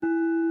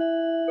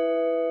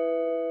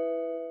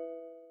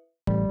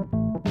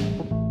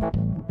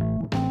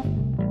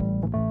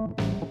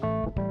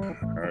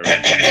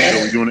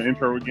doing the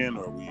intro again,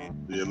 or we?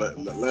 Yeah,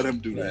 let him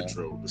do the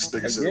intro. This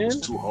nigga said it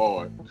was too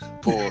hard.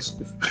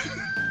 Pause.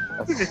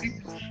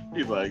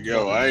 He's like,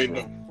 yo, I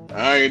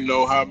ain't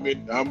know how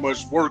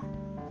much work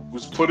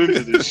was put into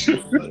this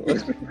shit.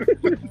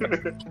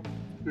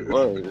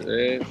 Whoa,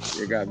 man,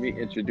 you got me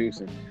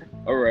introducing.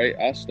 All right,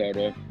 I'll start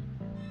off.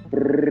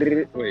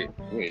 Wait.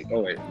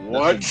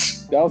 What?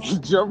 That was a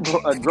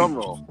drum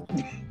roll.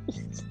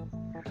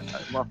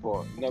 My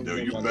fault. Yo,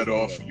 you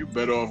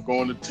better off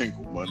going to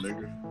Tinkle, my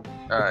nigga.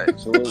 All right,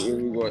 so where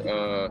we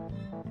go?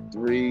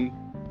 3,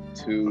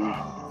 2,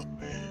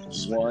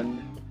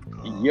 1.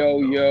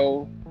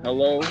 Yo,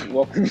 hello,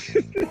 welcome.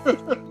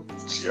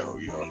 Yo,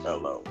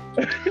 hello.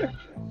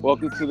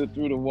 Welcome to the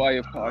Through the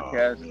Wire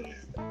podcast,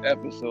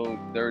 episode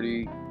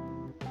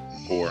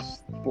 34.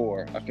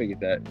 I figured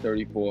that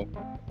 34.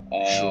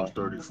 Sure,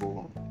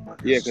 34.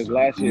 Yeah, because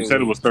last year you said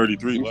it was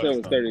 33. You said it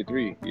was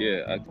 33.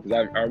 Yeah,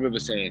 I remember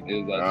saying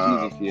it was like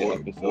Jesus year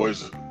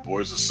episode.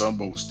 Boys of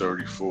Summer was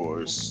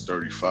 34. It's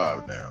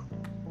 35 now.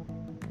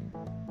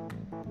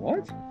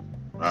 What?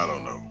 I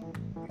don't know.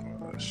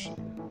 Shit.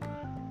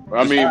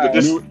 I mean, but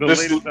this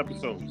latest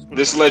episodes.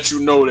 This lets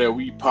you know that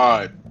we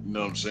pod. You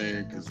know what I'm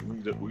saying? Because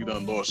we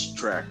done lost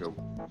track of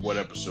what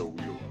episode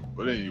we were on.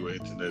 But anyway,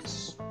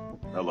 internet's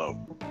hello.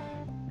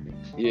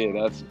 Yeah,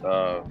 that's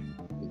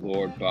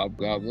Lord Bob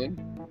Goblin,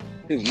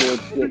 his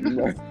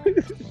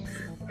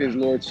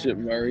Lordship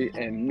Murray,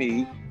 and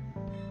me,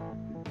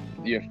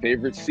 your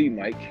favorite C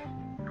Mike,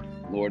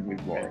 Lord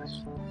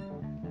McMorris.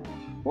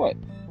 What?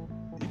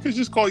 You could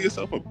just call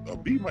yourself a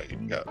B Mike. You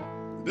got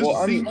this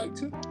C Mike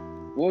too.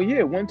 Well,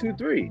 yeah, 1, 2,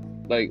 3,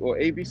 like, or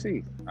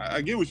ABC. I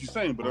get what you're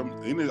saying, but I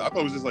thought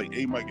it was just like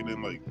A Mike and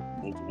then like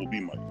multiple B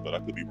Mikes, but I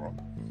could be wrong.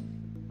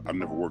 I've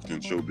never worked in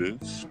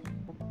showbiz.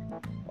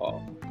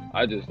 Oh,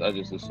 I just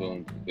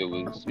assumed it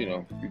was,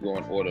 you go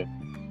in order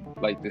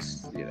like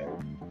this,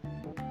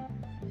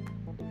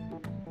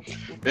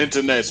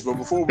 Internets, but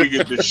before we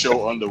get this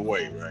show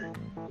underway, right?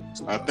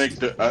 I think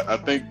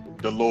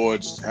the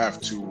Lords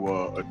have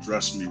to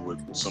address me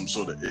with some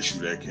sort of issue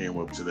that came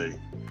up today.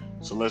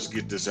 So let's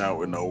get this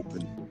out in the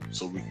open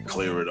so we can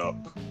clear it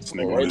up. This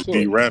nigga on his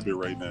D-Rabbit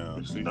right now.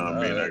 You know what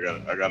I mean?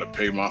 I gotta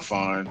pay my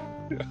fine.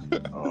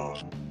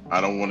 I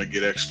don't want to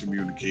get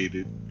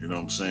excommunicated. You know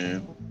what I'm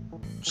saying?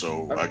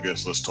 So I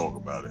guess let's talk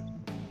about it.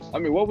 I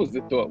mean, what was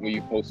the thought when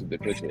you posted the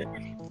picture?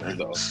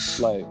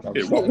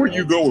 What were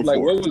you going for?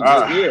 What was it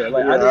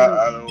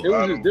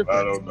was just different.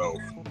 I don't know.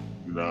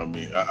 You know what I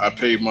mean? I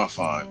paid my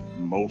fine.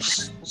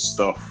 Most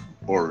stuffed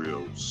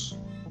Oreos.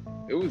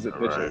 It was a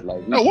picture.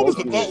 Right. What was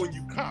the thought when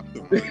you copped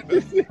them?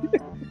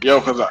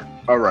 Yo,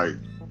 all right.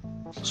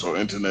 So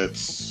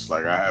internet's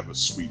like, I have a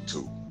sweet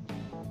tooth.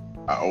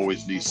 I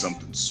always need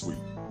something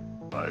sweet,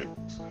 right?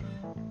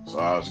 So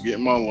I was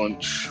getting my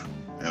lunch,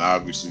 and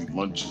obviously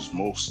lunch is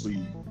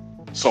mostly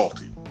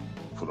salty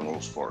for the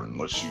most part,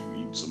 unless you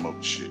eat some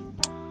other shit,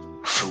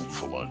 fruit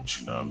for lunch.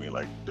 You know what I mean?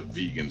 Like the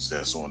vegans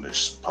that's on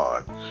this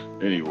pod.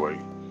 Anyway,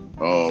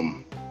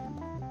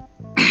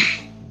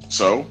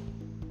 so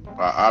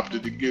I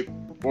opted to get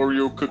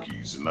Oreo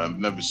cookies, and I've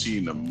never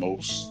seen the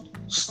most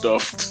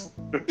stuffed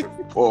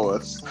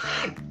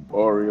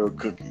Oreo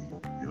cookie.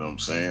 You know what I'm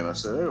saying? I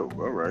said, oh,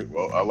 all right.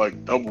 Well, I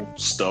like double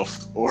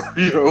stuffed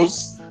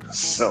Oreos,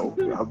 so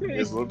I may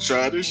as well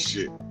try this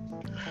shit.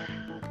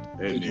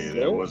 And yeah,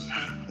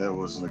 that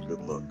wasn't a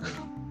good look.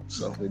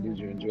 So did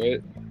you enjoy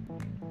it?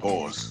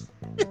 Pause.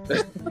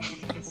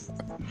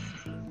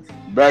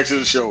 Back to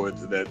the show,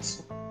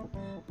 internets.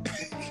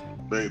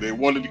 They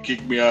wanted to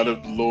kick me out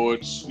of the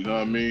Lords, you know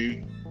what I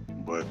mean?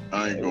 But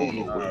I ain't going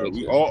nowhere.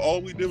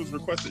 All we did was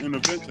request an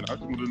intervention. I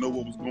just wanted to know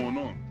what was going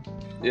on.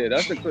 Yeah,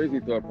 that's a crazy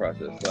thought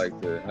process. Like,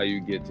 how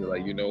you get to,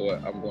 like, you know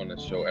what? I'm going to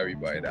show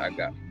everybody that I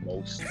got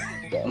most stuff.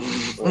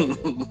 And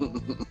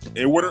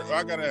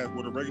I gotta ask,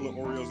 were the regular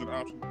Oreos an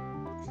option?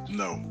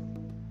 No.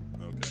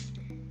 Okay.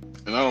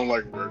 And I don't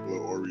like regular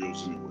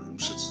Oreos anyway. Them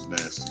shit's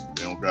nasty.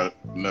 They don't got it.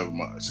 Never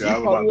mind. See, I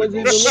was about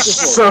to go.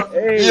 So,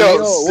 hey, yo,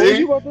 what was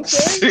you about to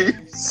say?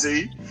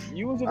 See?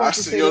 You was about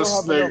to say you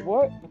don't have enough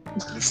what?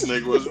 This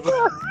nigga was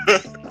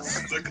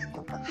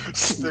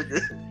this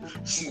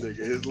nigga,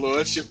 his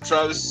lordship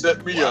trying to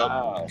set me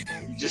up.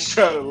 He just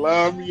trying to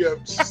line me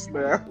up just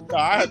now.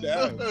 I had to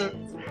ask.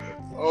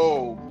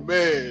 Oh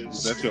man,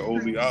 that's your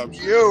only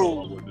option.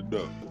 Yo,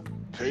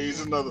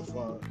 pays another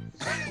fine.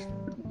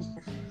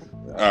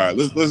 All right,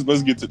 let's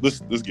get to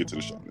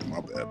the show.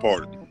 My bad,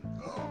 pardon.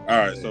 All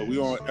right, so we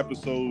on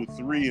episode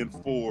 3 and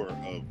 4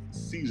 of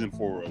season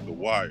 4 of The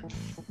Wire.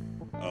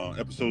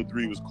 Episode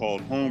 3 was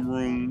called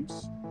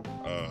Homerooms.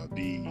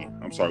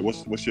 I'm sorry,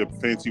 what's your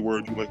fancy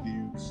word you like to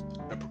use?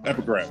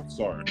 Epigraph.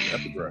 Sorry,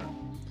 epigraph.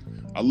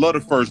 I love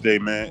the first day,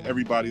 man.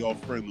 Everybody all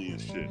friendly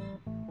and shit.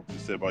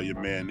 Just said about your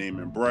man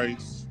naming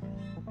Bryce.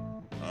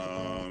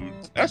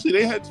 Actually,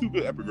 they had 2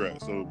 good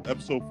epigraphs. So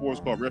episode 4 is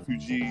called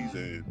Refugees,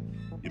 and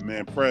your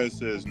man Prez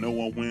says no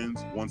one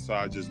wins, one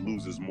side just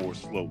loses more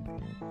slowly.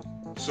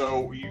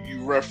 So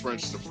you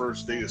referenced the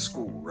first day of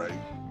school, right?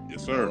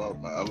 Yes, sir.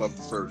 I love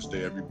the first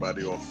day.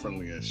 Everybody all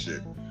friendly and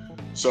shit.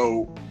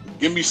 So,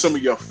 give me some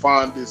of your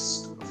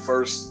fondest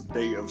first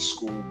day of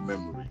school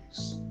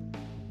memories.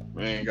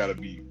 It ain't gotta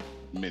be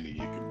many. It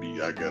can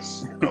be, I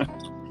guess.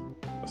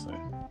 Let's say.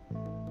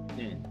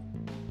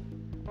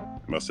 I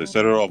must say,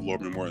 set it off,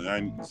 Lord Memorial. I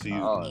ain't see.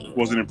 It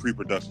wasn't in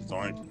pre-production, so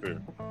I ain't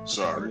prepared.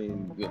 Sorry. I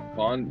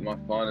mean, my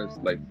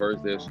fondest like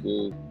first day of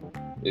school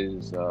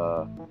is.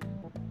 I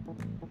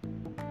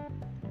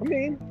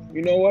mean,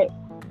 you know what?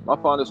 My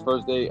fondest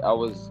first day,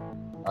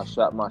 I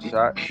shot my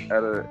shot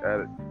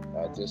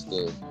at just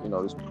this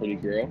pretty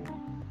girl,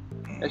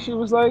 and she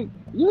was like,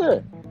 yeah,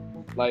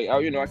 like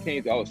I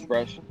came through, I was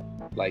fresh,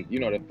 like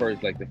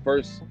the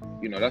first,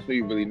 that's where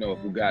you really know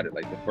if you got it,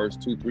 like the first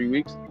 2-3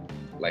 weeks,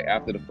 like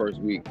after the first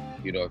week,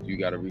 if you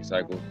got to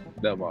recycle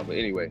them all. But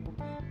anyway,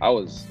 I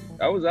was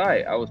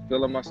alright. I was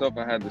feeling myself.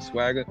 I had the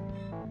swagger,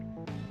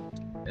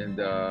 and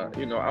I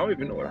don't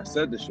even know what I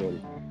said to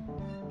shorty,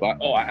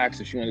 but I asked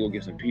her if she wanted to go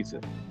get some pizza.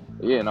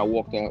 Yeah, and I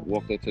walked up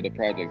to the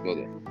project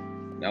building.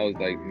 That was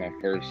like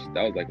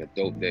that was like a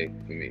dope day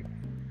for me.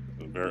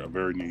 A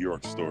very New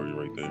York story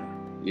right there.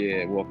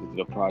 Yeah, walking to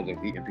the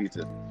project, eating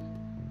pizza.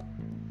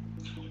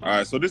 All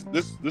right, so this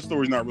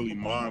story's not really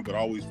mine, but I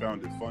always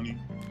found it funny.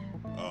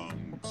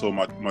 So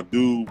my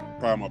dude,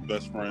 probably my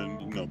best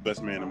friend,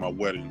 best man in my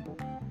wedding,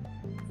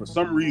 for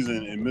some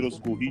reason in middle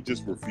school, he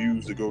just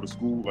refused to go to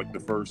school like the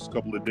first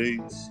couple of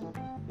days.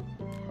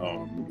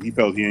 He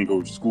felt he ain't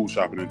go school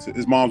shopping until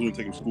his mom's wouldn't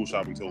take him school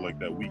shopping until like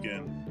that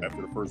weekend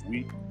after the first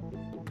week.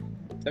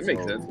 That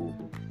makes sense.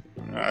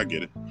 I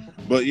get it.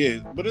 But yeah,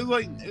 it's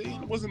like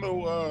it wasn't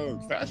no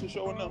fashion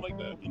show or nothing like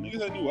that. I mean,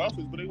 niggas had new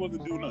outfits, but they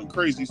wasn't doing nothing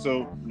crazy.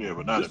 So yeah,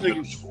 but not in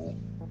middle school.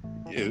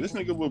 Yeah, this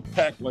nigga would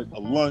pack like a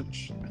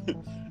lunch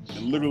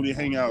and literally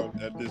hang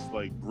out at this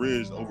like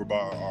bridge over by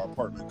our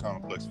apartment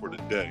complex for the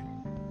day,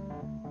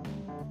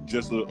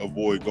 just to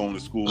avoid going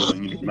to school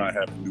and not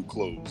having new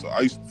clothes. So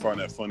I used to find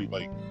that funny,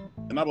 like,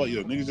 and I'm like,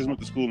 yo, niggas just went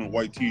to school in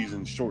white tees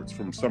and shorts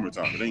from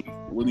summertime. It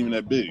wasn't even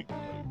that big.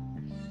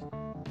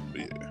 But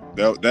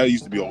yeah, that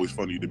used to be always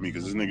funny to me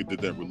because this nigga did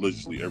that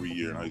religiously every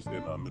year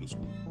in middle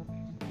school.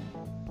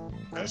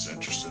 That's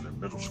interesting in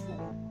middle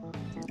school.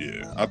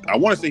 Yeah, I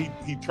want to say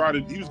he tried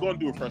it. He was going to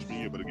do a freshman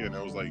year, but again,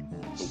 that was like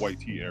the white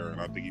tee era,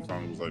 and I think he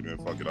finally was like, man,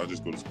 fuck it, I'll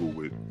just go to school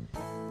with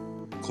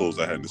clothes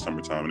I had in the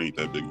summertime. It ain't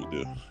that big of a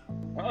deal.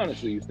 I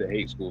honestly used to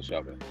hate school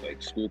shopping,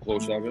 like school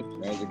clothes shopping.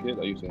 When I was a kid,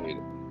 I used to hate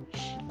it.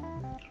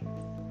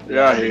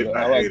 Yeah,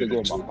 I like to go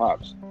with my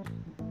pops.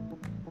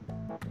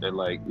 They're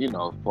like,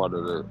 part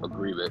of the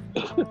agreement.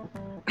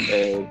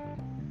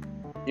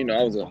 And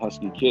I was a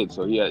husky kid,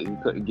 so he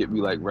couldn't get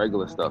me like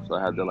regular stuff, so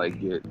I had to like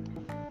get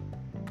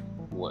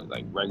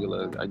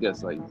regular, I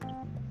guess, like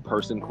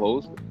person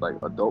clothes, like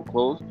adult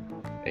clothes.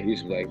 And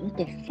he's like, what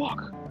the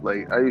fuck?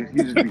 Like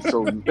he just be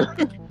so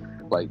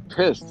like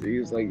pissed. He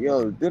was like,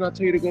 yo, didn't I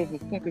tell you to go for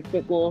fucking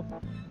football?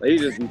 Like he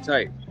just be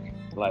tight.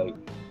 Like,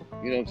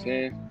 you know what I'm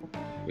saying?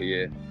 But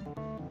yeah,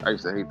 I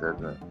used to hate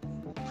that man.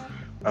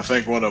 I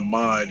think one of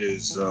mine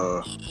is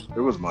it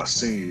was my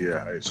senior year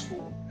of high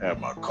school.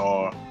 Had my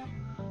car,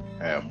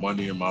 had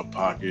money in my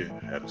pocket,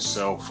 had a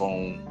cell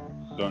phone.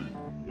 Done.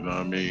 You know what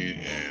I mean?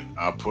 And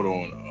I put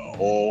on an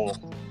all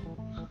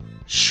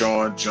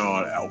Sean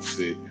John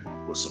outfit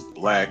with some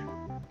black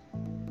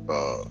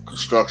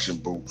construction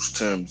boots,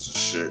 Timbs and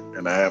shit.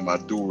 And I had my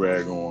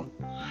do-rag on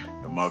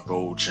and my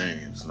gold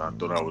chains. And I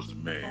thought I was the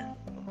man.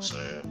 You know what I'm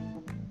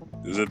saying?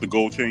 Is that the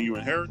gold chain you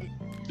inherited?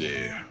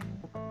 Yeah.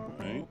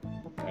 Right.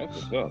 That's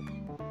what's up.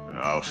 And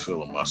I was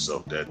feeling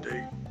myself that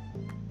day.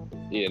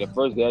 Yeah, the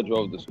first day I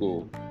drove to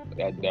school,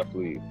 that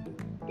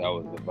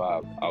was the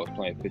vibe. I was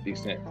playing 50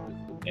 Cent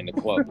in the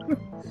club.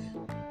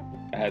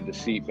 I had the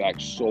seat back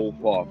so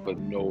far for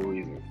no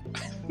reason.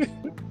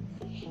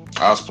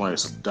 I was playing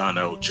some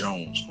Donnell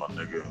Jones, my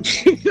nigga.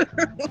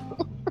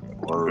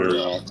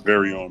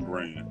 Very on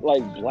brand.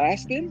 Like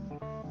blasting?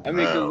 I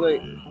mean, cause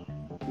like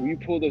when you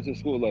pulled up to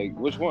school, like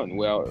which one?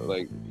 Where I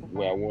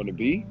want to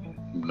be?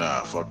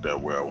 Nah, fuck that.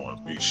 Where I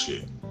want to be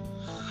shit.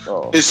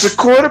 Oh. It's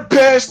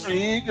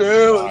 3:15,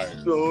 girl.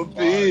 It's so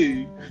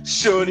big.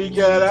 Shorty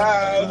got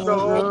eyes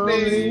on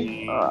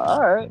me.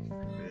 All right.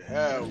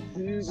 Yeah.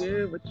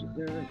 What you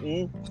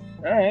doing?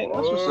 All right,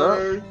 that's what's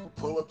up.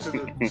 Pull up to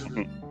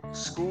the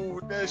school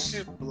with that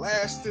shit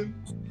blasting.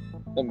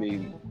 I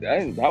mean,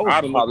 that was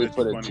probably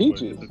for the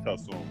teachers.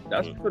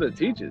 That's for the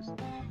teachers.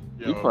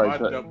 Yo,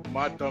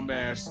 my dumb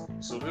ass.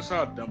 So this is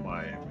how dumb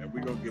I am, and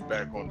we're gonna get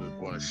back on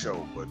the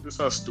show. But this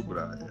is how stupid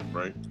I am,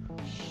 right?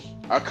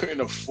 I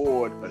couldn't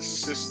afford a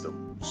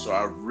system, so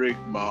I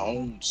rigged my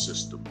own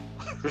system.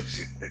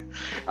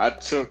 I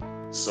took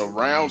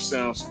surround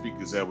sound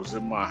speakers that was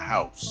in my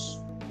house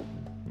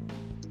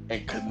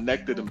and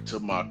connected them to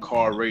my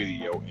car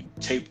radio and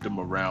taped them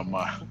around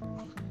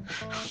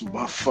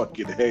my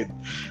fucking head,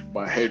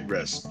 my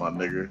headrest, my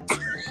nigga.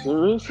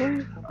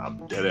 Seriously?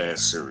 I'm dead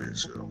ass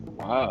serious, yo.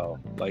 Wow.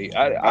 Like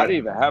I didn't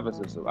even have a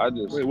system. I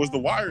just Wait, was the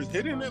wires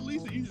hidden at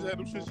least? You just had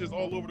them shits just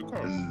all over the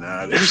car.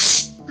 Nah,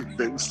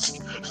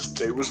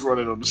 they was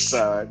running on the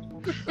side.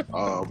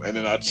 And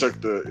then I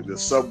took the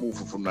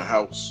subwoofer from the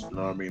house. You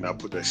know what I mean? I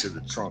put that shit in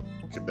the trunk,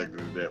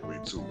 connected it that way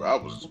too. I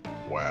was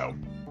wow.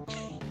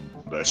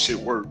 That shit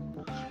worked.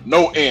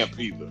 No amp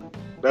either.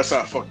 That's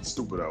how fucking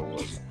stupid I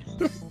was.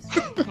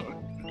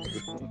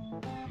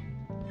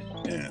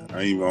 Yeah,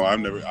 I've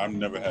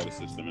never had a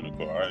system in the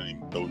car. I didn't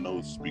even throw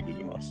no speakers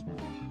in us.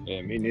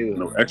 yeah, me neither.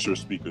 No extra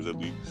speakers at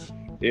least.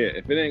 Yeah,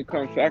 if it didn't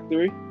come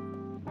factory, you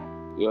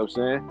know what I'm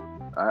saying?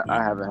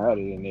 I haven't had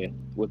it in there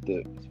with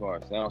the as far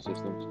as sound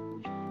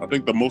systems. I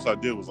think the most I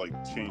did was like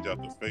change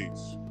out the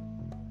face.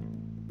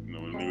 You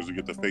know, when niggas would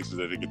get the faces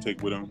that they could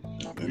take with them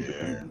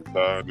and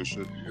side and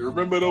shit. You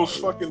remember those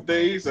fucking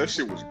days? That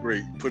shit was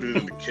great. Put it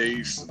in the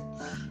case.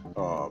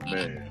 Oh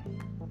man.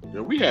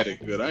 Yeah, we had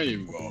it good. I ain't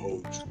even gonna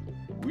hold you.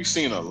 We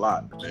seen a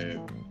lot,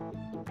 man.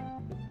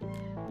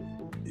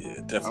 Yeah,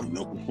 definitely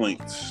no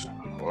complaints.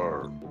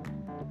 Or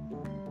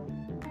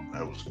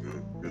that was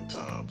good. Good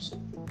times.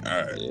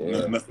 All right.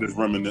 Yeah. Nothing is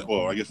reminiscent.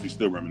 Well, I guess we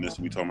still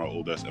reminiscing. We talking about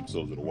old ass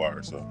episodes of The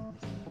Wire. So,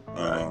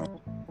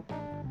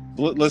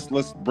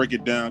 let's break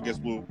it down. I guess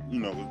we'll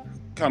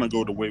kind of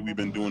go the way we've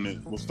been doing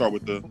it. We'll start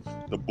with the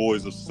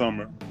boys of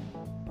summer,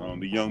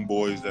 the young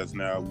boys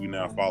we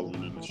now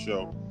following in the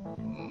show.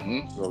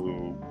 Mm-hmm.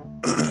 So,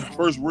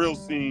 first real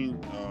scene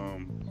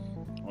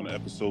on the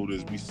episode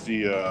is we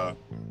see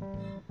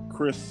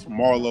Chris,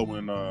 Marlo,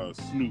 and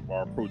Snoop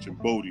are approaching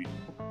Bodie,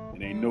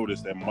 and they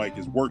notice that Mike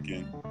is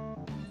working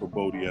for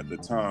Bodie at the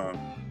time.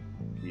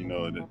 You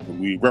know,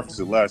 we referenced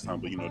it last time,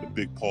 but the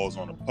big pause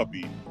on a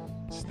puppy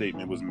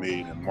statement was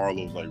made, and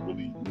Marlo's like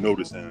really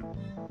noticing,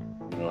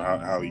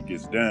 how he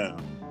gets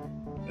down.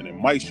 And then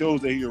Mike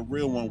shows that he's a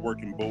real one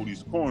working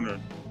Bodie's corner.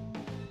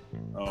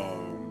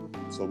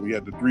 So we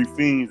had the three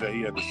fiends that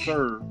he had to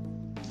serve.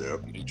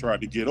 Yep. He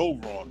tried to get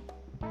over on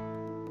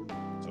them.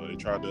 So they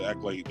tried to act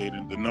like they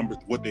didn't, the number,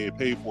 what they had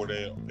paid for,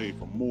 they had paid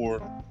for more.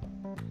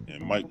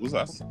 And Mike was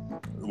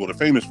the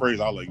famous phrase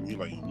I like, he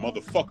like,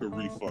 motherfucker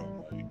refund.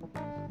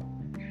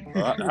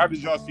 Like, how did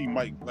y'all see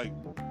Mike? Like,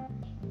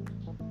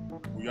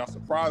 were y'all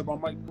surprised by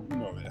Mike,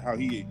 how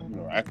he,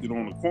 acted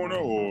on the corner,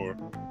 or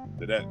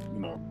did that,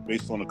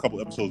 based on a couple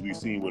episodes we've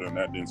seen with him,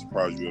 that didn't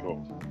surprise you at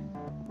all?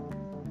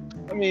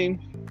 I mean,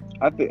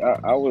 I think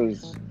I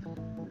was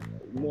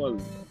more,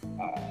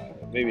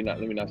 maybe not.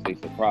 Let me not say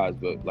surprised,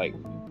 but like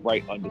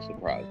right under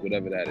surprised,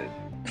 whatever that is.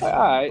 Like, all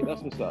right,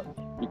 that's what's up.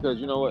 Because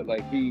you know what,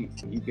 like he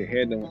could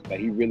handle,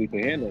 like he really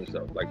could handle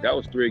himself. Like that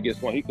was 3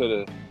 against 1. He could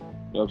have, you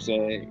know what I'm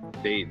saying?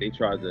 They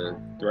tried to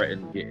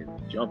threaten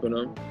jumping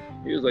him.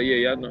 He was like, yeah,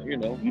 you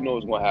know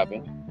what's gonna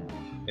happen.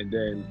 And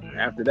then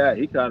after that,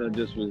 he kind of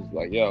just was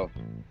like, yo,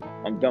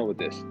 I'm done with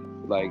this.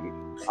 Like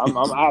I'm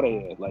out of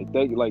here. Like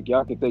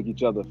y'all can thank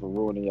each other for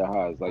ruining your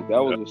highs. Like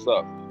that was what's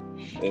up.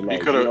 And like,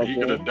 he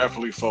could have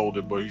definitely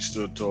folded, but he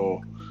stood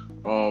tall.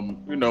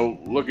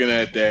 Looking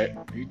at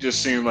that, he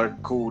just seemed like a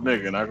cool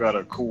nigga, and I got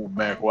a cool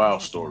Mac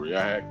Wild story.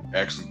 I had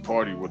actually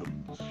partied with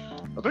him.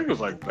 I think it was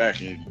like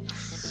back in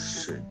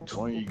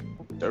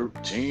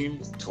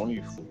 2013,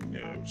 20.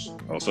 Yeah,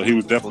 so he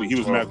was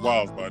Mac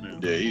Wild by then.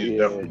 Yeah, he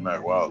is definitely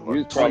Mac Wild. He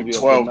was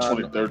 2012,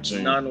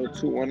 2013.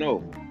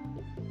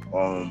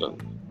 90210.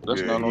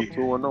 That's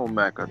 90210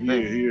 Mac, I think.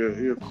 Yeah,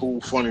 he a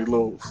cool, funny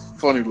little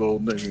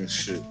nigga and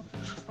shit.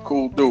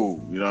 Cool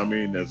dude, you know what I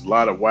mean? There's a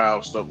lot of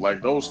wild stuff.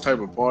 Like those type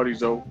of parties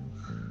though,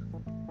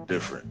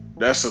 different.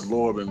 That's a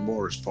Lord and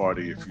Morris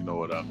party, if you know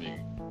what I mean. You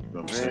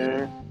know what I'm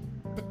saying?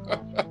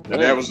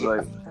 And that was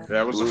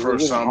the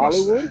first time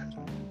Hollywood?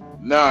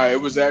 Nah, it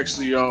was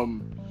actually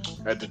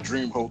at the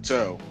Dream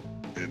Hotel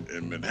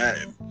in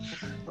Manhattan.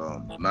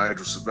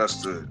 Nigel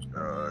Sylvester,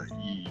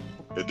 he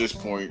at this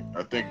point,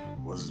 I think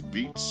was it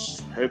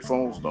Beats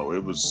headphones? No,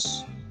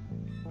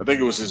 I think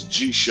it was his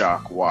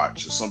G-Shock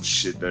watch or some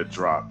shit that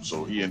dropped.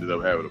 So he ended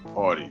up having a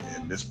party,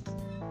 and this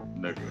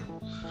nigga,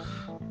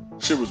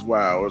 shit was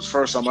wild. It was the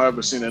first time I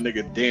ever seen that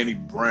nigga Danny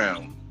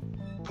Brown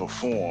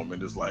perform,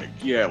 and it's like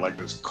he had like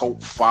this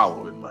cult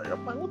following. Like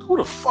I'm like, who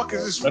the fuck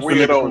is this That's weirdo?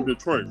 The nigga from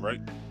Detroit,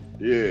 right?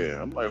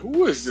 Yeah, I'm like,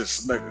 who is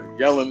this nigga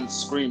yelling and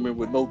screaming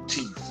with no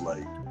teeth?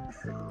 Like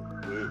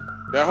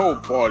that whole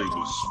party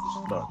was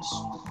nuts.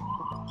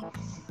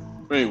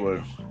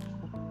 Anyway.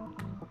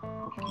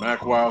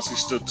 Mac Wiles, he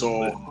stood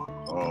tall.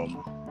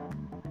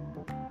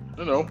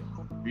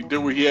 He did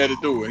what he had to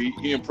do.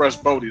 He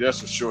impressed Bodie, that's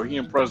for sure. He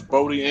impressed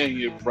Bodie, and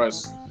he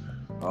impressed,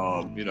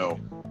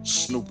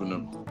 Snoop and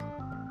them.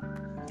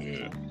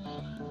 Yeah.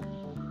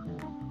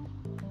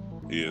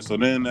 Yeah. So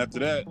then after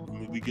that,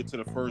 we get to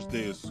the first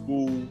day of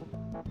school.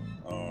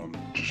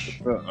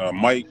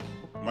 Mike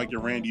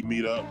and Randy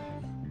meet up.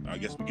 I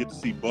guess we get to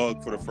see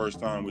Bug for the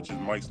first time, which is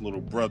Mike's little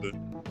brother.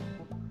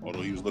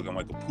 Although he was looking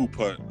like a poop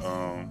hut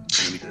when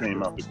he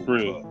came out the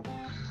crib.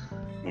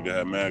 Nigga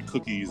had mad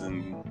cookies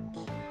and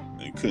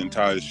couldn't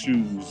tie his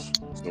shoes.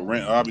 So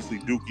obviously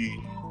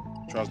Dookie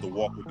tries to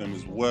walk with them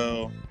as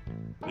well.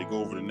 They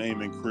go over to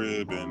Naaman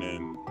crib, and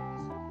then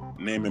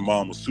Naaman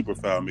mom was super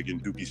foul,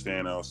 making Dookie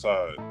stand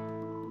outside.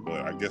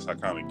 But I guess I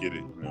kind of get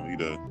it. You know, he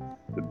the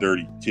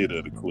dirty kid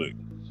of the clique.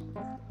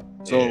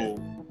 So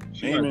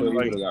She might Naaman, thought he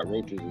like, would have got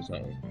roaches or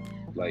something.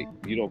 Like,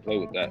 you don't play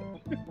with that.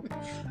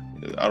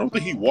 I don't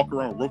think he walk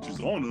around with roaches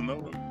on him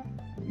though.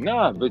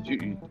 Nah, but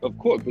you of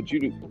course, but you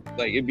do,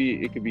 like,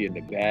 it could be in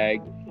the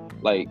bag.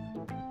 Like,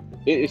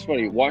 it's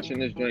funny watching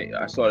this joint.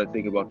 I started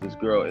thinking about this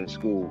girl in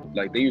school.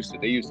 Like, they used to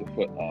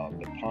put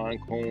the pine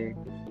cone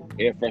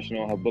air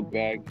freshener on her book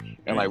bag,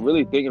 and like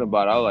really thinking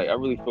about it, I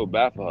really feel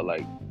bad for her.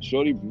 Like,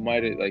 shorty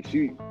might have, like,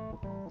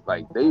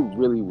 they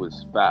really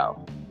was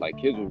foul. Like,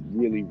 kids were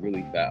really,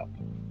 really foul.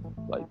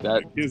 Like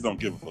that. Like, kids don't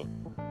give a fuck.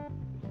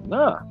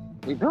 Nah,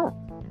 they don't.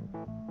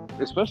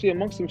 Especially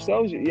amongst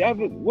themselves. You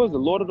ever, what is the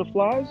Lord of the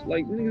Flies?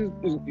 Like,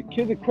 niggas,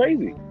 kids are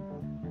crazy.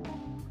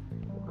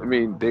 I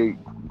mean, they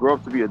grow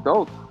up to be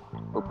adults,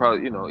 or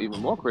probably,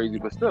 even more crazy,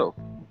 but still.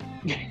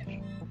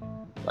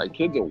 Like,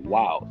 kids are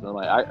wild. And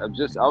like, I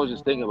was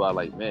just thinking about,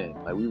 like, man,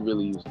 like, we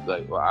really used to,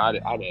 like, well, I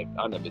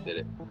never did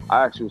it.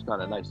 I actually was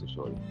kind of nice to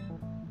shorty.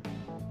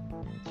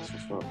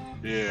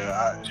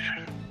 Yeah,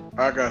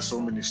 I got so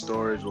many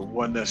stories, but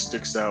one that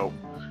sticks out.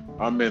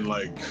 I'm in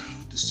like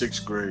the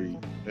 6th grade,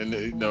 and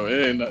it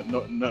ain't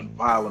nothing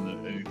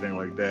violent or anything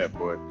like that,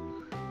 but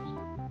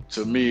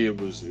to me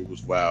it was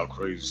wild,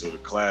 crazy. So the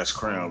class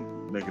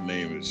clown, nigga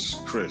name is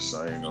Chris.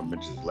 I ain't gonna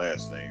mention his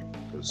last name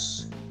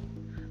because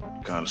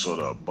he's kind of sort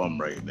of a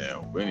bum right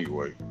now. But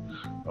anyway,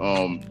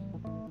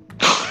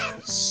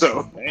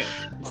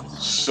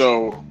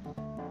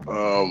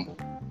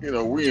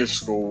 we in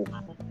school,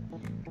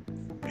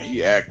 and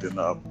he acting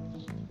up,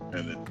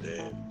 and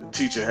the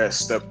teacher has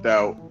stepped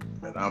out.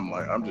 And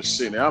I'm just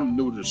sitting there. I'm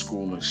new to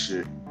school and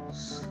shit.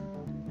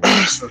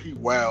 So he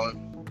wilding.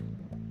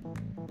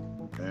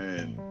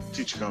 And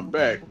teacher come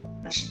back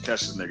and she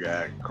catches the nigga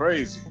acting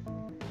crazy.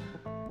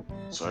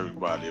 So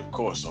everybody, of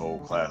course, the whole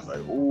class like,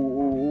 ooh,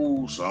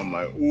 ooh, ooh. So I'm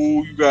like,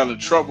 ooh, you got in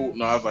trouble.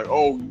 No, I was like,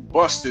 oh, you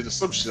busted or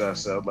some shit I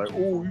said. I was like,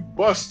 ooh, you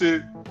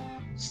busted.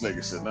 This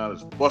nigga said, not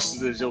as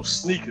busted as your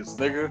sneakers,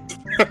 nigga.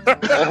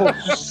 Oh,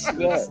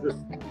 shit.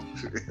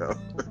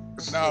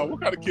 Nah,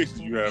 what kind of kicks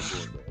did you have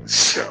for it?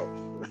 So,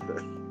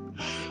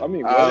 I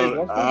mean,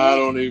 I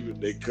don't even.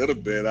 They could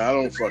have been. I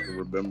don't fucking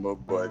remember,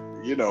 but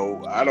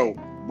I don't.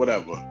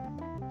 Whatever.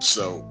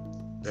 So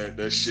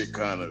that shit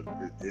kind of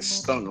it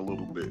stung a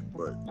little bit,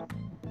 but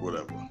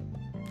whatever.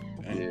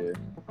 Yeah.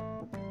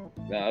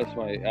 Nah, that's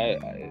funny.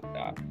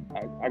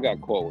 I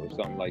got caught with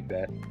something like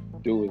that.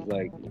 Dude was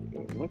like,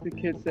 what did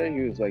the kid say?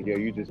 He was like, yo,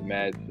 you just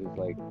mad. It's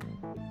like,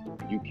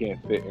 you can't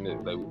fit in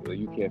it, like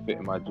you can't fit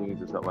in my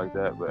jeans or something like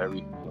that, but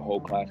the whole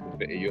class can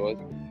fit in yours.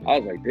 I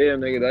was like,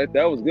 damn, nigga,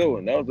 that was a good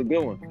one. That was a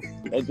good one.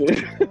 That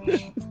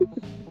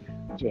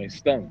joint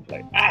stung.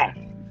 Like, ah.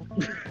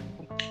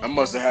 I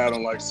must have had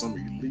on like some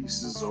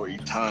Elises or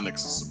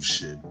Etonics or some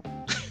shit.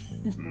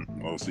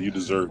 Oh, so you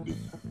deserved it.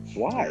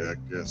 Why? Yeah, I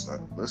guess.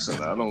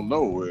 Listen, I don't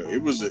know.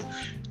 It was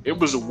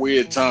a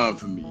weird time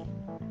for me.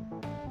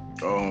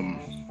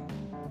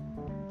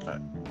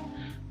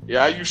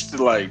 I used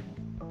to like.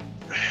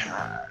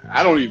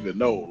 I don't even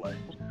know. Like,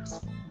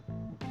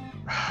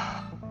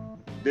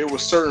 there were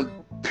certain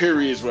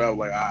periods where I was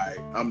like, all right,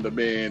 I'm the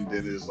man.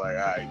 That is like,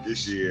 all right,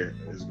 this year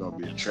is gonna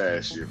be a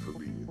trash year for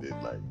me. And then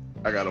like,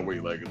 I gotta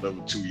wait like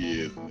another 2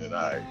 years, and then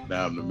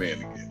now I'm the man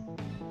again.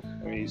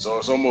 I mean, so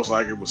it's almost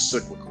like it was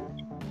cyclical.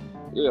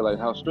 Yeah, like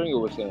how Stringer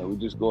was saying, we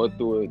just go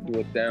through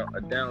a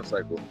down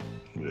cycle.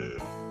 Yeah.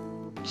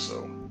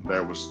 So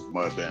that was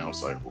my down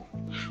cycle.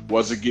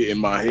 Wasn't getting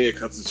my hair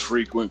because it's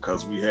frequent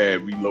because we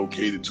had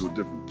relocated to a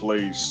different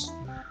place.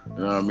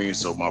 You know what I mean?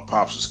 So my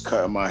pops was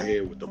cutting my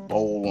hair with the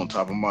bowl on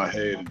top of my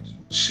head. And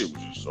shit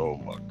was just, oh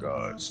my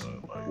God,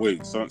 son. Like,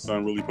 wait, son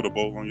really put a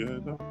bowl on your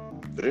head though?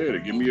 Yeah, to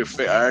give me a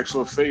fade. I asked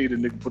for a fade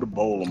and nigga put a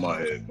bowl on my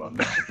head.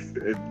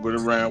 It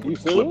went around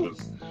with the clippers.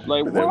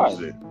 Like, and why?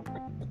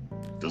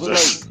 That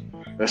was it.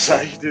 That's how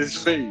he did his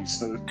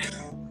face.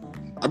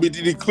 I mean,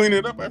 did he clean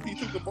it up after he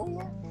took the bowl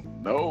off?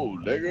 No,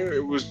 nigga.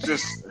 It was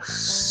just,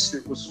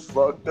 shit was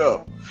fucked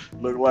up.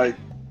 Looked like,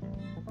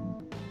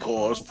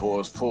 pause.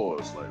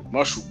 Like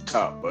mushroom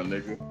top, my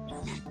nigga.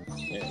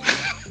 Yeah.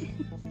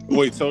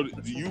 Wait, so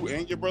do you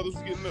and your brothers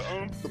was getting the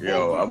bowl?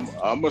 Yo,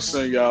 I'm gonna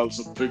send y'all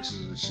some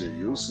pictures and shit.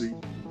 You'll see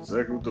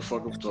exactly what the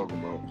fuck I'm talking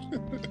about.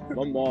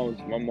 My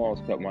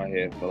mom's cut my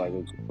hair for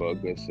a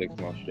good 6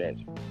 month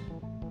stretch.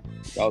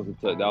 That was a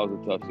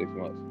tough 6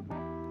 months.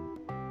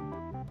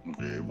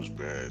 Yeah, it was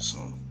bad,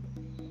 son.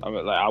 I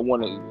mean, like, y'all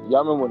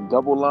remember when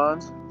double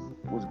lines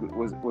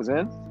was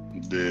in?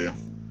 Yeah.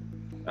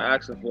 I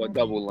asked her for a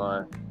double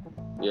line.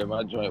 Yeah,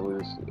 my joint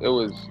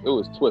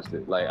was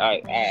twisted. Like,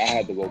 I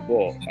had to go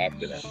bald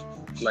after that.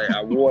 Like,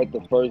 I wore it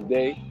the first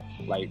day.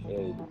 Like,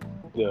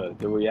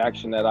 the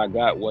reaction that I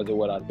got wasn't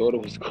what I thought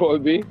it was going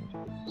to be.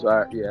 So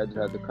I just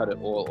had to cut it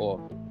all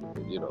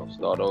off.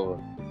 Start over.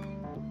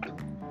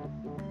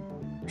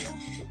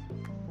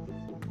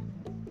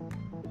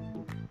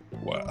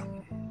 Wow.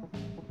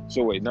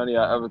 So wait, none of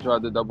y'all ever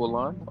tried the double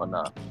line or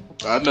not?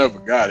 I never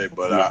got it,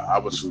 but No. I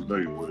was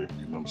familiar with it.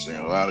 You know what I'm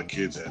saying? A lot of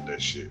kids had that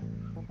shit,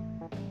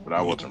 but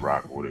I wasn't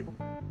rocking with it.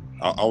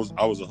 I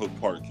was a Hook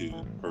Park kid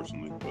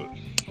personally, but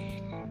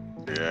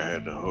Yeah, I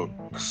had the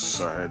hooks,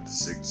 I had the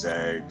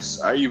zigzags.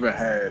 I even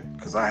had,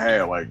 because I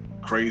had like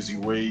crazy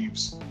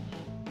waves,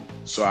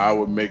 so I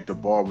would make the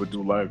barber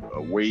do like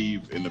a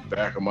wave in the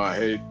back of my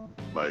head,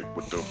 like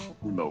with the,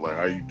 you know, like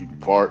how you do the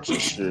parts and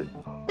shit.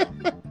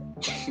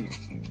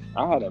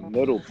 I had a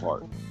middle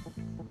part.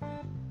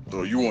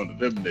 So you one of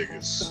them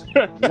niggas.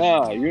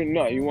 Nah,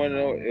 you want to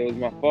know? It was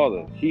my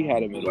father. He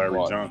had a middle Larry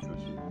part. Johnson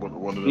shit.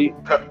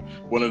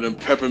 One of them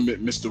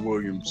peppermint Mr.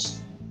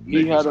 Williams.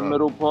 He niggas, had a huh?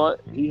 middle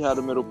part. He had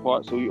a middle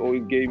part, so he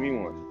always gave me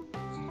one.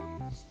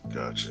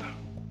 Gotcha.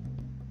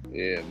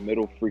 Yeah,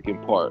 middle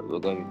freaking part.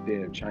 Looked like a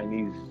damn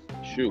Chinese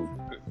shoe.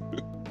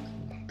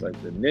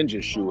 Like the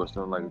ninja shoe or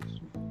something, like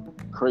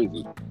it's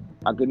crazy.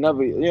 I could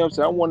never, you know what I'm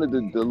saying? I wanted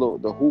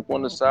the hoop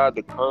on the side,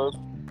 the curve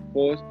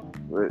for us,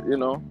 but you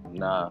know,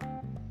 nah.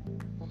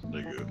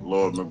 Nigga,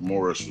 Lord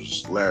McMorris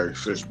was Larry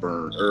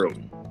Fishburne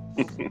early.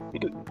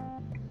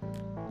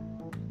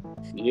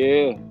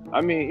 Yeah.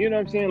 I mean, you know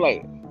what I'm saying?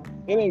 Like,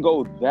 it didn't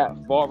go that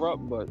far up,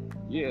 but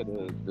yeah,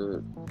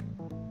 the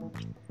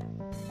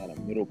had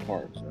a middle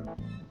part, so.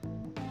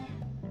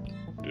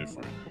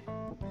 Different.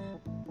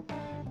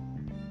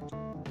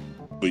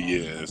 But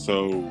yeah,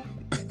 so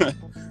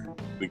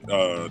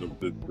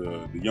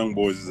the young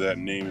boys is at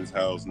Naaman's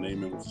house.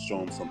 Naaman was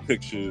showing him some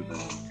pictures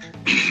and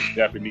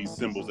Japanese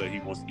symbols that he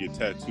wants to get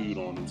tattooed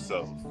on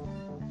himself.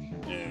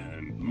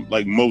 And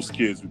like most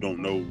kids who don't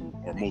know,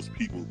 or most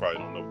people who probably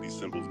don't know what these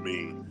symbols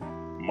mean,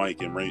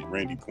 Mike and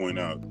Randy point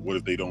out, what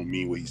if they don't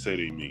mean what he say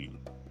they mean?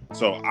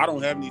 So I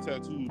don't have any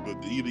tattoos,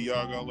 but either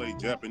y'all got like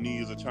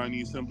Japanese or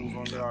Chinese symbols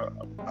on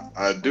y'all?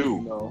 I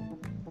do. No.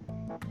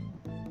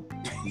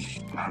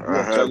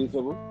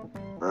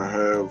 I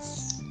have,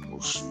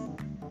 let's see,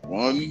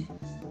 one.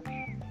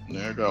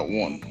 Yeah, I got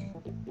one.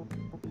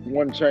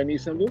 One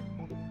Chinese symbol?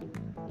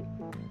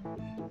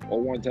 Or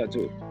one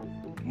tattoo?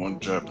 One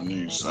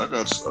Japanese. I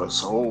got a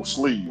whole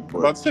sleeve. I'm But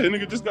about to say,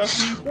 nigga just got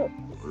sleeved up.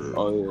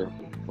 Oh yeah.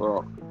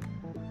 Well,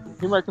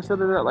 he might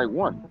consider that like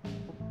one.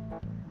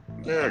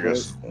 yeah, I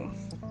guess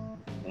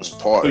it's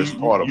part. It's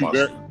part of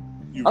my.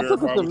 You I took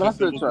verify a what your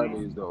semester symbols mean?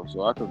 Chinese though,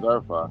 so I can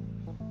verify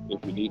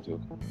if you need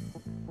to.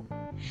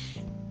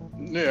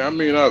 Yeah, I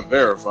mean I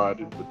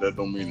verified it, but that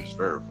don't mean it's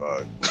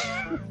verified.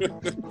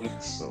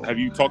 So, Have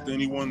you talked to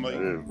anyone like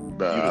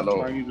nah, I either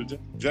don't. Chinese or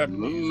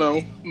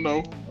Japanese?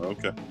 No.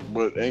 Okay.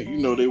 But you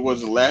know they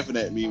wasn't laughing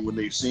at me when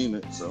they seen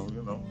it, so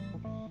you know.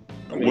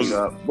 I mean, Was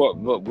it- but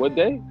would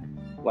they?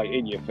 Like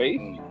in your face?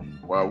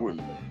 Why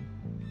wouldn't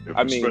they?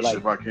 I mean, Especially like-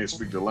 if I can't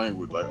speak the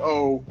language, like,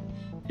 oh,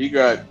 he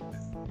got.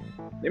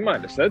 They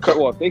might have said Cut-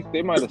 so. Or if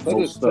they might have said it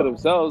Most to stuff.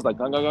 themselves, like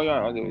you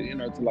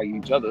know, to like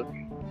each other.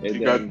 And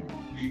He then,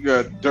 He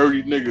got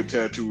dirty nigga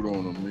tattooed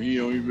on him, and he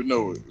don't even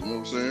know it. You know what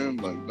I'm saying?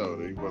 Like, no,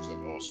 they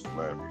wasn't on some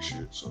laughing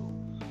shit. So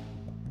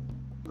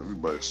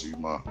everybody see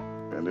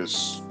and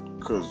it's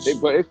because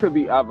but it could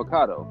be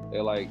avocado.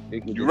 They're like,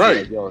 they could You're just be right.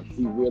 like, yo,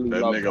 he really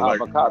that loves nigga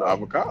avocado. like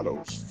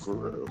avocados for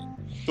real.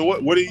 So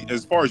what do you,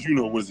 as far as you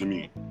know, what does it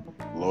mean?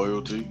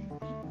 Loyalty,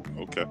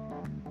 Okay.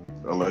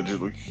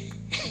 allegedly.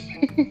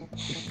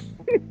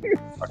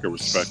 I can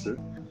respect it.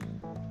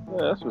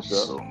 Yeah, that's what's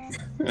up. So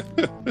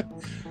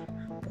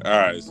All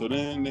right. So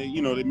then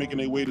they're making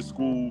their way to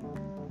school.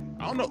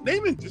 I don't know.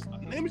 Naaman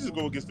just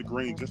go against the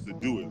grain just to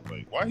do it.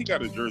 Like, why he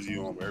got a jersey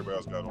on where everybody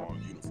else got on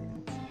uniforms?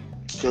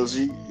 because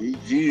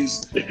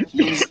he's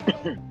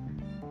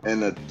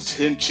an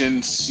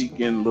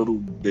attention-seeking little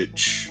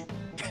bitch,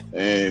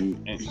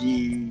 and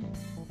he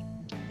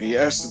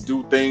has to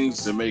do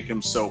things to make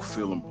himself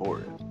feel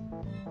important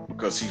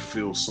because he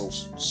feels so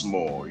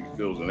small. He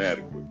feels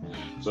inadequate.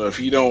 So if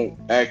he don't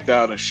act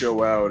out and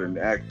show out and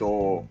act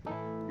all,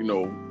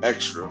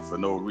 extra for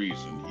no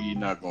reason, he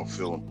not gonna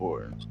feel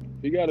important.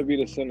 You got to be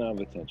the center of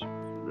attention.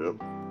 Yep.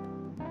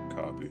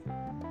 Copy.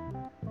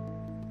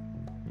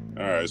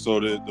 All right. So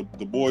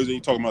the boys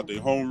ain't talking about their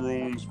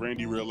homerooms.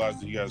 Randy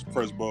realized that he has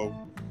Presbo,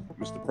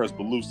 Mr.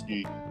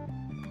 Presbolewski,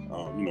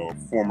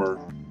 former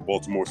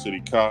Baltimore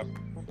City cop.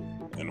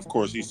 And of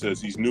course, he says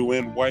he's new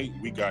and white.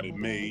 We got it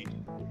made.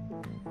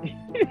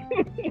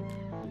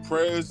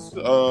 Prez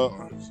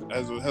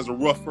has a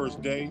rough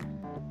first day.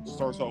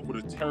 Starts off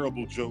with a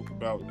terrible joke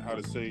about how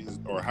to say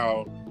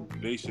how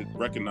they should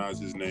recognize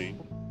his name.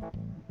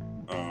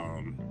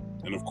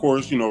 And of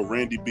course,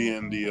 Randy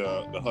being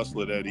the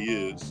hustler that he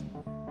is,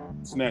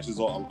 snatches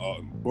a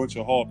bunch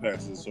of hall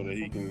passes so that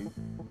he can,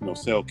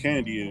 sell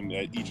candy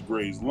at each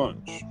grade's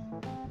lunch.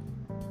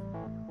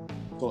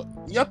 So,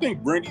 I think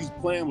Randy's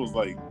plan was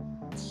like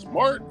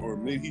smart, or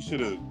maybe he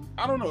should have.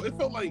 I don't know. It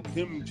felt like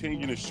him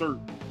changing his shirt.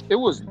 It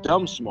was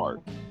dumb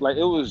smart. Like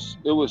it was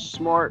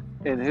smart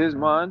in his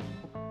mind,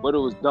 but it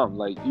was dumb.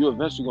 Like you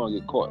eventually gonna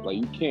get caught. Like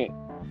you can't.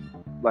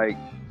 Like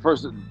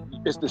first,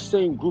 it's the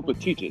same group of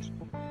teachers,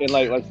 and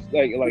like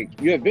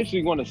you're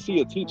eventually gonna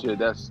see a teacher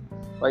that's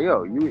like,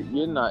 yo, you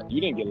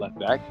didn't get left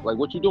back. Like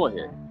what you doing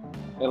here?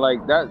 And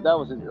like that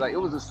was like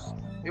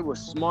it was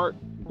smart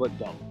but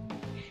dumb.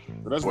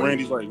 But that's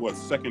Randy's like what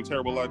second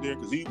terrible idea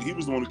because he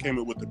was the one who came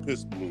up with the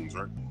piss balloons,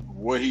 right?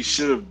 What he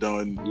should have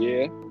done,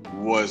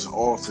 was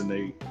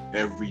alternate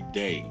every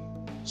day.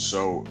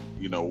 So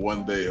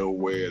one day he'll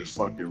wear the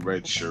fucking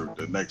red shirt,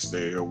 the next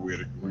day he'll wear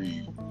the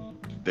green,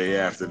 the day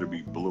after to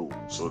be blue.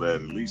 So that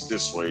at least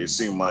this way, it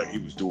seemed like he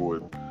was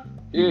doing.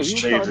 He was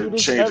changing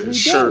his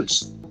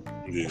shirts,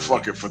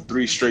 fucking for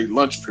 3 straight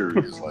lunch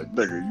periods. Like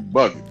nigga, you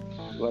bugging.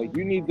 Like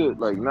you need to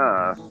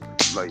nah.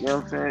 Like, you know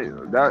what I'm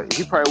saying? That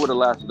he probably would have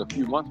lasted a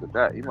few months with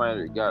that. He might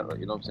have got,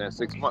 like,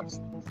 6 months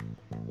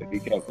if he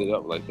kept it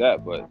up like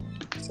that. But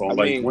so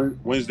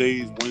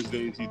Wednesdays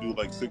he do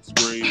like 6th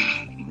grade.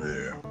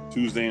 Yeah.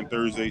 Tuesday and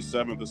Thursday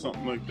 7th or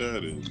something like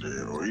that.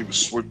 Or he was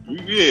switch.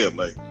 Yeah,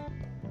 like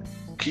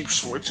keep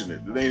switching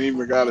it. It ain't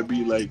even got to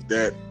be like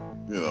that.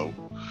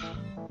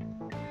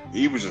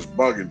 He was just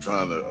bugging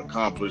trying to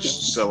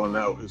accomplish selling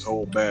out his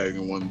whole bag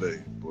in one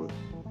day. But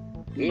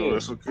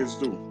that's what kids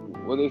do.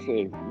 What they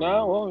say?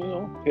 Nah,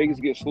 well, pigs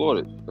get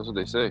slaughtered. That's what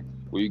they say.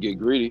 Well, you get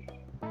greedy.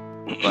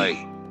 Like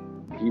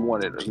he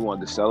wanted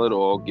to sell it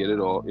all, get it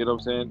all. You know what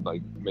I'm saying?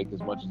 Like make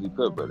as much as he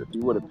could. But if he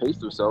would have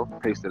paced himself,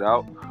 paced it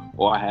out,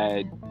 or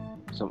had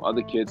some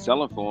other kids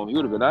selling for him, he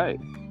would have been all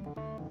right.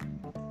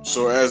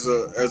 So as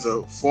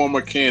a former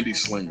candy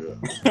slinger,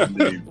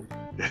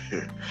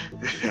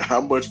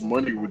 how much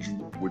money would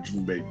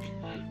you make?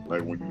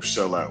 Like when you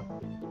sell out?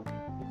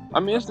 I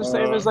mean, it's the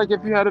same as like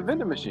if you had a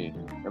vending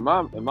machine. In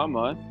my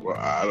mind. Well,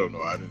 I don't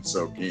know. I didn't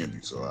sell candy,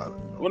 so I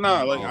don't know. Well,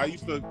 nah, like I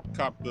used to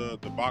cop the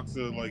box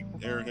of like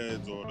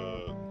Airheads or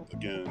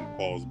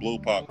Paul's Blow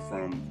Pop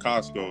from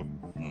Costco.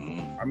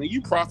 Mm-hmm. I mean,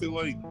 you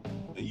probably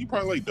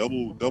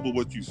double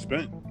what you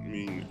spent. I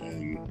mean,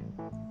 and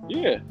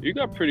you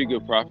got pretty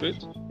good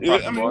profits.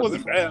 Yeah, I mean, it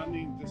wasn't bad. I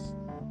mean, just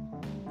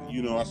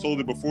I sold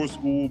it before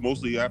school,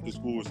 mostly after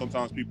school, or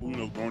sometimes people,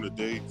 during the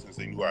day, since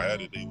they knew I had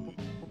it, they would.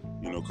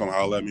 Come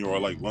holler at me or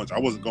like lunch. I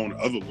wasn't going to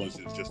other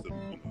lunches just to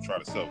try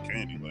to sell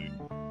candy. Like,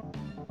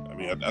 I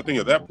mean, I think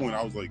at that point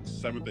I was like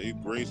 7th to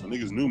 8th grade, so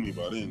niggas knew me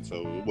by then.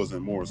 So it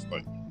wasn't more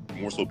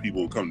so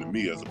people would come to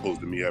me as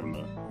opposed to me having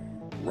to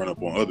run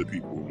up on other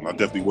people. And I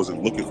definitely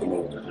wasn't looking for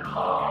no.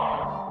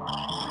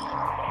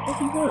 What's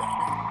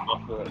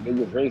that?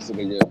 Niggas racing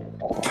again.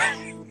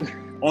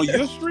 On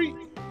your street?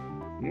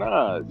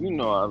 Nah, I'm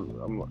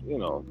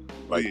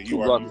like 2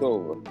 blocks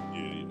over.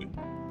 Yeah.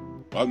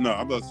 No,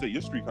 I'm about to say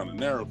your street kind of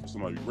narrow for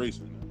somebody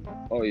racing.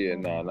 Oh yeah,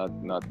 nah,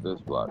 not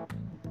this block.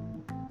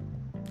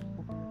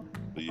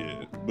 But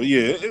yeah,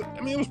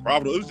 it was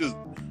profitable. It was just,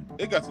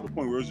 it got to the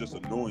point where it was just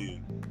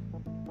annoying.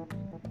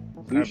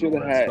 You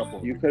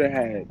could have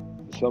had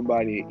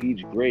somebody at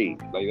each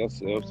grade. Like that's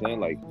what I'm saying.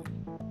 Like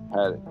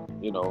had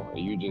and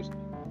you just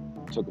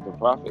took it to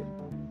profit.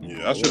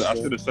 Yeah, I should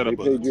have set up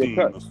a team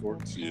of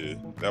sorts. Yeah,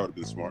 that would have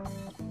been smart.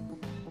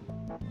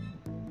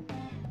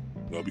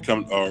 Or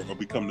become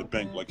the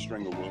bank like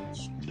Stringer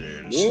was.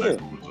 Yeah,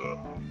 Stringer was a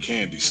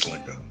candy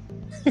slinger.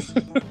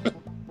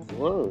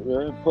 Word,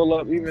 man. Pull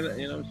up even,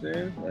 you know what I'm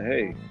saying? Like,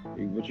 hey,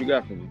 what you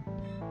got for me?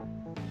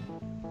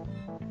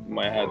 You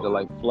might have to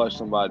like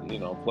flush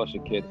a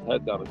kid's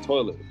head down the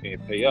toilet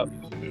and pay up.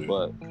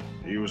 But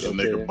he was a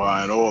nigga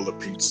buying all the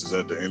pizzas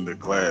at the end of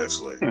class,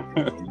 like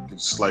you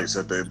could slice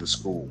at the end of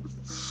school.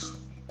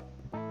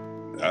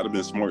 That'd have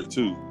been smart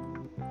too.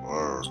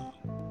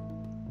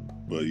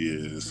 But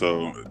yeah,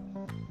 so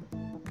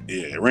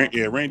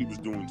Randy was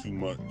doing too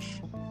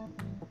much.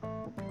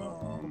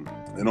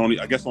 And on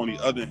the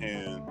other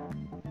hand,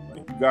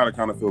 like you gotta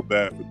kind of feel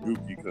bad for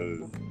Dookie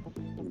because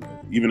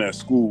even at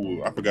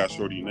school, I forgot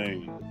Shorty's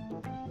name.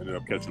 Ended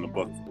up catching a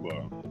buck.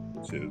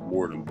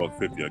 More than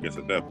 $1.50, I guess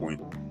at that point.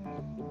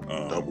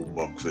 Double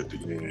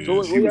 $1.50. Yeah, so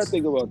what do y'all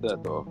think about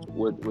that though?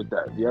 With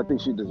that, do y'all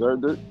think she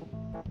deserved it?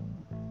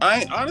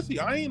 I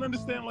ain't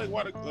understand like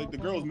why the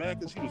girl's mad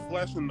because she was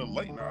flashing the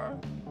light in her eye.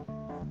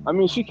 I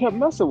mean, she kept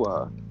messing with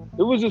her.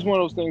 It was just one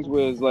of those things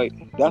where it's like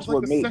that's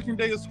what made the second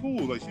day of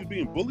school, like she was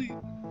being bullied.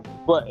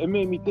 But it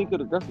made me think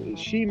of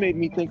she made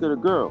me think of the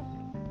girl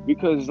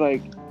because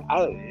like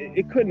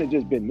it couldn't have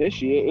just been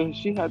this year.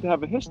 She had to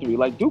have a history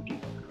like Dookie.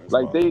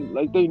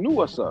 They knew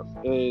what's up,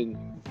 and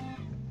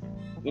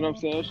you know what I'm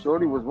saying.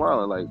 Shorty was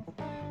wild, like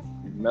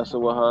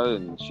messing with her,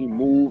 and she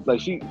moved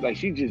she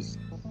just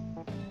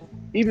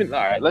even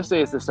all right. Let's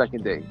say it's the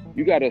second day.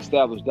 You got to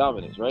establish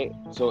dominance, right?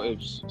 So if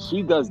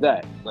she does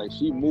that, like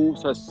she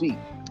moves her seat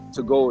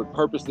to go and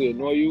purposely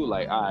annoy you,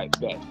 like all right,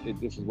 bet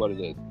this is what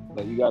it is.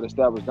 Like you got to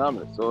establish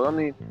dominance. So I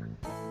mean,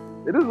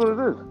 it is what it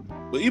is.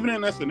 But even in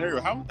that scenario,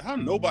 how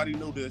nobody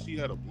knew that she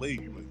had a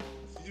blade? Like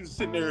she was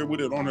sitting there with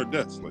it on her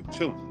desk, like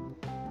chilling.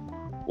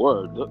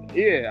 Word.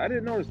 Yeah, I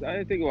didn't notice. I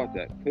didn't think about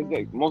that. Cause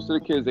like most of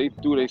the kids, they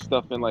threw their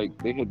stuff in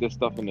they hid their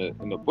stuff in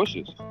the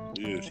bushes.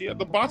 Yeah, she had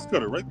the box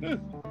cutter right there.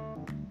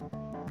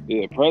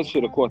 Yeah, Prez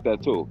should have caught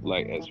that too.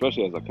 Like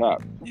especially as a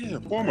cop. Yeah,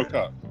 former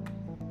cop.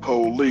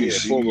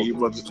 Police. He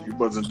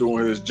wasn't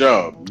doing his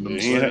job. You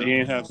know he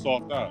ain't have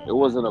soft eyes. It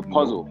wasn't a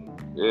puzzle.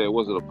 Yeah, it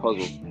wasn't a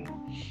puzzle.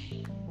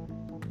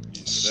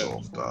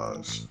 Soft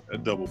eyes.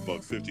 That double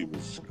 $1.50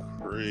 was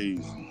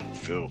crazy.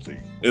 Filthy.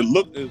 It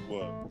looked,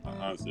 well,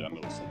 honestly, I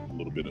know it's a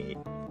little bit of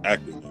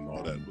acting and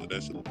all that, but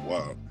that shit looked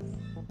wild.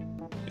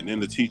 And then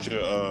the teacher,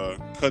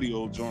 Cuddy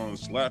old John,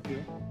 slapped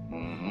him.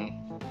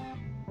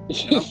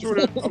 And I'm sure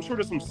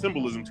there's some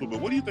symbolism to it, but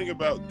what do you think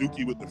about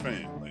Dookie with the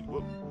fan? Like,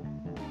 what?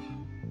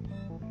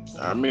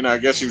 I mean, I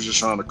guess he was just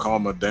trying to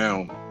calm her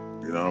down.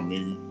 You know what I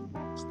mean?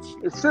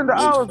 Send an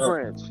olive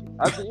branch.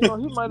 I think,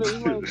 he might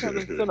have tried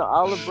to send an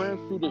olive branch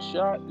through the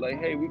shot. Like,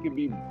 hey, we can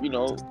be, we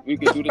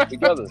can do this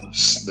together.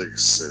 This nigga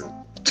said.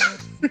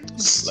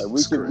 Like,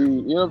 we could be,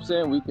 you know what I'm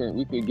saying? We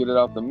can get it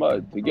out the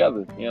mud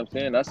together. You know what I'm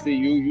saying? I see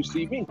you, you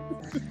see me.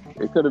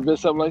 It could have been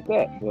something like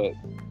that, but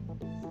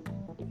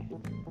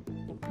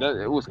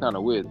it was kind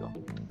of weird though.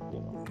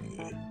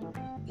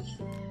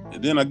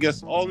 And then I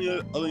guess only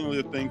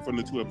other thing from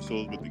the 2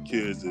 episodes with the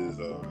kids is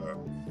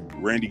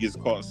Randy gets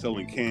caught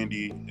selling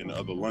candy in the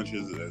other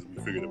lunches, as we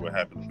figured it would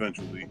happen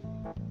eventually.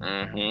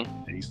 And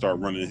he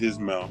started running his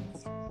mouth,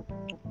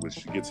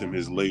 which gets him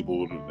his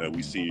label that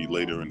we see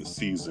later in the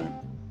season.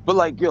 But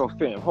like, yo,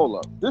 fam, hold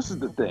up. This is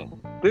the thing.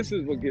 This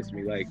is what gets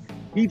me. Like,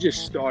 he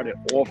just started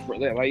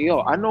offering. Like,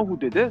 yo, I know who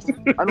did this.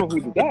 I know who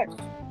did that.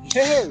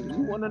 Hey,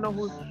 you want to know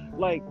who?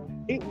 Like,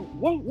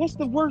 what's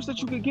the worst that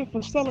you could get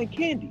for selling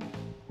candy?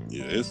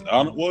 Yeah, his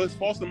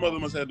foster mother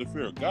must have the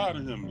fear of God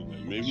in him. Like,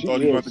 maybe he thought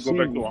he was about to go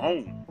back to a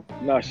home.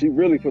 No, she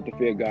really put the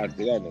fear of God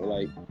to that.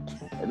 Like,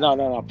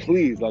 no,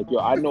 please. Like, yo,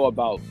 I know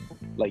about,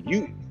 like,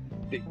 you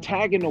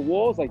tagging the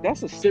walls. Like,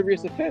 that's a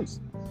serious offense.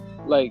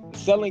 Like,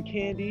 selling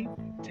candy,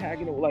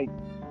 tagging it. Like,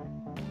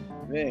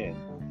 man,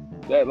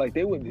 that like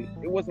it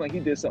wasn't like he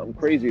did something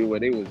crazy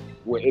where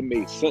it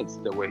made sense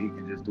the way he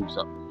could just do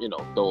something,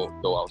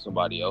 throw out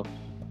somebody else.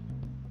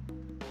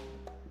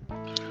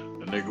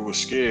 The nigga was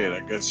scared.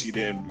 I guess he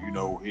didn't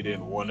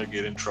want to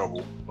get in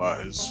trouble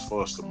by his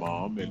foster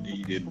mom, and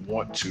he didn't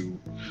want to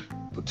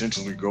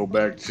potentially go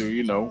back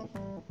to,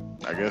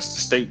 I guess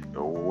the state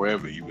or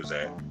wherever he was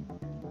at.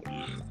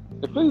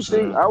 If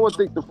anything, I would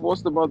think the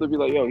foster mother would be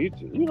like, yo, you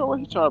know what?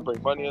 He's trying to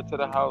bring money into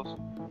the house.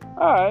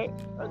 All right,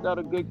 I got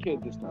a good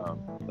kid this time.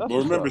 But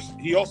remember,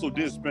 he also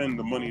did spend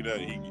the money that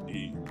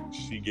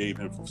she gave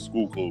him for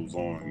school clothes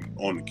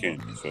on the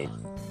candy. So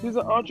he's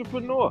an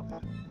entrepreneur.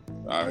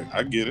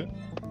 I get it.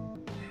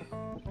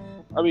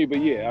 I mean,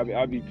 but yeah,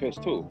 I'd be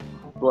pissed too.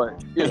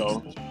 But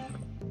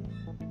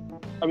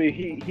I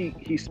mean,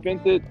 he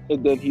spent it,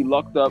 and then he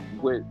lucked up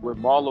with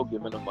Marlo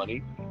giving him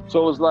money.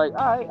 So it was like,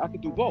 all right, I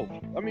could do both.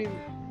 I mean,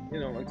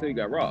 until he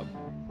got robbed.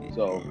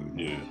 So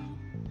yeah,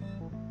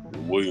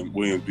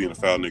 Williams being a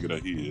foul nigga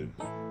that he is.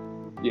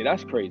 Yeah,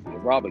 that's crazy. To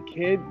rob a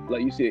kid,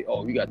 like you say,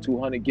 oh, you got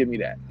 200, give me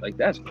that. Like,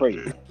 that's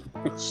crazy.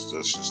 That's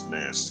just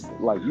nasty.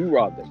 Like, you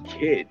robbed a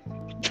kid.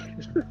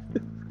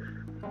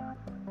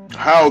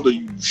 How old are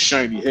you,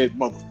 shiny head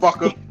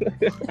motherfucker?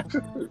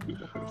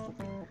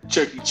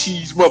 Chuck E.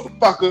 Cheese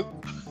motherfucker.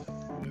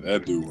 Yeah,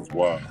 that dude was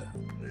wild.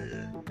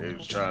 Yeah, they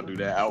was trying to do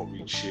that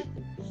outreach shit.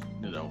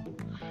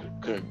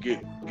 Couldn't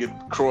get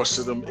across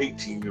to them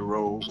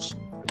 18-year-olds.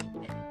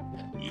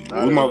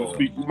 Yeah, we might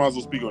as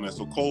well speak on that.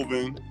 So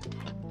Colvin,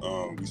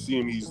 we see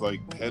him. He's like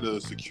head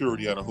of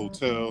security at a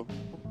hotel.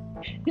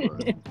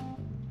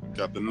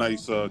 Got the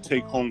nice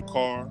take-home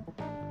car.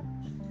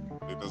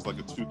 That's like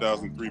a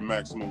 2003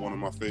 Maxima, one of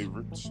my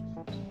favorites.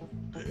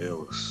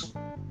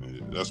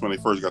 That's when they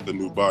first got the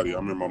new body. I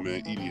remember my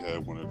man Edie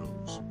had one of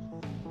those.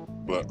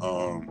 But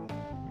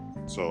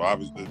so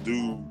obviously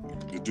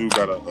the dude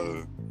got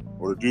I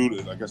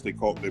guess they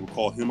would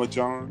call him a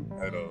John,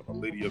 had a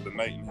lady of the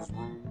night in his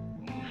room,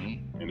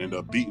 and ended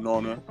up beating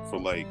on her for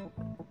like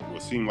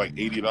what seemed like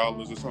 $80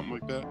 or something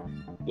like that.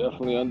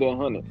 Definitely under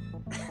 100.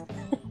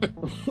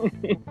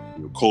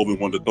 Colvin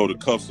wanted to throw the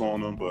cuffs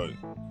on him, but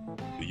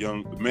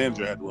the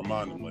manager had to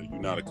remind him, like, you're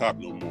not a cop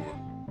no more.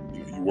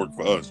 You work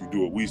for us. You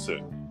do what we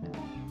say.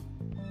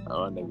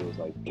 Oh, that nigga was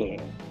like, damn.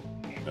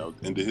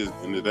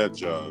 Into that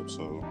job.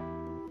 So,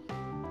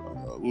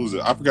 what was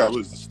it? I forgot. It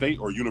was the state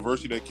or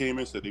university that came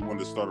in, said they wanted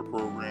to start a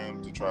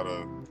program to try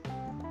to,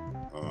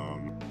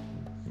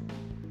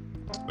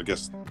 I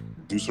guess,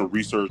 do some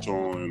research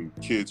on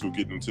kids who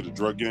get into the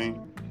drug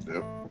game.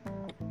 Yep.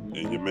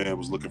 And your man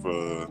was looking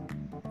for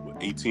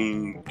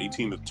 18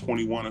 to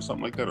 21 or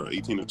something like that, or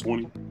 18 to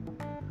 20.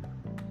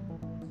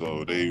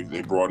 So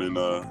they brought in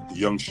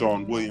young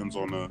Sean Williams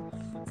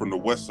from the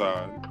West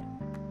Side,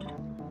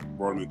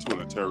 brought him into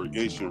an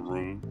interrogation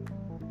room,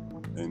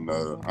 and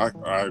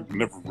I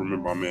never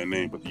remember my man's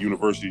name, but the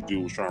university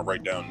dude was trying to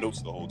write down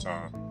notes the whole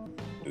time,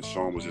 and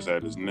Sean was just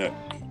at his neck.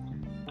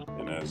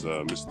 And as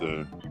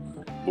Mr.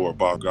 Lord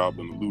Bob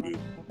Goblin alluded,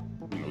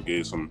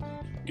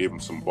 gave him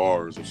some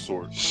bars of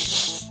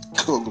sorts.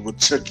 Called him a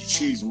Chuck E.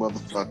 Cheese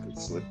motherfucker.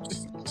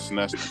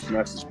 Snatched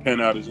his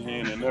pen out of his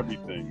hand and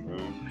everything,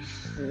 man.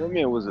 That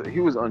man was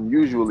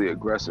unusually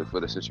aggressive for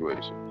the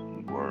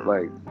situation. Word.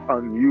 Like,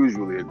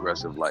 unusually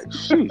aggressive. Like,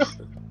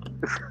 sheesh.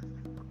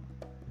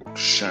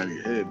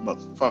 Shiny head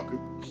motherfucker.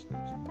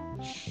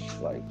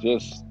 Like,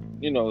 just,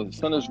 the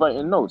son is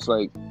writing notes.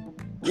 Like,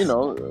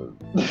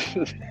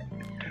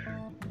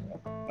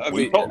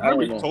 He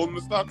told him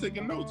to stop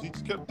taking notes. He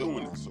just kept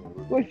doing it. So.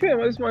 Like, fam,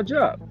 it's my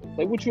job.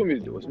 Like, what you want me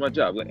to do? It's my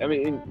job. Like, I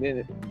mean,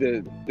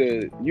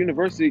 the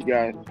university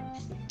guy,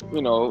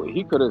 you know,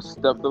 he could have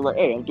stepped up like,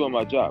 hey, I'm doing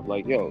my job.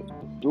 Like, yo,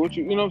 do what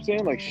you know what I'm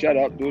saying? Like, shut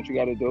up, do what you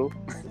got to do.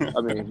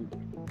 I mean,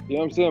 you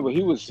know what I'm saying? But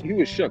he was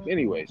shook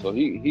anyway, so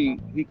he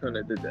couldn't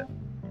have did that.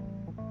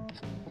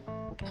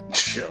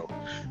 Yo,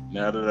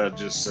 now that I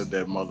just said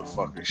that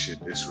motherfucking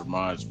shit, this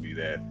reminds me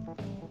that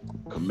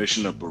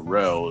Commissioner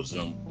Burrell is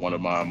in one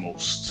of my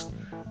most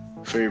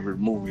favorite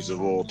movies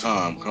of all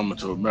time, Coming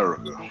to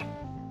America.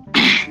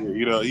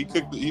 Yeah, he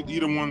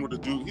the one with the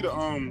dude. He the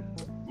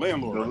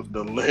landlord. Right?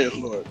 The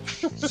landlord.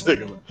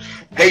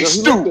 Hey,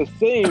 Stu. He looked the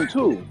same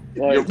too.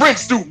 Like, your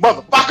rent's due,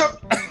 motherfucker.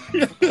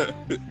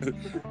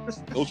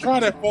 Don't try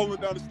that falling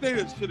down the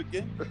stairs shit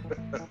again.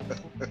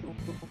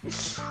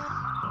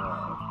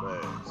 Oh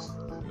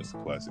man, that's a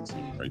classic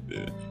scene right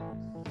there.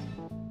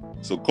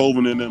 So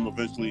Colvin and them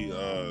eventually,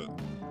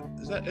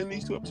 is that in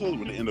these 2 episodes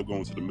when they end up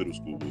going to the middle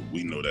school?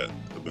 We know that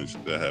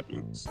eventually that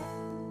happens.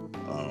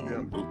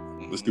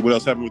 Let's see what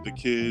else happened with the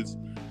kids.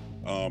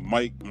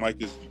 Mike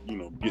is, you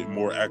know, getting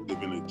more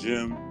active in the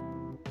gym,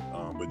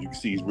 but you can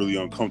see he's really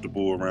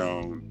uncomfortable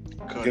around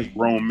just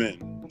grown men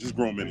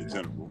in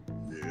general.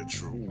 Yeah,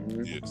 true.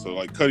 Mm-hmm. Yeah, so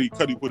like Cuddy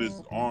put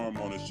his arm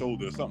on his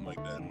shoulder or something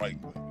like that, and Mike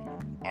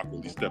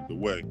awkwardly stepped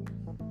away.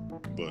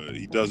 But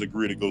he does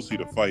agree to go see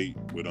the fight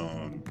with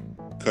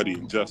Cuddy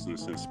and Justin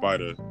since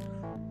Spider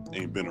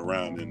ain't been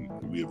around, and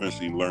we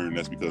eventually learned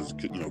that's because,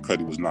 you know,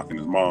 Cuddy was knocking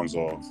his moms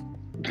off.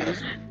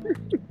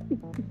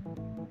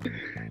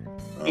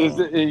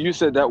 And you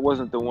said that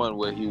wasn't the one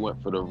where he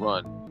went for the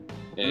run.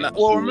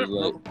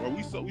 Remember,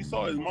 we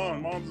saw his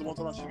mom. Mom's the one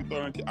time she could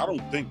throw her. I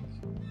don't think,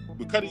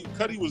 but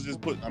Cuddy was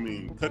just put. I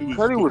mean,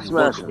 Cuddy was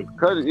smashing.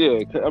 Cuddy,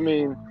 yeah. I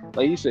mean,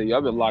 like you said,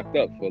 y'all been locked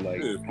up for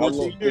like how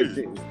long? Years.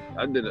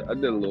 I did a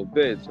little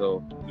bit,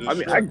 so I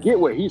mean, I get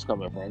where he's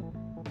coming from.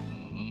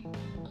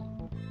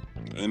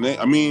 And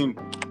I mean,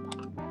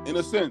 in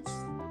a sense,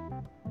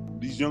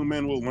 these young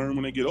men will learn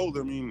when they get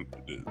older. I mean,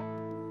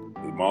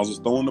 Miles is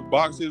throwing the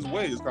box his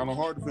way. It's kind of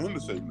hard for him to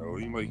say no.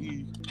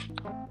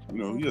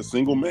 He's a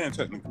single man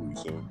technically,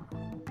 so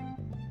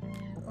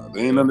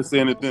they didn't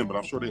understand it then, but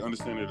I'm sure they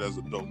understand it as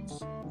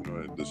adults. You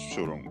know, this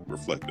show don't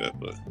reflect that,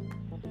 but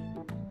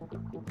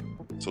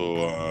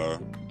so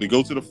they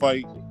go to the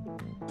fight.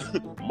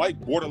 Mike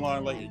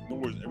borderline like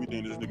ignores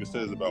everything this nigga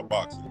says about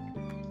boxing.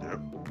 Yep.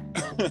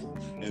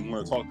 And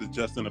want to talk to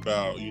Justin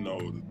about, you know,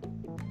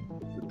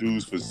 the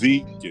dude's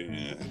physique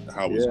and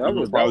how his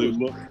probably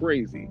look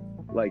crazy.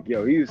 Like,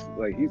 yo, he's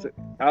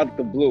out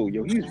the blue.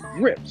 Yo, he's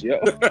ripped, yo.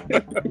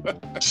 Yeah.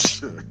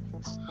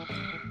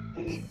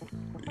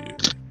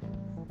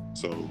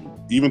 So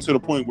even to the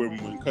point where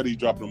when Cuddy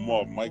dropped him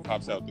off, Mike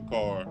hops out the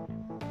car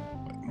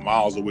like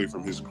miles away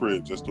from his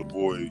crib just to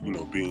avoid, you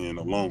know, being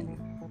alone.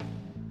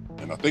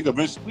 And I think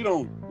eventually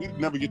we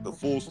never get the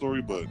full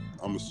story, but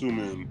I'm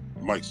assuming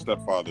Mike's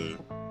stepfather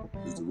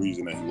is the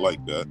reason that he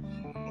liked that.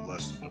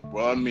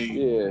 Well, I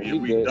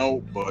mean, we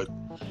don't, but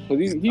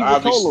because he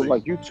told him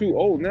like, you too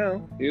old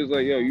now. He was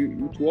like, yo,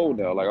 you too old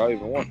now. Like, I don't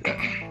even want that,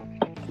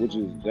 which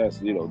is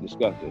just, you know,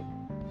 disgusting.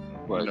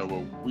 But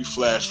we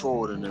flash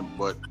forward in them,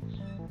 but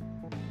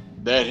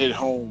that hit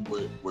home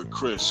with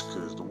Chris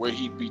because the way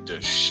he beat the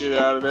shit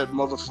out of that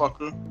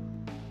motherfucker.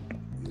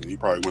 Yeah, he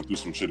probably went through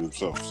some shit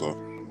himself. So.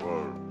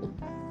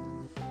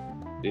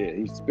 Yeah,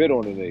 he spit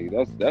on the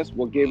nigga. That's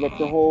what gave up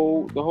the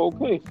whole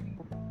case.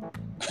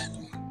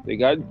 They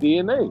got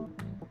DNA.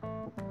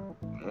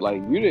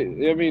 Like, you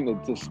didn't. I mean,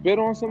 to spit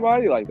on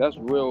somebody, like, that's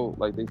real.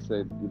 Like they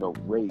said, you know,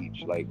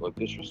 rage, like, or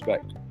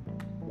disrespect.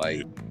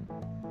 Like,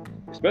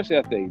 especially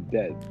after they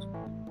dead.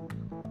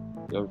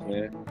 You know what I'm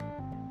saying?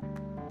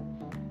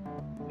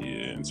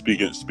 Yeah, and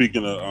speaking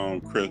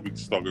of Chris, we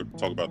can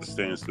talk about the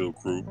Standstill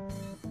crew.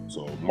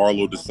 So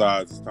Marlo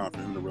decides it's time for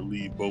him to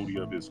relieve Bodie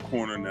of his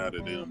corner now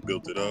that they done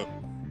built it up.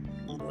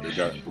 You know, they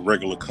got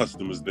regular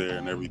customers there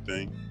and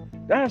everything.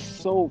 That's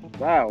so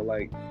foul.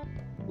 Like,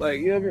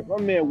 you know what I mean?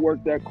 My man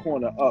worked that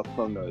corner up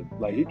from the,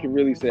 like, he can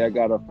really say I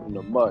got up from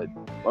the mud.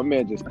 My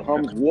man just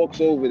comes, walks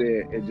over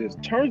there and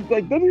just turns,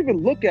 like, doesn't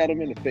even look at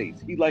him in the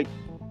face. He, like,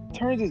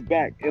 turns his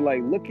back and,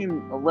 like, looking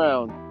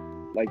around,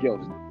 like, yo,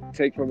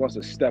 take from us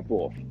a step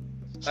off.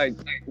 Like,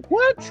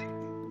 what?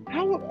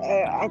 How,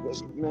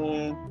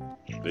 man.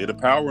 They the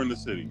power in the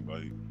city.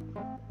 Like,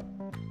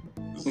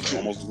 this is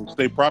almost some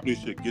state property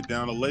shit. Get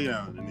down to lay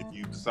down. And if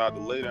you decide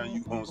to lay down,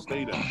 you gonna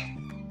stay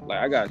down. Like,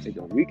 I gotta take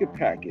a weaker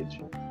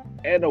package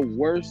and a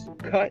worse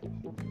cut.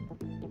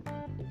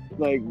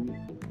 Like,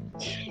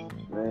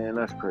 man,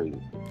 that's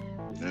crazy.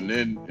 And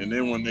then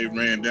when they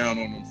ran down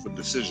on him for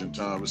decision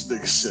time, this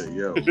nigga said,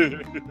 yo,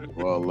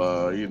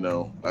 well, you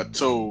know, I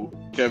told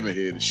Kevin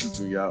here to shoot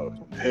me out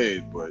in the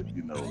head, but,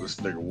 you know, this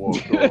nigga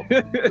walked off.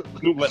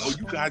 Like, oh,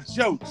 you got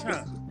jokes,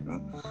 huh?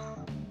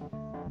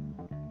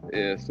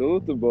 Yeah,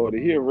 salute to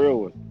Bodie. He a real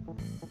one.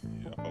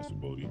 Yeah, also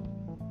Bodie.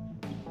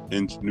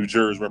 And New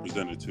Jersey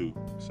represented too.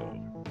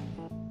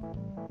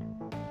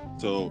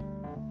 So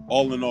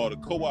all in all, the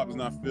co-op is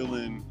not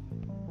feeling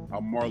how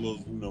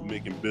Marlo's,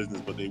 making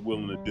business, but they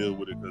willing to deal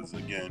with it because,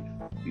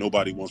 again,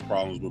 nobody wants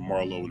problems with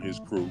Marlo and his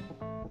crew.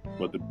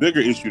 But the bigger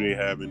issue they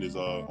having is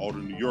all the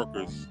New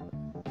Yorkers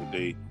with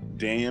they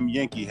damn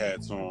Yankee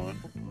hats on,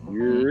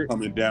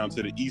 coming down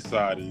to the east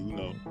side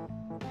and,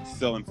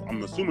 selling,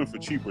 I'm assuming for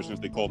cheaper since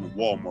they call them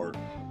Walmart.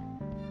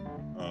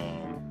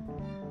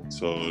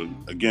 So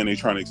again, they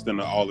trying to extend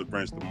the olive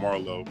branch to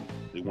Marlo.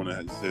 They want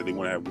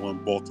to have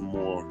one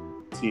Baltimore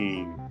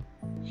team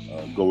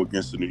go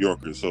against the New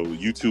Yorkers. So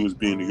you two, as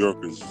being New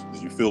Yorkers, do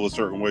you feel a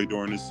certain way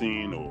during this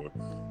scene, or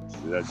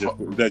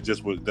that's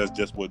just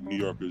what New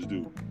Yorkers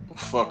do?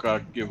 Fuck, I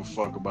give a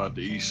fuck about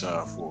the East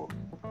Side for.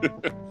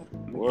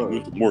 You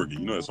went to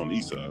Morgan, that's on the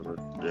East Side, right?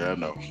 Yeah, I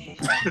know.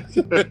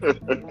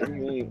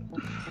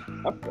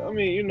 I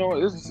mean,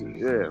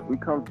 we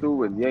come through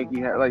with Yankee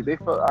hat. Like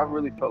I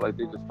really felt like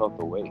they just felt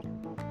the weight.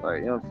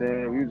 Like, you know what I'm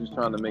saying? We were just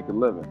trying to make a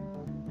living.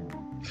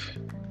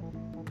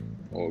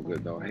 All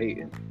good, no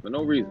hating for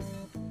no reason.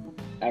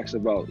 Ask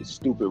about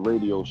stupid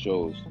radio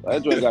shows.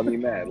 That joint got me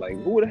mad. Like,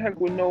 who the heck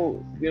would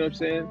know? You know what I'm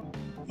saying?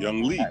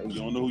 Young Leak. You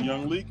don't know who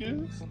Young Leak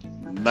is?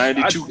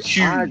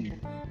 92Q. I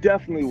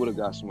definitely would have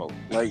got smoked.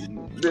 Like,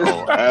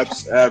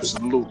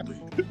 absolutely.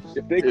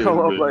 If they come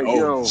up like,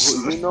 yo,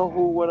 you know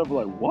who? What? I'm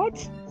like,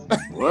 what?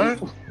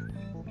 What?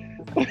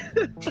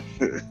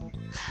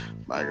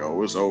 Like,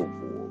 it's over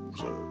for him.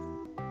 So.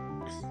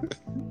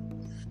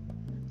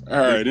 All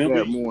right, then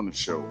that morning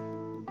show.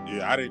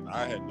 Yeah,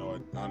 I had no.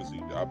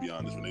 Honestly, I'll be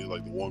honest. When they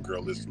like the one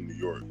girl is from New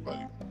York,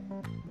 like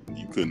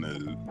you couldn't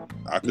have.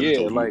 I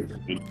couldn't. Yeah, like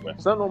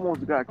son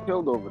almost got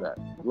killed over that.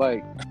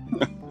 Like,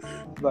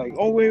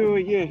 oh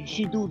wait, yeah,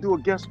 she do a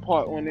guest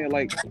part on there.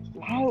 Like,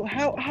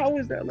 how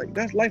is that? Like,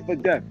 that's life or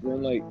death.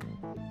 And like,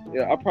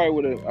 yeah, I probably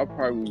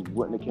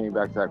wouldn't have came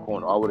back to that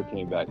corner. I would have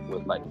came back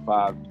with like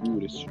 5. You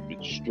would have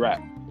been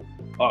strapped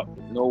up.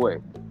 No way.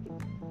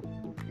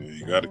 Yeah,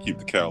 you got to keep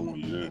the cowl on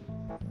you then.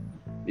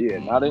 Yeah,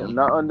 not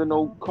under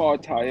no car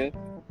tire.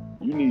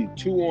 You need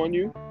 2 on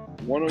you,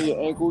 1 on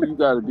your ankle. You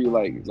got to be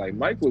like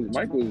Mike was. You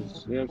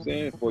know what I'm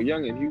saying? For a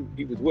youngin',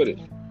 he was with it.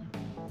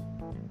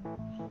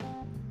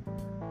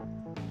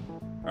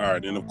 All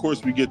right, and of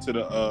course we get to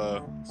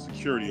the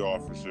security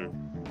officer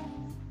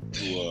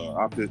who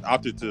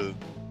opted to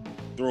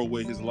throw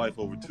away his life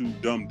over 2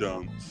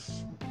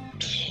 dum-dums.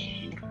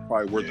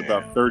 Probably worth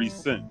about 30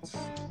 cents.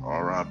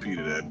 R.I.P.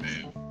 to that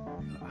man.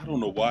 I don't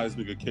know why this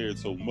nigga cared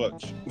so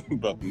much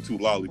about them 2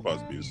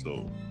 lollipops being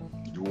stolen.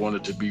 You want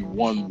it to be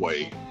one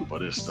way,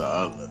 but it's the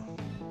other.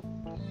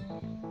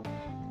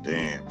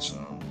 Damn,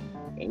 son.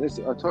 And this,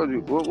 I told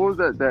you, what was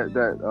that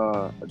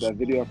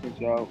video I sent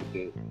y'all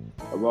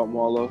about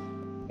Marlo?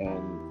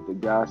 And the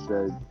guy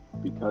said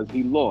because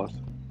he lost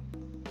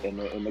in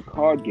the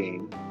card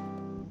game,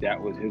 that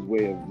was his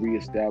way of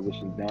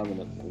reestablishing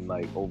dominance and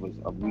like over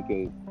a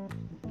weaker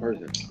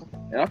person.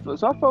 And I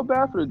felt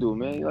bad for the dude,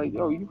 man. Like,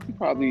 yo, he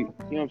probably, you know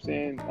what I'm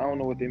saying? I don't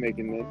know what they're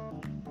making this,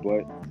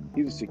 but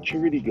he's a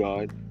security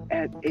guard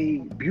at a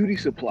beauty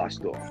supply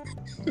store.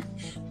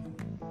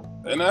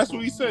 And that's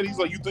what he said. He's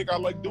like, you think I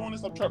like doing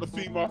this? I'm trying to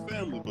feed my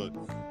family, but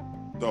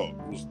dog,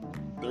 it was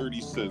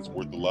 30 cents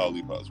worth of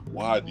lollipops.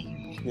 Why do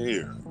you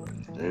care?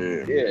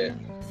 Yeah.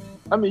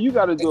 I mean, you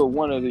got to do it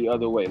one or the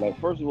other way. Like,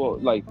 first of all,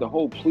 like the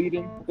whole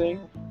pleading thing.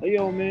 Like,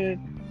 yo,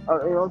 man,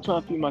 I'm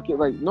trying to feed my kid.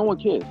 Like, no one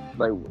cares.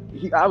 Like,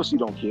 he obviously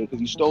don't care because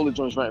he stole the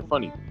joints right in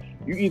front of you.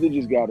 You either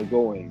just got to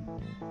go and,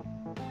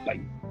 like,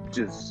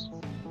 just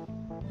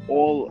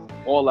all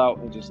out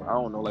and just, I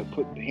don't know, like,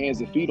 put hands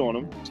and feet on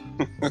him.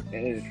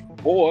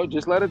 Or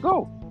just let it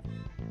go.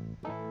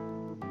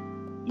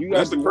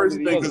 That's the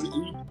crazy thing because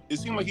it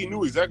seemed like he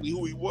knew exactly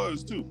who he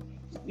was, too.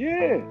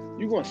 Yeah.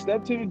 You're going to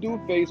step to the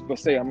dude's face, but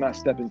say, I'm not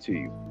stepping to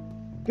you.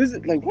 This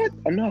is like, what?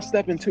 I'm not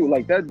stepping to.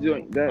 Like, that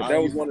joint, that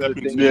was one of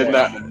the things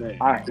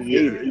I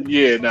hated.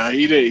 Yeah, nah,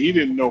 he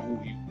didn't know who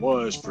he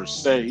was per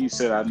se. He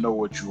said, I know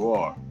what you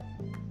are.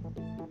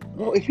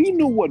 Well, if he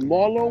knew what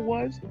Marlo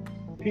was,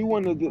 he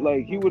would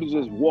have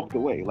just walked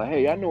away. Like,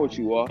 hey, I know what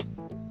you are.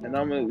 And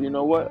I'm going to, you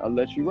know what? I'll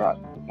let you rock.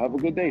 Have a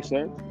good day,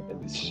 sir.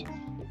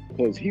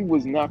 Because he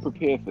was not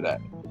prepared for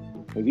that.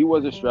 Because he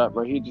wasn't strapped,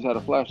 right? He just had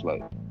a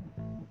flashlight.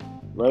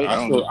 Right?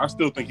 I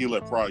still think he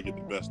let pride get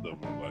the best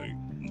of him. Like,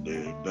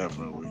 yeah,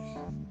 definitely.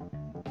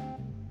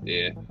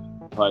 Yeah.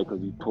 Probably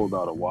because he pulled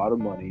out a wad of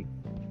money.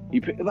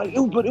 But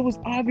it was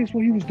obvious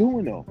what he was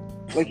doing, though.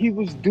 Like, he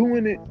was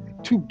doing it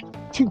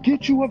to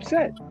get you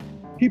upset.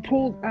 He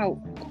pulled out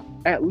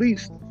at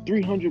least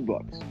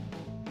 $300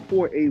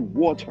 for a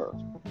water.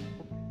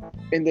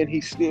 And then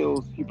he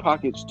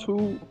pockets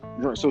 2,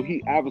 so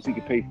he obviously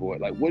could pay for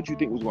it. Like, what do you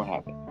think was going to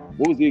happen?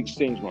 What was the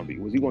exchange going to be?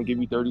 Was he going to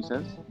give you 30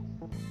 cents?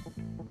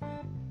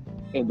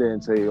 And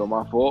then say, oh,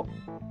 my fault?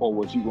 Or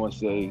was he going to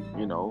say,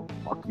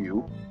 fuck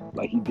you,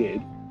 like he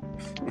did?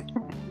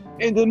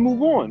 And then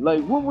move on.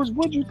 Like,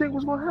 what do you think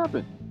was going to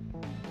happen?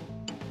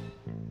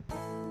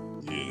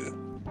 Yeah.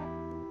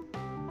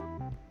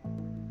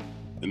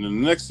 And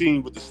then the next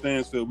scene with the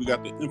Stansfield, we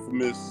got the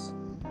infamous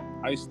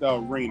iced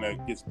out ring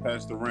that gets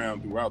passed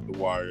around throughout the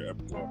Wire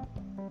episode.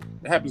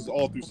 It happens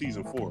all through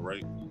season 4,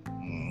 right?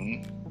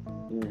 Mm-hmm.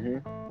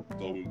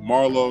 So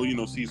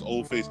Marlo, sees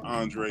old face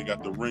Andre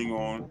got the ring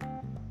on.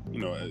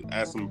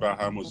 Asks him about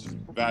how much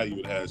value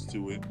it has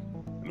to it.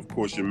 And of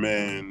course, your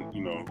man,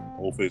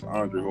 old face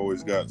Andre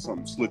always got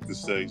something slick to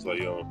say. He's like,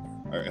 yo,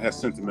 it has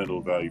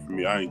sentimental value for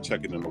me. I ain't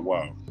checking in a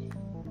while.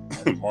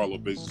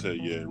 Marlo basically said,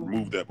 yeah,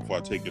 remove that before I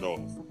take it off.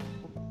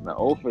 Now,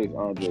 old face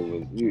Andre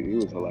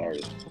was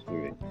hilarious to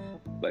me.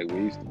 Like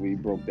when he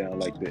broke down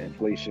like the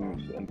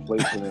inflation and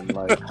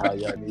like how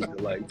y'all need to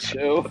like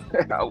chill.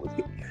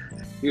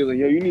 He was like,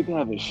 yo, you need to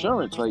have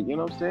insurance. Like, you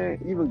know what I'm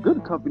saying? Even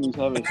good companies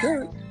have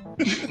insurance.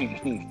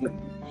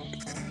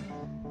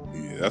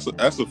 Yeah,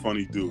 that's a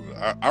funny dude.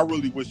 I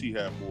really wish he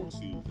had more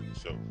scenes in the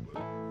show,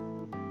 but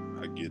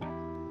I get it.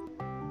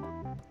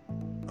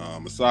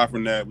 Aside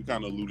from that, we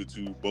kind of alluded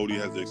to Bodhi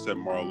has to accept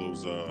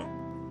Marlo's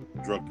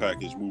drug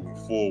package moving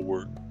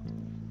forward.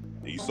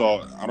 And you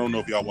saw, I don't know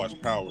if y'all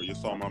watched Power. You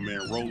saw my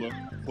man Roller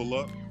pull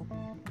up.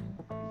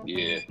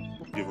 Yeah.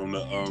 Give him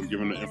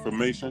the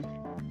information.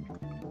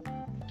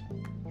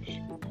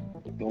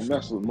 Don't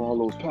mess with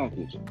Marlo's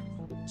package.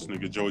 This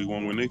nigga Joey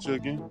won with nature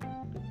again.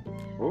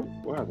 Oh,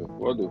 what happened?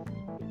 What do?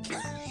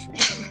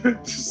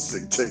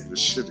 Just taking the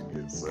shit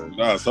again, son.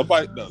 Nah,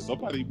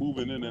 somebody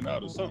moving in and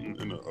out of something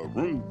in a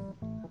room.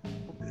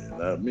 Yeah,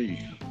 not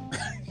me.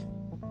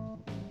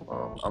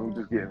 I'm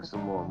just getting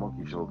some more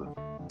monkey shoulder.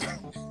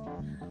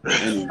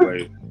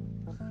 Anyway,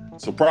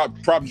 so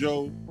Prop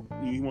Joe,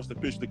 he wants to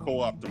pitch the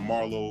co-op to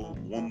Marlo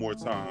one more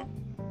time.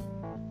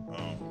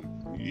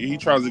 He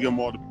tries to give him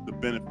all the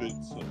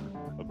benefits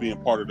of being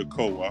part of the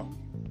co-op.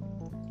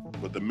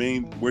 But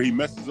where he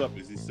messes up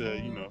is he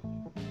said,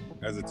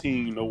 as a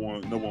team, no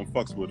one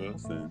fucks with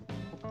us, and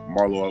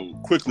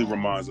Marlo quickly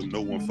reminds him,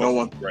 no one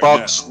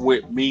fucks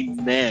with me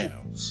now,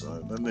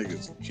 son. That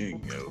nigga's a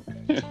king, yo.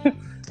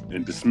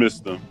 And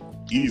dismissed them.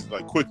 He's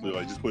like quickly,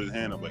 like just put his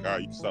hand up, like, all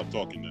right, you can stop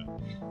talking now.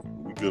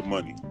 We good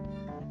money.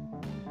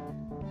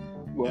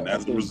 Well, and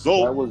as a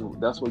result,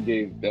 that's what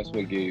gave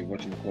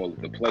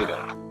the play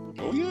down.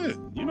 Oh yeah,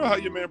 you know how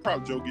your man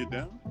Prop Joe get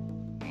down.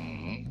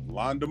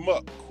 Lined him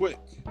up quick.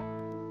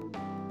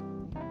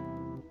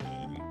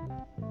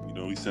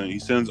 And, he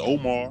sends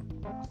Omar.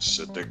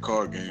 Set that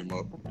card game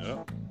up.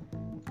 Yeah.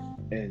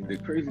 And the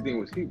crazy thing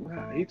was he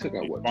took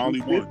out what?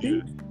 Finally won.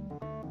 Yeah.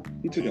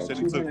 He took out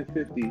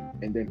 250,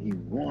 and then he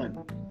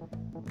won.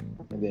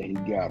 And then he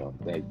got him.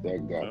 That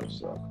got him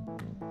suck.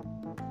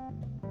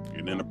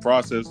 And in the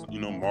process,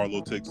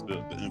 Marlo takes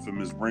the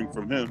infamous ring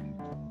from him.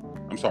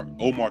 I'm sorry,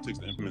 Omar takes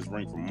the infamous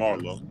ring from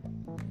Marlo.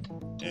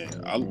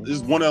 And this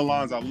is one of the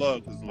lines I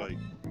love because like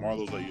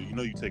Marlo's like,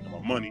 you taking my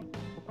money.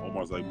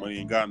 Omar's like, money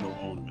ain't got no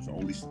owners,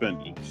 only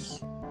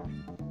spenders.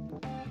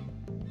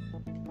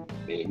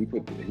 Yeah, he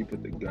put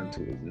the gun to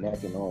his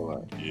neck and all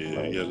that.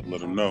 Yeah, he had to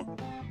let him know.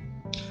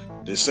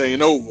 This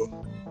ain't over.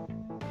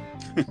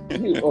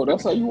 Oh,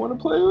 that's how you want to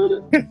play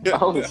with it?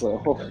 I was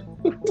like,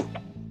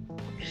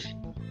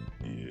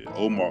 Yeah,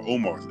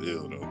 Omar's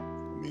ill though. I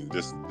mean,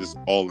 just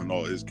all in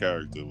all, his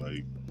character,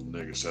 like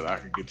nigga said, I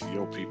could get to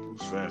your people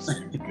as fast as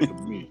you can get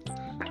to me.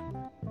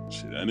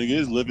 Shit, that nigga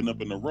is living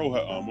up in the row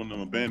house, one of them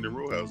abandoned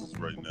row houses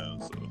right now.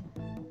 So,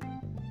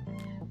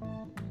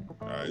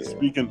 all right.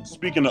 Yeah.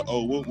 Speaking of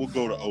O, we'll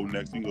go to O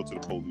next. We can go to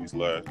the police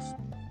last.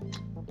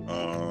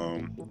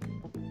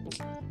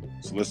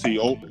 So let's see.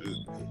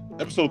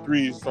 Episode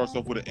 3 starts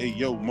off with an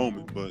 "Ayo"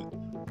 moment, but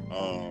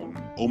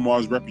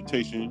Omar's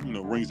reputation,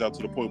 rings out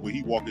to the point where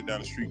he walking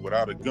down the street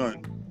without a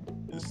gun,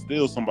 and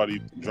still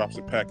somebody drops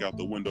a pack out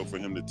the window for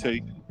him to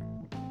take.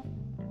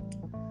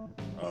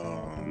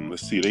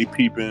 Let's see, they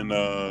peeping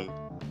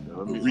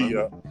Let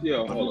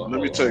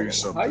me tell you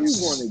something. How you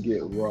want to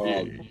get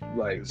robbed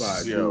by a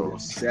dude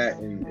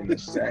in a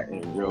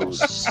satin robe?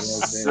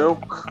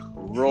 Silk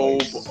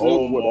robe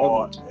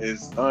Omar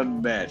is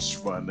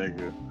unmatched, my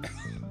nigga.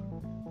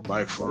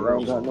 Like for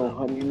real. Got no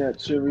honey nut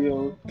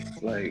Cheerios.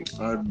 Like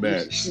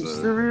unmatched. You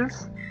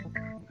serious?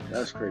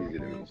 That's crazy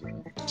to me,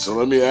 man. So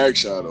let me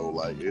ask y'all though,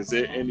 is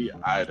there any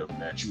item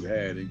that you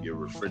had in your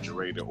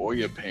refrigerator or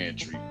your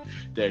pantry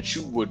that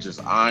you were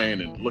just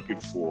eyeing and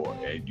looking for,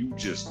 and you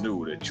just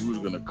knew that you was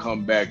gonna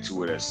come back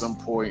to it at some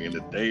point in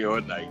the day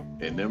or night,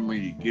 and then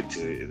when you get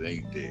to it, it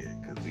ain't there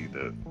because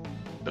either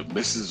the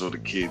missus or the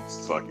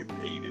kids fucking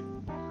ate it?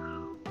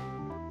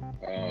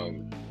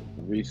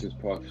 Reese's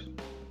Puffs.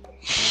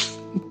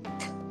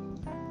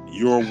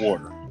 Your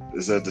water.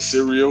 Is that the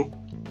cereal?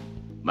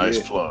 Nice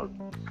plug.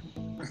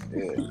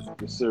 Yeah,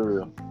 the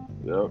cereal.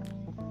 Yep.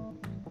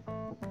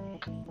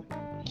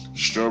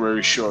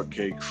 Strawberry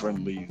shortcake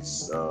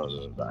friendlies,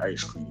 the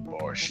ice cream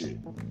bar shit.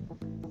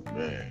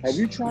 Man. Have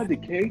you tried the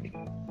cake?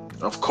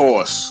 Of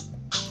course.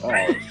 Oh,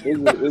 is it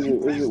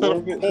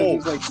worth it?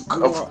 It's like,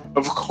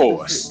 of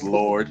course,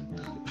 Lord.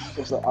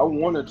 It's like I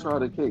want to try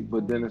the cake,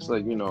 but then it's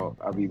like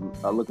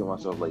I look at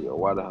myself like, yo,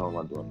 why the hell am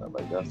I doing that?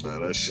 Like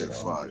that shit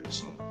fire.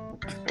 Son.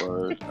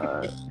 Word. All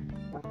right.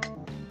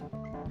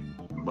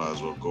 Might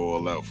as well go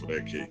all out for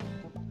that cake.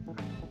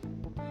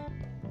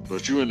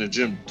 But you in the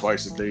gym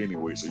twice a day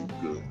anyway, so you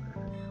good.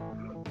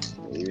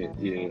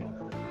 Yeah.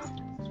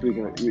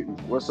 Speaking of,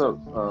 what's up,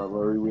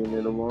 Rory? We in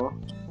there tomorrow?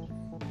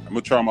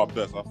 gonna try my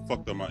best. I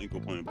fucked up my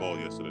ankle playing ball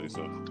yesterday,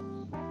 so.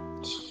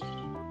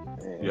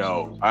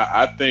 Yo,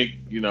 I think,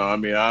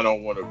 I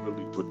don't want to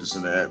really put this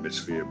in the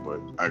atmosphere,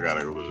 but I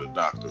gotta go to the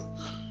doctor.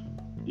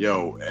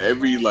 Yo,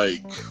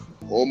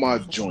 all my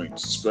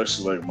joints,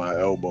 especially like my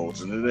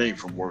elbows, and it ain't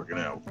from working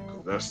out,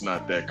 because that's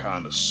not that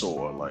kind of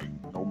sore. Like,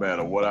 no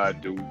matter what I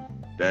do,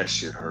 that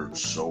shit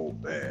hurts so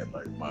bad.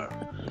 Like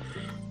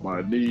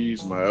my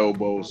knees, my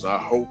elbows. I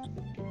hope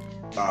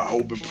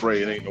and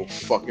pray it ain't no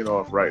fucking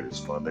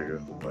arthritis, my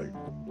nigga. Like,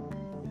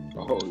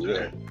 oh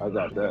yeah, I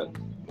got that.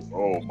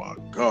 Oh my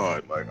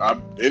God! Like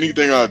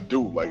anything I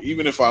do, like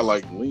even if I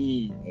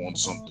lean on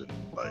something,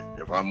 like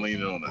if I'm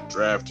leaning on a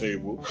draft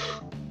table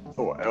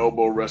or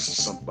elbow rest or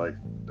something, like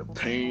the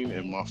pain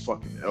in my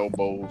fucking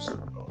elbows,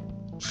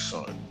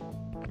 son,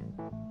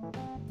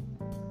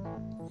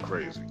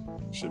 crazy.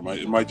 Shit,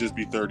 it might just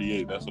be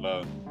 38. That's what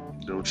I.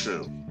 Yo,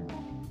 chill.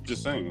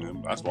 Just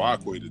saying. That's what I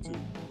equated to.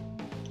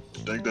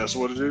 Think that's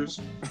what it is?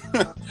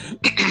 I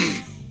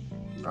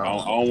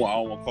don't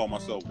want to call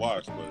myself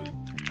washed, but.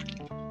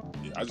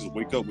 I just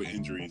wake up with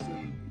injuries,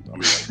 and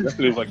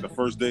yesterday was like the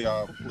first day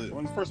I played.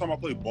 When the first time I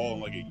played ball in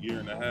like a year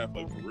and a half,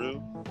 like for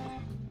real.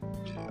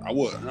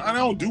 Yeah, I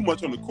don't do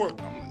much on the court.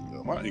 I'm like,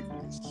 yo, my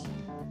ankle is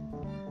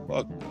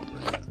fucked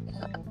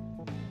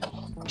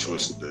up.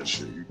 Twisted that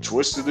shit. You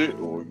twisted it,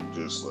 or you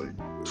just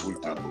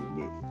tweaked it a little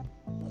bit?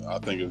 I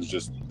think it was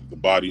just the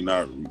body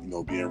not,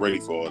 being ready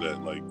for all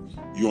that. Like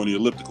you on the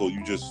elliptical,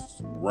 you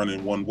just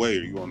running one way,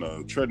 or you on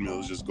a treadmill,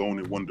 it's just going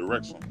in one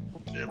direction.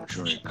 Yeah, but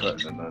you ain't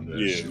cutting or none of that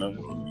shit.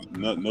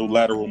 No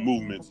lateral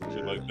movements and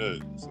shit like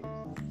that. So,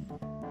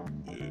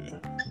 yeah.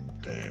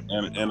 Damn.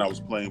 And I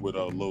was playing with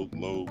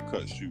low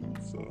cut shoes.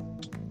 So.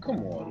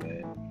 Come on,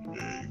 man.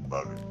 Yeah, you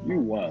bugging. You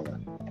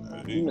wildin'.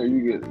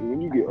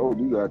 When you get old,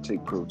 you gotta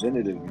take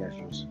preventative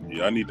measures.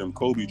 Yeah, I need them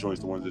Kobe joints,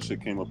 the ones that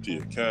shit came up to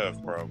your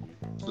calf, probably.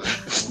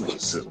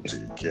 Sit up to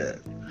your calf.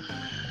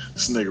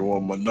 This nigga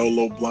want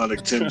Manolo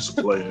Blahnik Tim's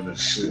to play in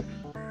this shit.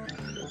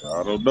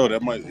 I don't know.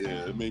 That might,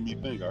 it made me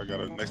think.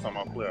 Next time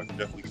I play, I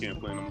definitely can't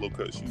play in them low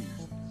cut shoes.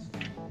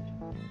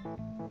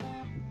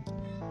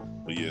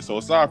 But yeah, so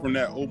aside from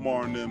that,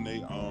 Omar and them,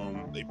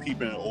 they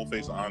peeping at old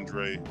face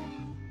Andre,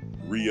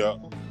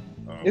 re-up.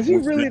 Is he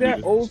really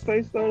that old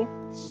face though?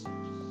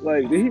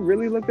 Like, did he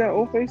really look that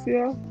old face to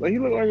y'all? Like, he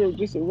looked like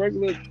just a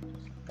regular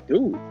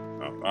dude.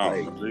 I don't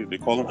know. They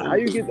call him. How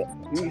you get that?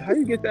 How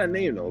you get that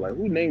name though? Like,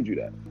 who named you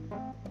that?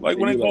 Like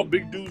when they call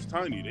big dudes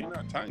tiny, they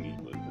not tiny.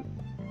 But,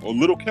 or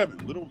little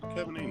Kevin. Little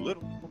Kevin ain't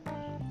little.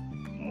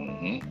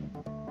 Mm-hmm.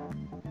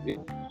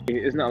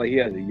 It's not like he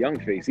has a young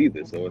face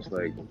either, so it's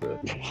like.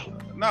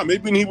 Nah,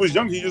 maybe when he was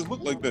young, he just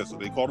looked like that, so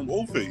they called him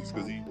old face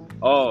because he.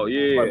 Oh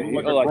yeah,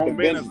 like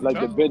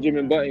the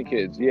Benjamin Button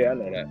kids. Yeah, I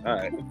know that. All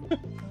right.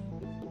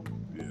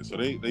 Yeah, so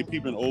they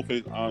peeping old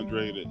face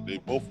Andre. They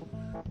both.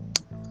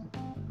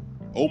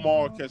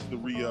 Omar catches the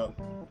re-up.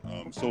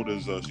 So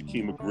does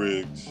Shakima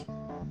Griggs.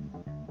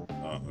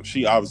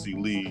 She obviously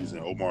leaves,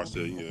 and Omar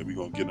said, "Yeah, we're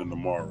gonna get him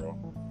tomorrow."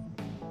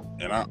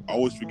 And I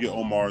always forget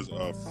Omar's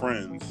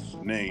friend's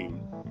name.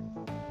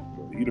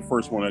 He the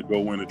first one that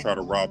go in and try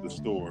to rob the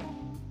store.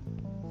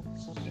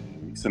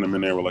 He sent him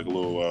in there with like a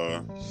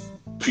little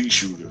pea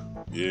shooter.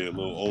 Yeah, a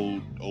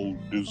little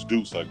old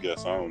deuce, I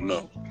guess. I don't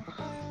know.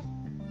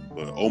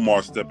 But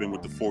Omar stepped in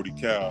with the 40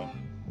 cal,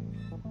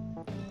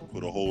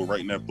 put a hole right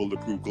in that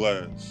bulletproof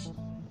glass.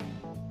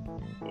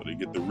 So they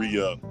get the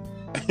re-up.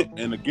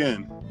 And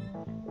again,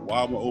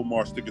 why would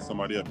Omar sticking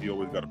somebody up? He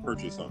always got to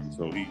purchase something.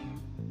 So he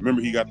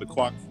got the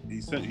clock.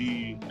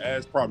 He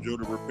asked Prop Joe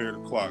to repair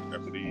the clock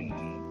after he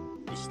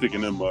was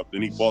sticking them up.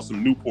 Then he bought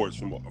some Newports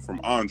from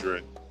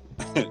Andre,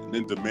 and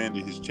then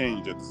demanded his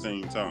change at the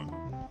same time.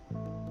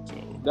 So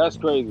that's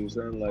crazy,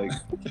 son. Like,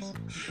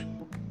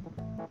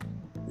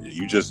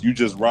 you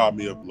just robbed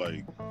me of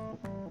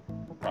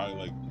probably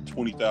like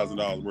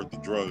 $20,000 worth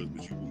of drugs,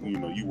 but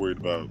you worried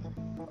about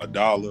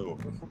 $1 or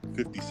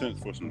 50 cents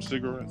for some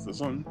cigarettes or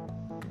something.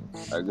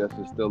 I guess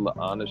it's still an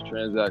honest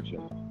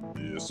transaction.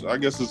 Yes, I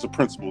guess it's a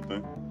principle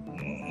thing.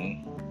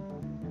 Mm-hmm.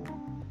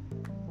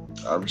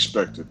 I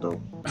respect it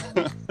though.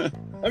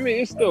 I mean,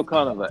 it's still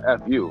kind of a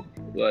FU,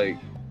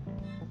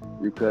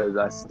 because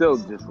I still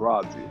just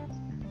robbed you.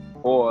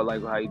 Or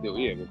like how you do,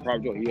 with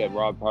Prop Joe, he had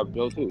robbed Prop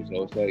Joe too.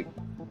 So it's like,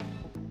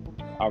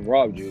 I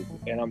robbed you,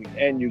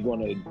 and you're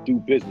gonna do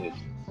business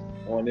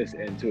on this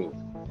end too.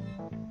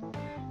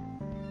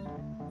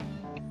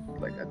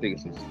 Like, I think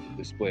it's a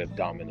display of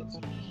dominance.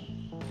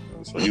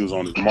 So he was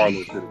on his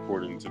Marlo shit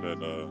according to that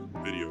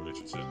video that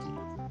you sent to me.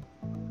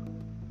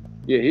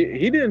 Yeah,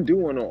 he didn't do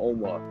one on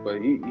Omar,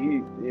 but he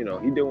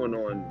did one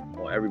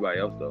on everybody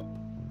else though.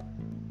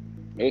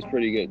 It was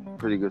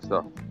pretty good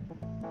stuff.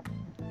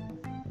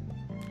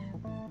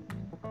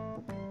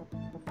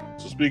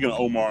 So speaking of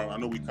Omar, I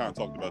know we kind of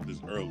talked about this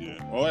earlier.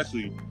 Well,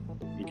 actually,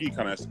 McGee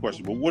kind of asked the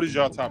question, but what is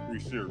y'all top 3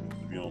 cereals,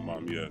 if you don't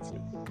mind me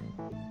asking?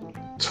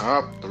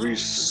 Top 3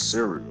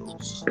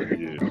 cereals?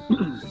 Yeah.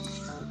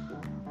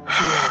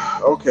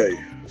 Okay,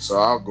 so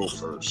I'll go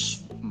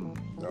first.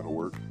 That'll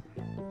work.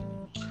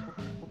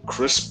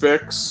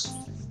 Crispix,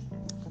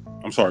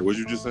 I'm sorry, what did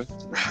you just say?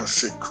 I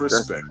said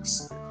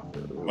Crispex.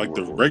 Like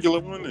the regular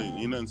one?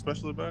 Ain't nothing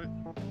special about it?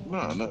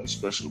 No, nothing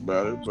special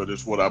about it, but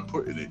it's what I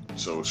put in it.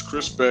 So it's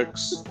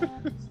Crispex,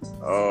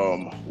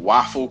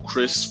 waffle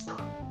crisp,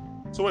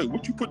 So wait,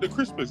 what you put the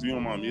Crispix if you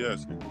don't mind me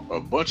asking? a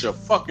bunch of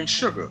fucking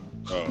sugar.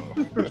 Oh.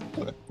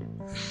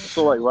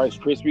 So like Rice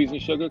Krispies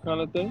and sugar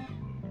kind of thing.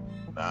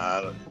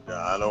 Nah,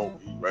 I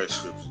don't eat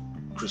Rice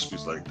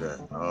Krispies like that.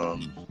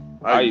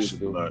 I used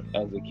to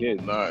as a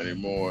kid. Not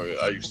anymore.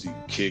 I used to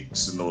eat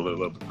Kicks and all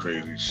that other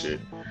crazy shit.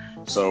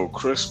 So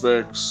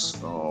Crispex,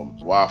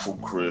 waffle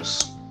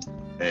crisp,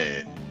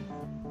 and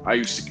I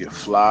used to get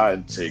fly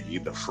and take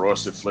either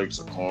Frosted Flakes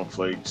or Corn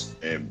Flakes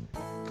and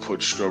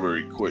put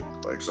Strawberry Quick.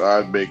 Like, so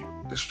I'd make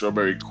the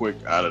Strawberry Quick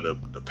out of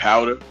the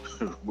powder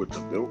with the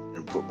milk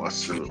and put my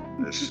syrup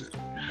in that shit.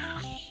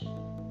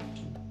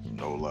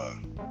 No lie.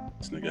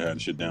 This nigga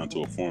had shit down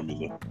to a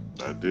formula.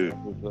 I did.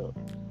 What's up?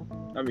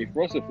 I mean,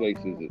 Frosted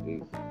Flakes is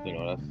you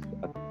know,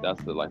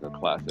 that's like a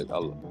classic. I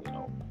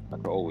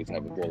could always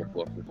have a bowl of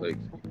Frosted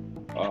Flakes.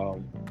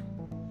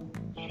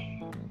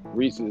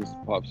 Reese's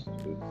Puffs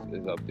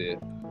is up there,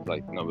 it's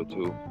like number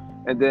 2,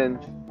 and then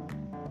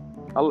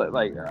I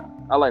like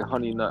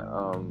Honey Nut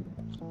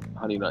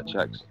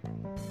Chex.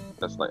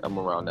 That's like I'm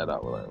around that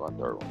out with like my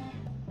third one,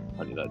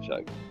 Honey Nut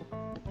Chex.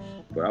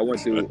 But I went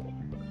through,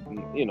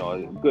 you know,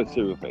 a good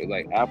cereal phase.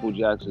 Like Apple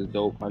Jacks is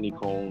dope,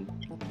 Honeycomb,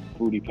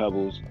 Fruity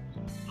Pebbles.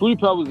 Fruity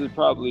Pebbles is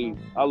probably,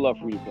 I love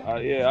Fruity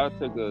Pebbles. Yeah, I'll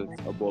take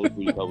a bowl of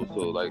Fruity Pebbles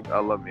too. Like, I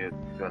love me a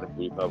ton of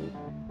Fruity Pebbles.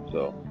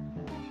 So,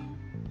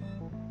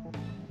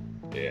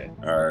 yeah.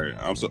 All right,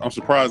 I'm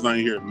surprised I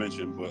didn't hear it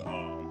mentioned, but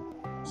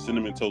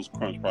Cinnamon Toast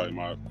Crunch probably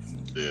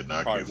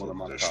probably one of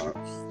my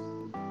tops.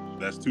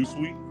 That's too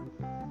sweet.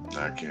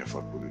 Nah, I can't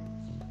fuck with it.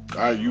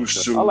 I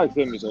used to. I like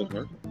Cinnamon Toast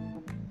Crunch.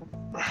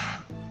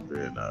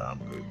 Yeah, nah, I'm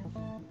good.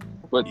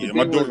 But yeah,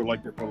 my daughter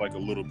liked it for like a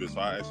little bit,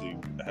 so I actually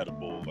had a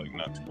bowl like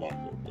not too long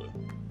ago.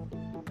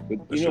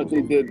 But you know what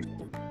they did?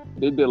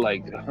 They did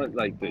like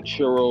the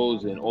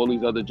churros and all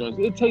these other joints.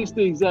 It tastes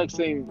the exact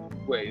same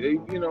way. They,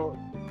 you know,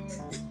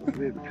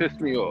 it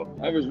pissed me off.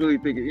 I was really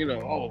thinking, you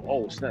know,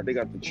 oh snap, they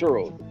got the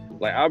churros.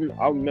 Like I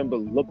remember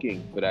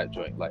looking for that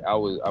joint. Like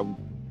I'm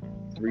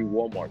 3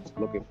 Walmarts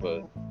looking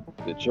for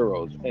the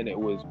churros, and it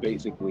was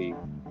basically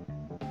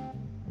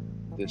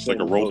it's like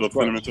a rolled up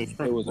Cinnamon Toast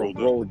Crunch. It was a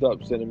rolled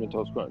up Cinnamon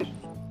Toast Crunch.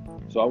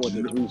 So I went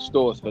to 3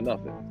 stores for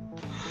nothing.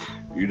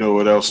 You know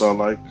what else I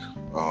like?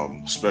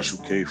 Special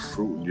K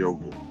fruit and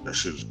yogurt. That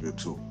shit is good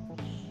too.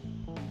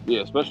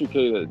 Yeah, Special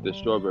K, the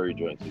strawberry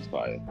joints is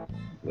fire.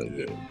 With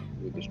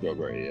the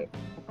strawberry, yeah.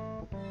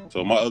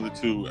 So my other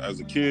 2, as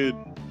a kid,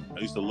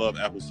 I used to love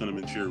Apple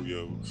Cinnamon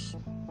Cheerios.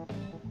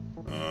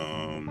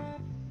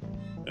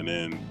 And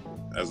then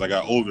as I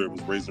got older, it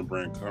was Raisin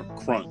Bran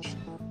Crunch.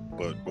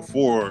 But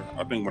before,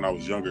 I think when I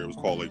was younger, it was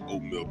called like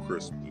Oatmeal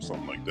Crisp or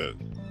something like that.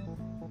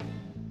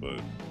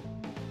 But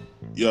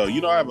yeah,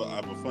 you know, I have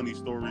a funny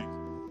story,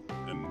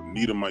 and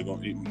Nita might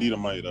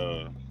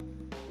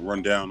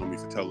run down on me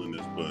for telling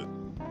this. But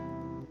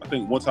I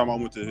think one time I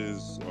went to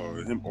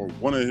him or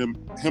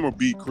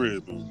B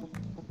crib, and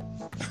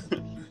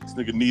this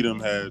nigga Needham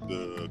had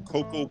the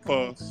Cocoa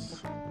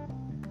Puffs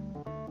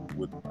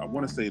with, I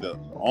want to say, the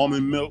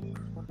almond milk.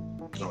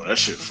 Oh, that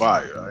shit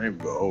fire. I ain't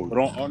gonna hold. But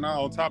on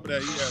top of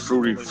that, he had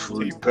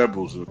fruity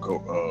pebbles with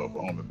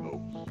almond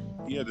milk.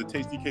 He had the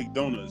Tasty Cake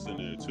donuts in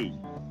there too.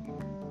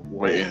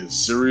 Wait, and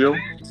cereal?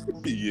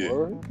 Yeah.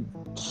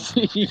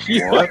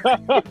 What?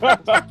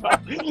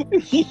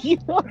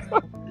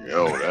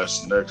 Yo,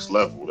 that's next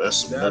level. That's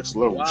some next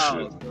level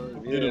shit.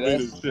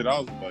 Innovative shit. I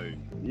was like,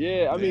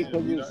 yeah, I mean,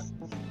 because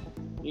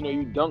you know,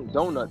 you dunk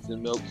donuts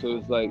in milk, so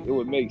it's like it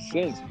would make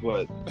sense,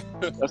 but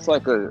that's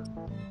like a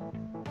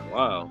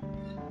wow.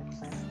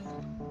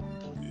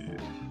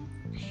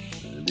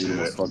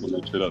 Yeah, fucking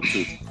that shit up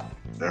too.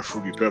 That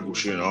Fruity Pebble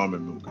shit and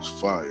almond milk is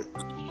fire.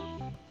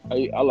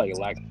 I like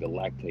the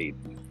lactate.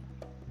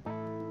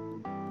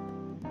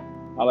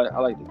 I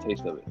like the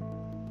taste of it.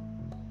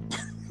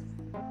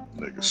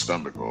 Nigga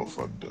stomach all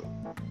fucked up.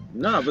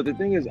 Nah, but the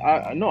thing is,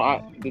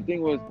 the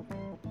thing was,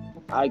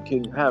 I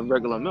can have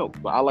regular milk,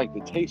 but I like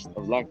the taste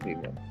of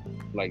lactate milk.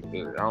 Like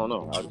I don't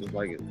know, I just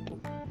like it.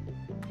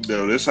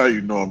 Yo, that's how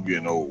you know I'm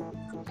getting old.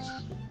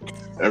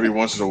 Every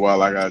once in a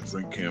while, I gotta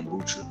drink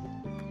kombucha.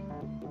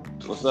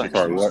 What's that?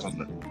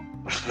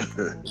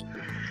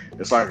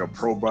 It's like a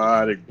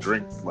probiotic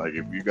drink. Like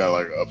if you got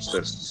like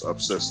upset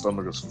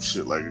stomach or some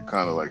shit, like it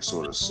kind of like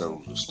sort of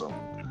settles your stomach.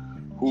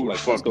 Who the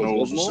fuck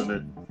knows what's in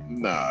it?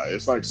 Nah,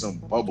 it's like some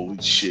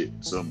bubbly shit,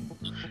 some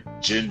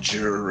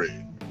ginger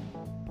and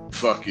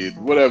fucking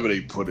whatever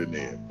they put in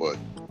there, but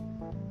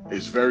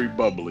it's very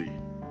bubbly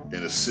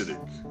and acidic.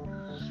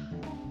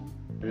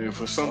 And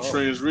for some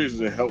strange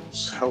reason, it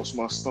helps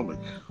my stomach.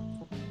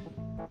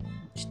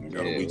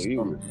 Got a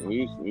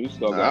weak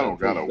stomach. I don't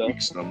got a weak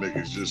stomach.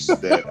 It's just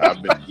that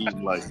I've been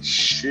eating like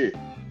shit.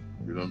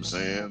 You know what I'm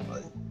saying?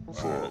 Like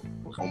for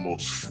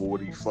almost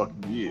 40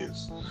 fucking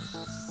years.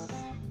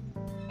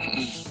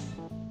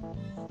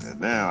 And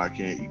now I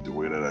can't eat the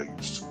way that I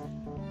used to.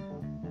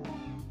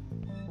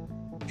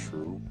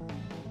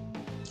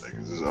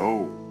 is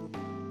old.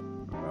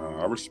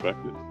 I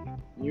respect it.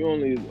 You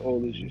only as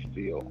old as you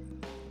feel.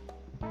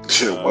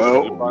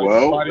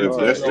 Well, if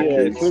that's the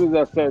As case, soon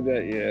as I said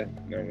that,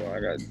 never mind. I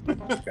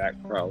got back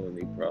problem,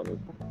 knee problem.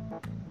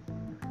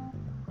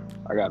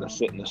 I gotta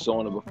sit in the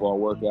sauna before I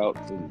work out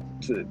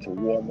to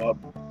warm up.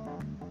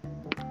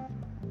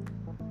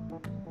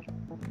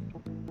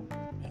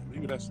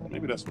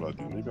 Maybe that's what I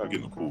do. Maybe I'll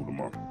get in the pool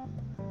tomorrow.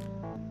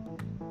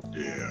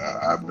 yeah,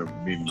 I've been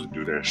meaning to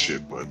do that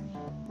shit, but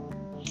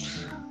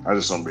I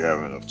just don't be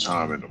having enough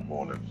time in the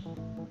morning.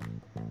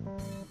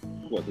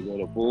 What, to go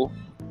to the pool?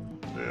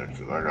 Yeah,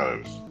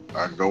 because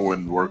I go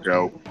and work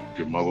out,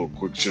 get my little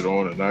quick shit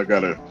on, and I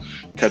gotta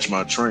catch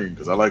my train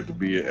because I like to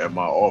be at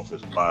my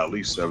office by at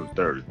least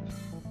 7:30.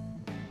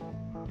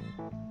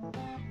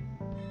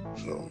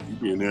 So you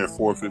be in there at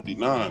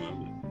 4:59.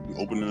 You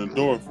opening the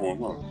door for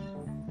him, huh?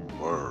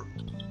 Word,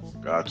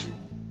 got you.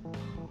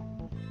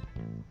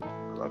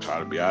 'Cause I try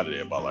to be out of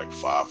there by like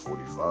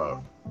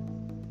 5:45.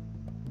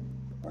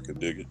 I can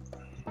dig it.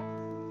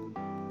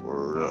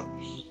 Word up.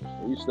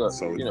 You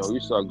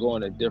start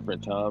going at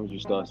different times. You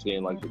start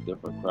seeing like the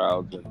different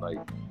crowds and like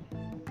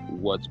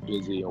what's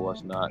busy and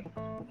what's not.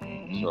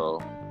 Mhm.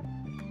 So,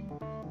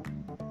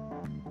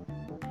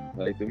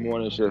 like the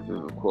morning shift,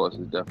 of course,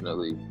 is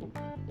definitely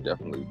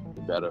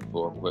better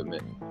for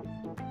equipment.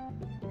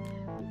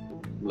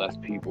 Less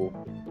people.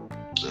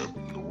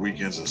 The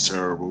weekends is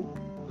terrible.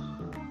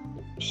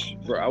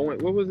 Bro, I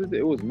went. What was it?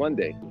 It was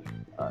Monday.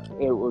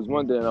 It was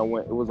Monday, and I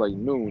went. It was like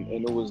noon,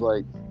 and it was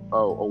like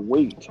a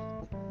wait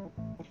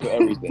for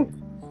everything.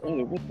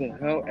 Hey, what the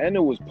hell? And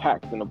it was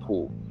packed in the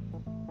pool.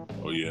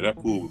 Oh yeah, that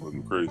pool was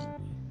looking crazy.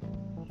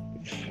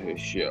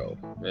 Show,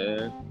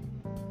 man.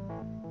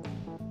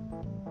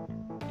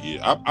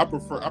 Yeah, I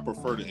prefer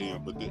the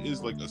AM, but there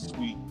is like a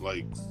sweet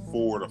like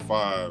 4 to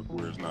 5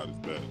 where it's not as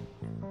bad.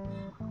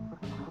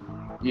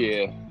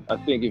 Yeah, I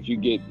think if you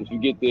get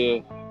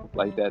there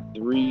like that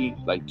 3,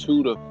 like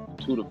 2 to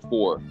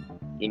 4,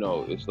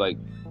 it's like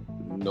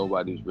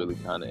nobody's really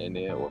kind of in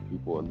there, or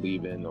people are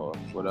leaving or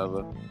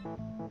whatever.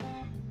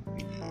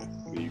 Yeah,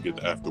 and you get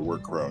the after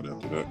work crowd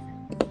after that.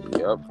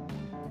 Yep.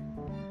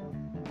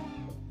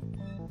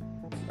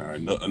 All right,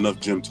 enough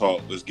gym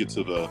talk. Let's get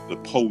to the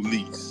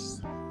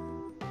police.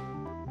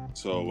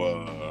 So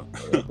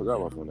I forgot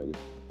about some niggas.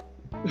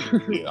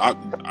 yeah,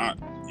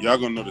 y'all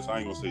gonna notice I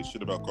ain't gonna say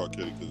shit about R.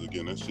 Kelly because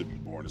again that shit be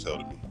boring as hell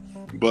to me.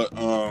 But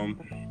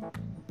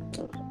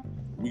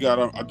we got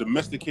a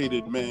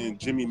domesticated man,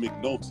 Jimmy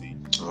McNulty.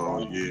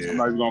 Oh yeah. I'm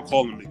not even gonna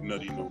call him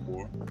McNutty no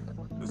more.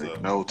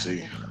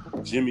 McNulty.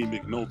 Jimmy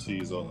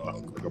McNulty is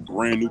like a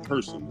brand new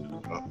person.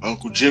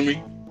 Uncle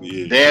Jimmy.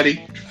 Yeah.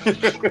 Daddy.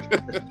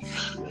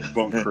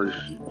 Bunk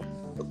crazy.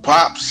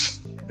 Pops.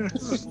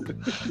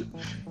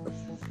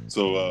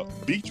 So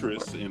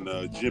Beatrice and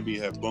Jimmy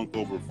have bunked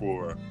over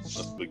for a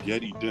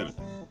spaghetti dinner.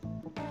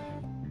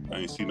 I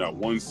ain't seen not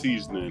one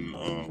seasoning.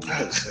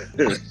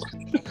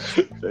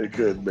 They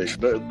couldn't make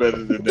nothing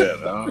better than that,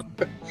 huh?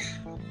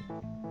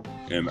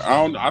 And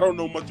I don't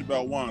know much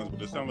about wines,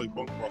 but it sounds like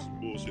Bunk brought some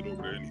bullshit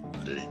over there anyway.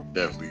 They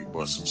definitely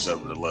bought some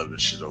 7-Eleven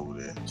shit over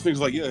there. Things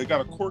like, yeah, it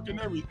got a cork and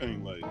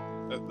everything. Like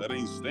that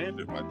ain't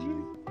standard, my G.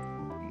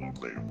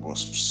 They bought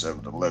some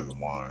 7-Eleven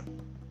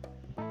wine.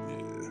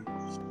 Yeah.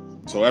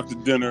 So after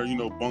dinner,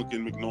 Bunk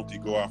and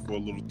McNulty go out for a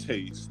little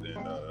taste,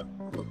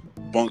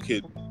 and Bunk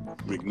hit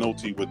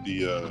McNulty with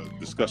the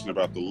discussion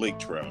about the lake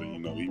trout.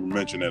 And, he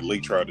mentioned that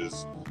lake trout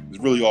is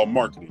really all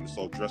marketing. It's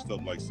all dressed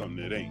up like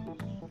something it ain't.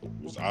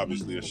 It was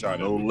obviously a shot at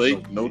no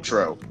lake, no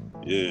trout.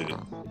 Yeah.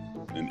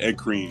 And egg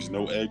creams,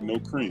 no egg, no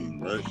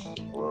cream, right?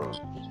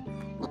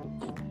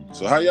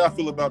 So how y'all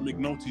feel about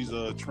McNulty's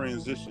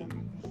transition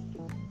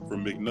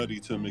from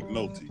McNutty to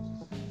McNulty?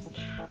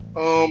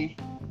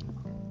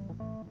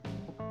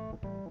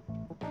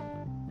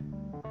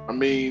 I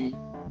mean,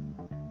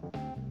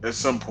 at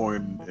some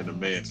point in a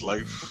man's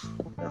life,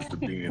 after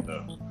being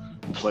a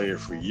player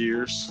for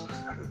years,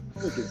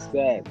 Look at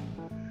that.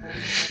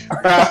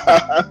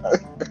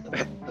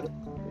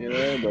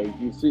 Like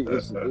you see,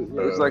 it's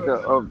like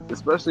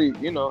especially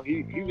he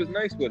was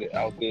nice with it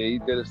out there. He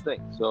did his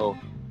thing. So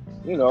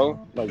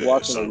like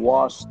watching a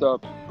washed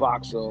up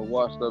boxer,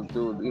 washed up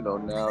dude.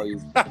 Now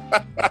he's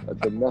a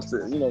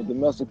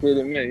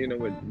domesticated man.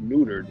 With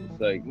neutered.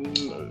 It's like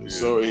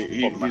so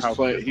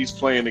he's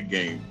playing the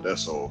game.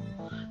 That's all.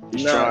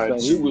 He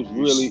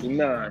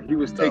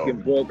was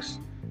taking books.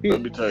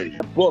 Let me tell you,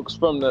 books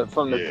from the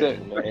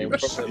thing, man. He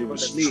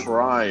was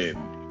trying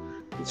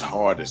his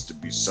hardest to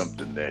be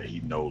something that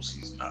he knows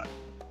he's not,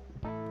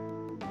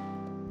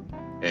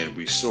 and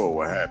we saw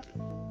what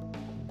happened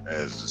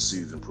as the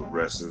season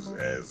progresses,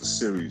 as the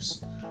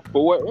series.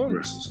 But what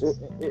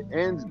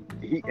ends?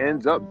 He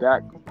ends up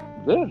back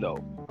there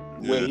though,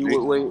 where he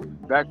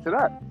went back to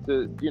that,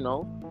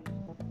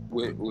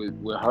 with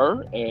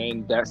her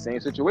and that same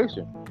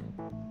situation.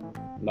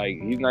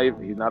 Like he's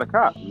not a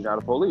cop, he's not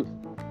a police.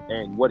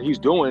 And what he's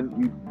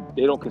doing,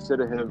 they don't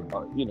consider him,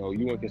 you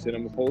wouldn't consider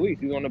him a police.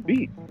 He's on the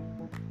beat.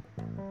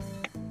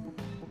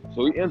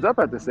 So he ends up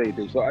at the same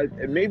thing. So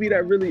maybe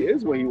that really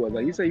is where he was.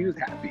 Like he said he was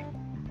happy.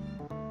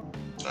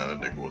 Nah, that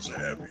nigga wasn't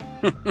happy.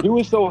 He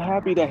was so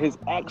happy that his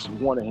ex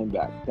wanted him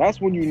back. That's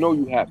when you know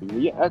you happy.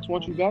 When your ex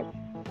wants you back,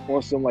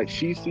 or some like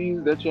she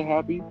sees that you're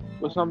happy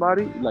with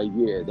somebody, like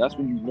yeah, that's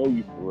when you know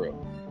you for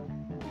real.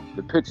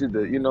 The picture,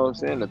 you know what I'm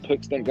saying? The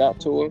pics that got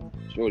to her,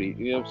 shorty,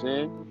 you know what I'm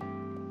saying?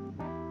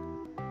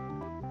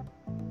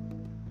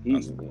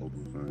 That's cool,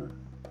 man.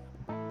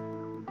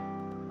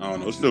 I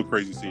don't know. It's still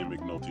crazy seeing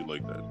McNulty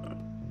like that, man.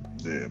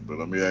 Yeah, but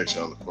let me ask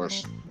y'all a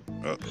question.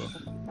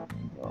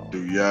 Uh-oh.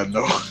 Do y'all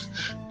know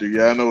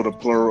the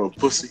plural of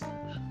pussy?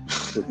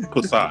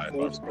 Pusai.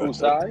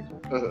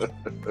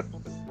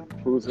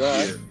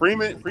 Pusai.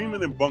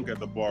 Freeman and Bunk at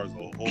the bar is a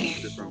whole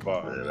different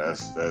vibe. Yeah,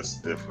 that's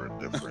different.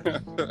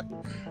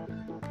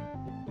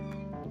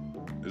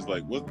 It's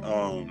like what's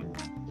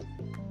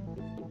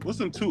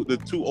the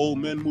two old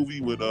men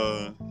movie with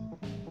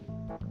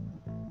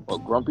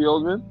Grumpy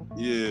Old Men?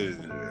 Yeah.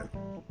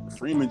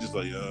 Freeman just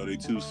like, they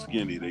too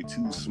skinny, they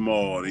too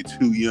small, they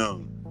too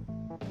young.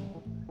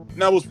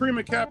 Now was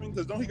Freeman capping?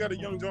 Because don't he got a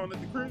young John at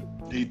the crib?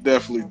 He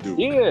definitely do.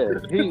 Yeah,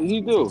 he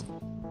do.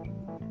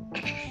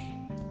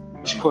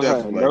 She Put her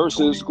in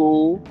nursing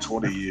school.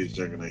 20 years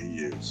younger than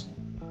he is.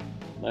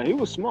 Now he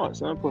was smart,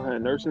 son. Put her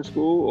in nursing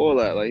school, all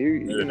that. Like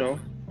you know.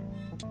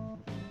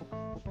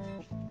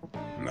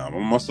 Nah,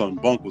 when my son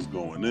Bunk was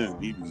going in,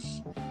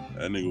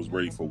 that nigga was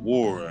ready for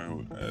war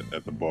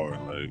at the bar,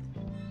 like.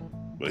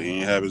 But he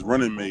didn't have his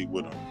running mate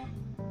with him.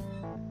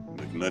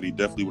 McNutty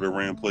definitely would have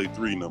ran play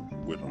 3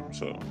 with him.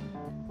 So,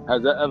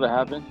 has that ever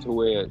happened to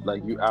where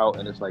like you out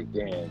and it's like,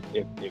 damn,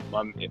 if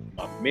my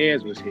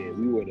man's was here,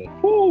 we would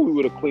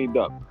have cleaned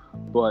up.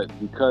 But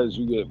because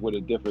you get with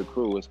a different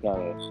crew, it's kind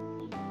of,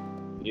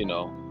 you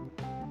know,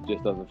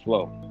 just doesn't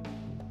flow.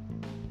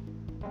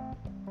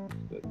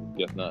 But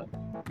guess not.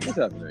 What's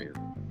happening to you?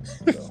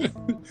 So.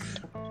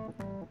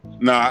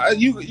 Nah,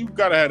 you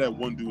gotta have that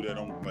one dude that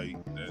don't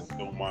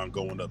mind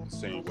going up and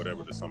saying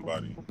whatever to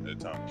somebody at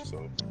times.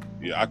 So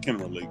yeah, I can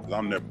relate because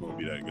I'm never gonna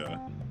be that guy.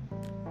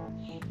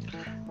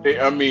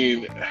 I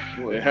mean,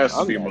 it has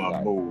to be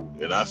my mood,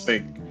 and I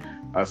think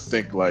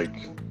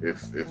like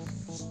if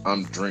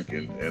I'm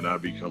drinking and I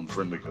become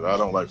friendly because I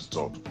don't like to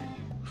talk to people.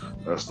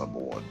 That's number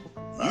one.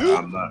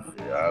 I'm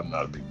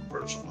not a people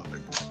person. I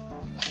think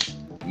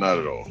not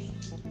at all.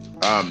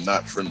 I'm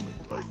not friendly.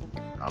 Like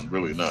I'm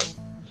really not.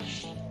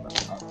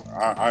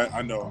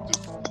 I know.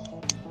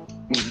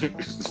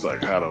 It's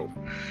like I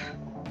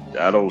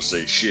don't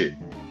say shit.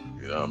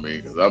 You know what I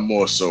mean? Because I'm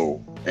more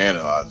so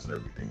analyzing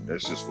everything.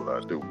 That's just what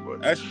I do.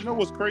 But actually, you know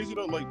what's crazy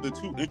though? Like the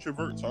two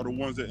introverts are the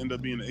ones that end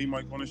up being the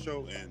A-Mike on the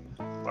show, and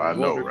I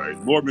know, right?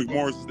 Lord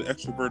McMorris is the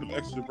extrovert of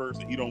extroverts,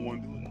 and he don't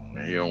want to do it.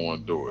 And he don't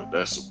want to do it.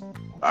 That's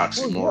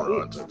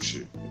oxymoron type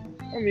shit.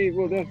 I mean,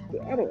 well,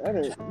 I don't.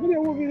 What do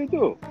you want me to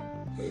do?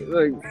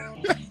 Like,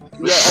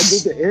 yeah, I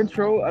did the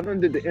intro. I done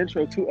did the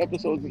intro 2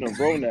 episodes in a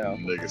row now.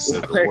 Nigga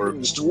said the word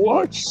was too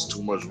much. It's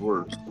too much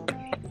work.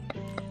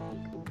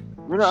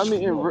 You know, I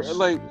mean,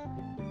 like,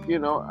 you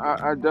know,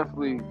 I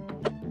definitely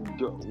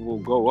will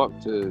go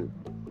up to.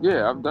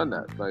 Yeah, I've done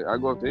that. Like, I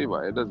go up to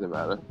anybody. It doesn't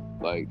matter.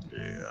 Like,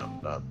 yeah, I'm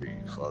not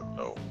being fucked.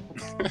 No.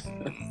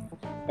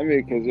 I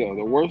mean, because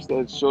the worst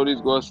that Shorty's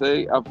gonna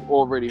say, I've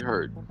already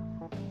heard.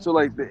 So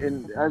like,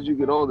 and as you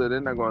get older, they're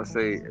not gonna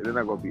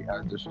be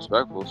as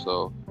disrespectful.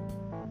 So,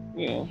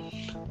 you know,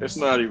 it's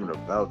not even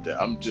about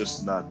that. I'm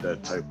just not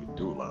that type of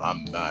dude. Like,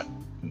 I'm not.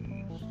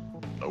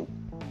 Nope.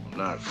 I'm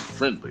not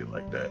friendly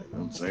like that. You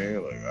know what I'm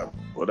saying? Like,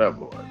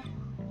 whatever. Like,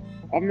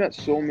 I've met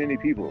so many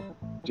people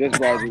just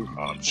by just.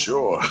 I'm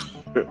sure.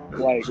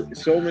 Like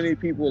so many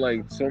people,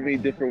 like so many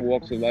different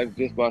walks of life,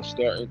 just by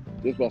starting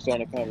a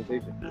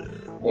conversation.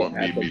 Yeah. Want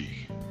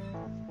me?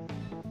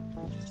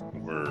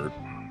 Word.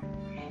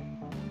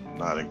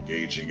 Not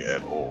engaging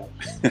at all.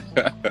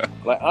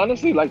 Like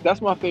honestly, like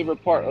that's my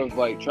favorite part of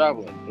like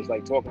traveling. It's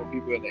like talking to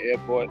people in the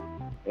airport.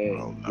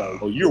 And like,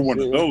 you're one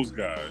of those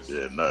guys.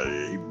 Yeah,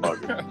 he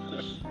bugging.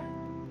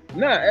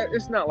 Nah,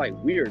 it's not like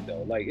weird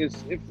though. Like if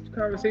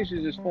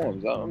conversation just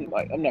forms, I'm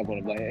not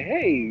gonna be like,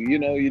 hey, you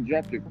know, you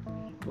dropped your.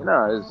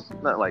 Nah, it's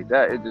not like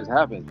that. It just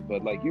happens.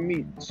 But like you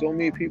meet so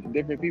many people,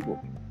 different people.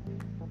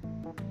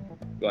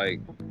 Like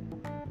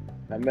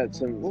I met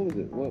some. What was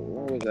it?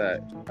 What was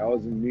that? I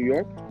was in New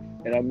York.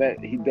 And I met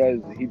he does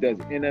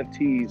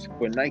NFTs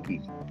for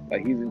Nike.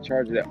 Like he's in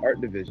charge of that art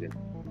division.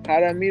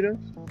 How'd I meet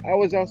him? I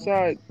was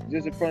outside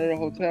just in front of the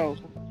hotel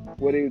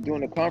where they were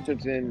doing a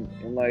conference and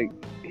like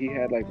he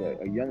had like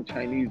a young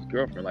Chinese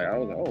girlfriend. Like I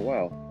was like, oh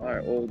wow, all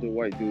right, older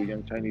white dude,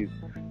 young Chinese.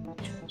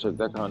 So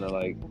that kind of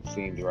like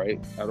seemed right.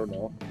 I don't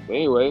know. But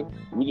anyway,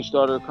 we just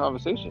started a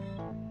conversation.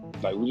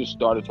 Like we just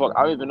started talking.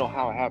 I don't even know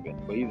how it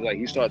happened, but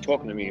he started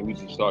talking to me and we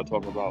just started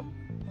talking about.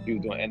 He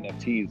was doing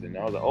NFTs, and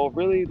I was like, "Oh,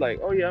 really?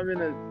 Like, oh yeah, I'm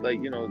in a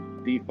like, you know,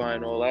 DeFi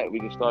and all that."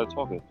 We just started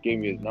talking. Gave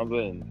me his number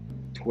and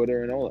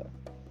Twitter and all that.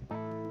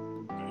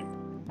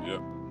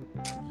 Yep.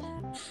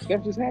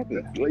 Stuff just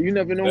happens. Like, you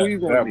never know who you're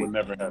going to meet.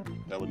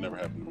 That would never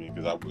happen to me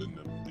because I wouldn't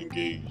have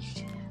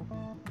engaged.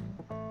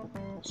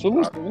 So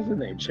what's his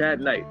name? Chad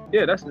Knight.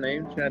 Yeah, that's the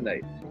name. Chad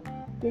Knight.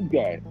 Good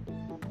guy.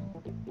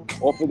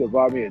 Offered to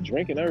buy me a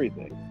drink and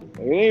everything.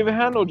 They didn't even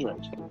have no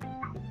drinks.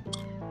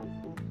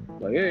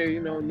 Like, hey,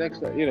 next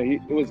time,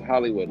 it was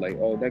Hollywood. Like,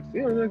 oh,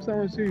 next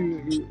time I see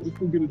you, let's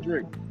go get a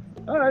drink.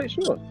 All right,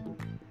 sure.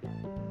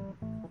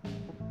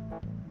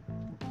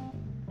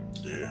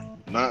 Yeah,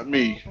 not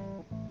me.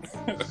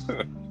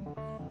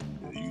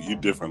 You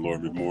different,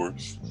 Lord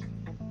McMorris.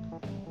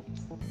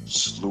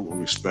 Salute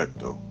and respect,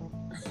 though.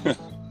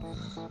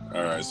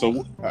 All right,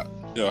 so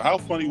how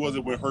funny was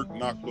it when Herc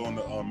knocked on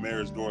the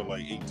mayor's door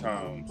like 8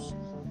 times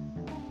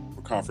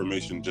for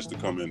confirmation just to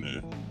come in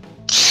there?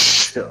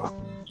 Yo.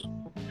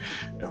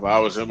 If I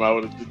was him, I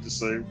would have did the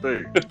same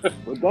thing.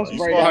 But that's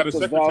You right saw how the after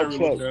secretary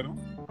looked Valchek. at him.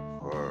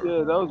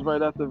 Yeah, that was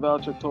right after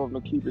Valchek told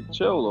him to keep it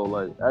chill, though.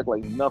 Like, act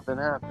like nothing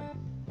happened.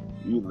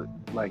 You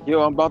like,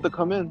 yo, I'm about to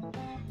come in.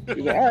 He's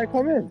like, all right,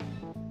 come in.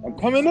 I'm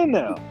coming in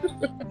now.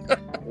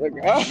 Like, all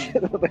right.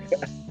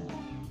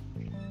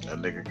 That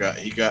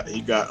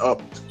nigga got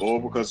up all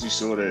because he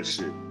saw that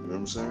shit. You know what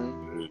I'm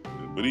saying?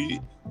 But he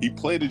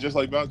played it just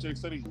like Valchek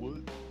said he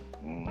would.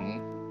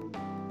 Mm-hmm.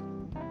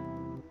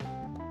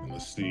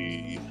 Let's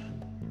see.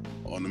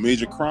 On the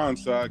major crime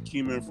side,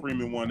 Keema and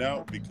Freeman won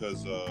out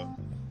because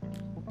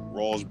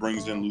Rawls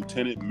brings in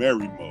Lieutenant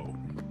Merrymo.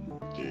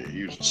 Yeah,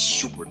 he was a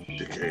super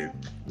dickhead.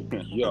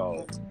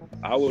 Yo,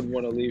 I would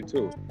want to leave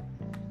too.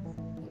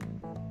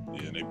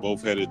 Yeah, they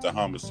both headed to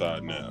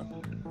homicide now.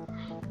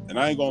 And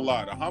I ain't gonna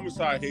lie, the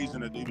homicide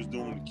hazing that they was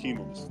doing to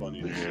Keema was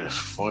funny. Yeah,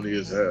 funny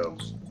as hell.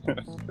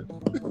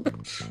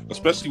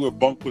 Especially when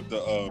Bunk put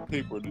the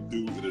paper in the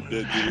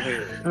dead dude's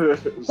head.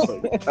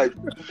 It's like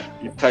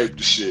you typed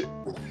the shit.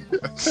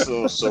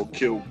 So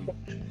killed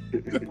me.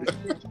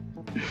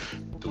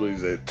 What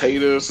is that,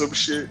 Tater or some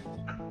shit?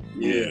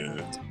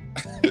 Yeah.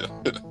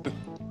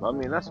 I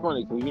mean, that's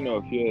funny because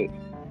if you're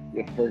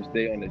your first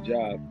day on the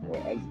job or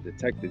as a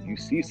detective, you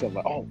see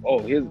something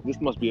like,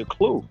 this must be a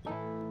clue.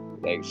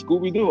 Like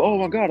Scooby Doo. Oh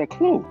my God, a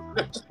clue.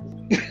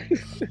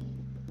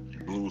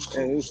 Blues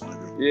Clues,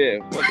 nigga.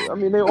 Yeah, I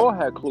mean, they all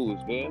had clues,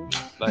 man.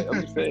 Like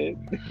I'm just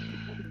saying.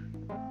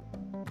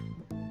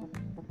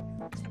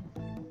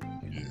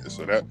 Yeah,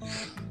 so that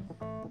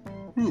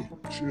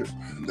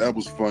that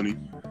was funny.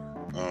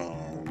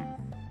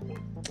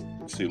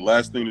 Let's see,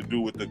 last thing to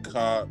do with the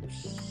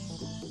cops.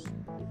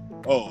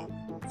 Oh,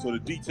 so the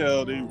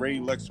detail, they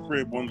raid Lex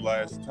crib one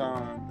last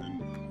time,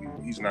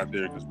 and he's not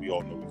there because we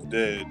all know he's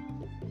dead.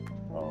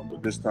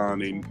 But this time,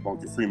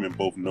 Bunk and Freeman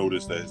both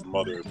noticed that his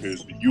mother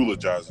appears to be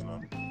eulogizing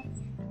him.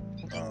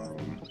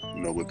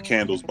 With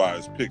candles by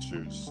his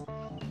pictures,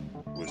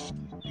 which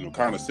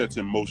kind of sets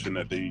in motion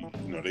that they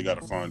got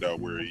to find out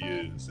where he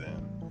is,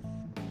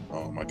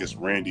 and I guess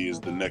Randy is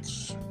the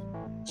next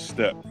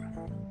step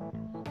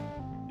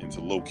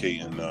into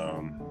locating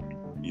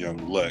young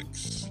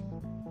Lex.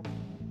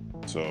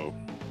 So,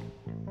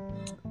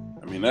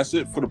 I mean, that's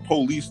it for the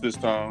police this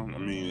time. I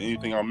mean,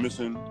 anything I'm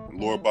missing,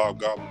 Lord Bob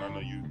Goblin? I know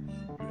you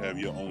have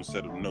your own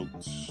set of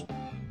notes.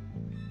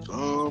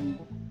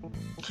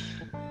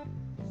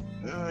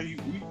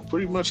 We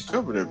pretty much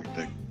covered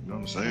everything. You know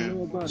what I'm saying? I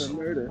know about a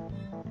murder.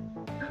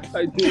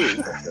 I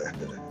do.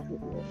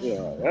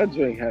 Yeah, that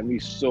drink had me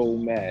so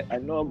mad. I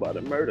know about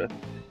a murder.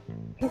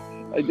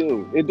 I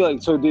do. It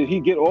like, so did he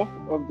get off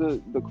of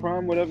the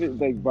crime, whatever,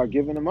 like by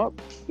giving him up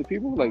to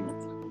people? Like,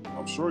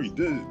 I'm sure he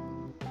did.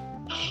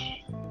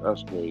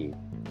 That's crazy.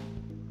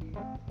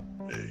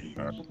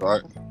 All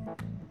right.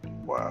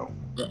 Wow.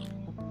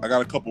 I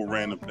got a couple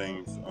random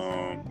things.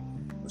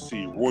 Let's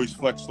see. Royce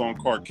flexed on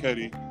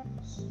Carcetti.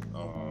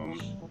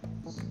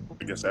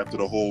 I guess after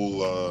the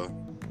whole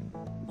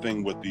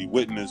thing with the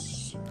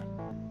witness,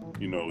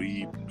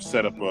 he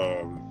set up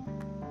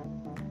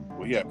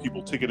he had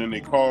people ticketing their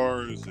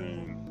cars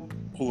and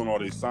pulling all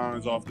their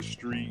signs off the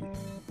street.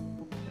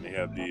 And they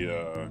had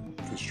the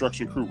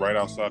construction crew right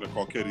outside of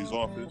Carcetti's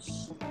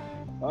office.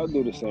 I'll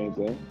do the same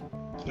thing.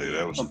 Yeah,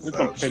 that was some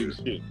petty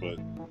shit, but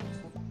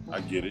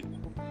I get it.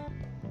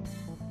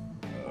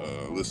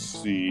 Let's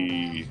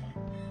see.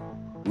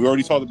 We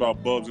already talked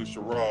about Bubs and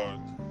Sherrod,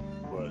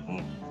 but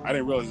I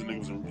didn't realize the nigga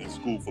was in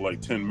school for like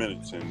 10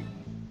 minutes and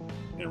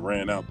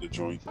ran out the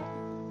joint.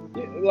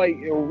 Yeah, like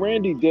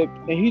Randy dipped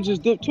and he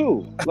just dipped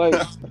too. Like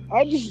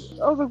I was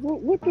like,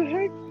 what the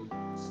heck?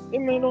 It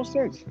made no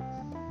sense.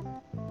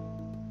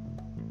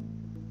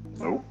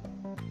 Nope.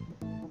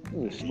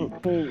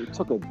 He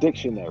took a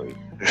dictionary.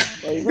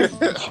 Like,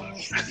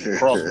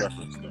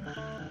 Cross-reference though.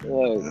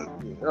 Like,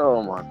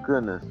 oh my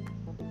goodness.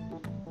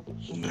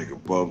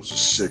 Nigga Bubs was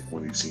sick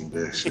when he seen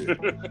that shit.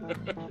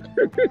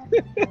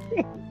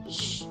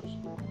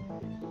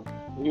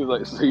 He was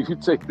like, so you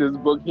take this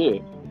book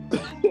here.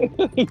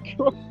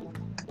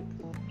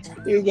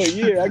 He was like,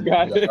 yeah, I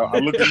got it. I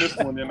look at this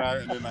one and I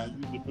use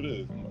it for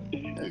this.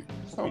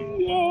 I'm like,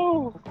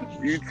 yo,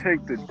 you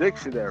take the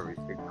dictionary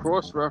and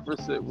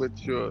cross-reference it with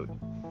your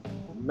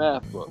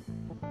math book.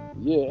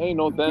 Yeah, ain't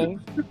no thing.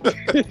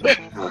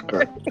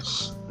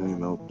 Ain't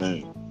no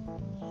thing.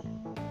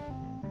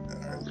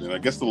 And I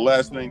guess the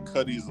last thing,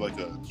 Cuddy's like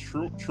a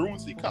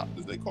truancy cop,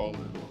 as they call it.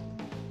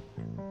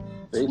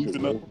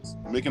 Sweeping up,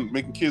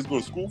 making kids go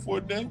to school for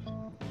a day.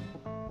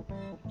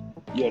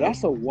 Yeah,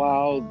 that's a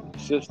wild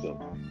system.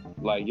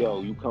 Like,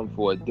 yo, you come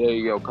for a day,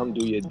 yo, come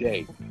do your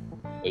day.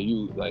 And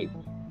you like,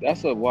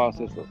 that's a wild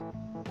system.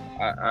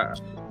 I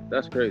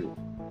that's crazy.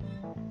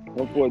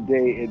 Come for a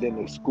day, and then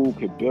the school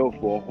could bill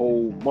for a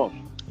whole month.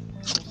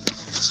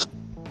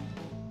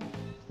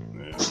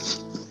 Yeah.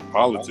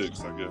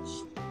 Politics, I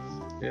guess.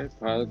 Yeah,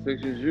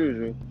 politics as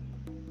usual.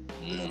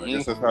 Yeah, I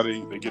guess that's how they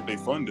get their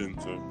funding.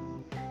 So,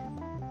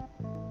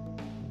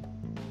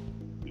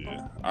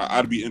 yeah,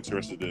 I'd be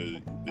interested to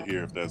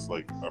hear if that's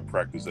like a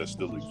practice that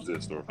still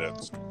exists or if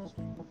that's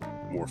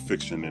more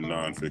fiction than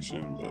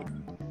nonfiction. But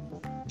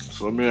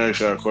So let me ask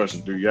y'all a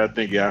question. Do y'all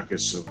think y'all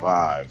could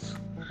survive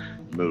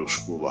middle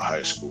school or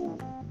high school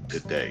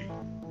today?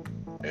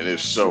 And if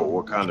so,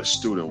 what kind of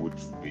student would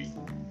you be?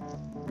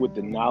 With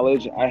the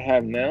knowledge I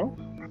have now,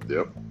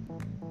 Yep.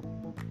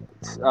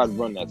 I'd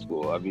run that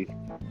school. I'd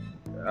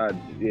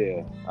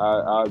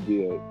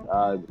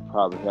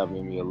probably have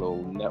maybe a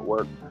little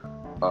network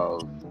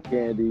of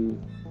candy,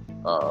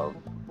 of,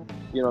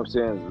 you know what I'm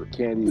saying,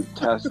 candy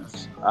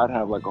tests. I'd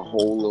have like a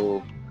whole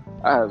little,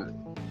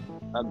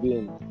 I'd be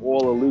in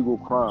all illegal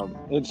crime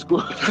in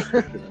school.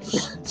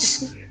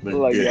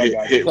 Like,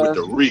 Get hit with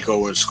the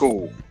RICO in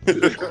school.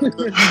 Like,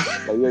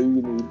 yeah,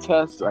 you need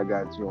tests, I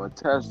got you on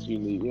tests. You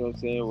need, you know what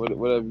I'm saying,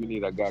 whatever you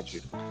need, I got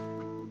you.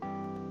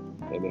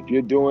 And if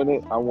you're doing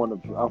it, I want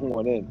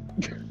in.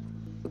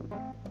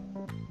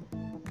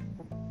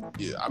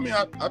 yeah, I mean,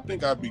 I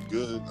think I'd be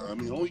good. I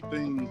mean, the only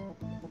thing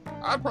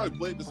I'd probably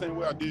play it the same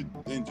way I did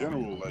in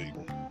general. Like,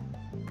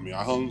 I mean,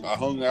 I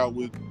hung out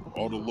with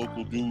all the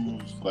local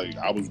dudes. Like,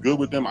 I was good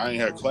with them. I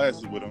ain't had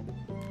classes with them.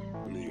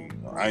 I mean,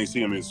 I ain't see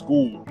them in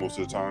school most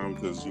of the time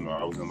because, you know,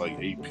 I was in like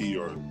AP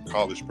or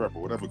college prep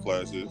or whatever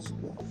class is.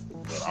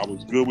 But I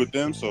was good with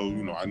them, so,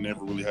 you know, I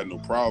never really had no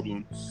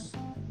problems.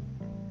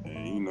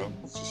 And, you know,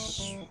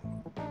 just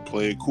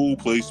play it cool,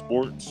 play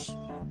sports,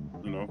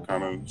 you know,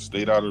 kind of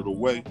stayed out of the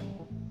way.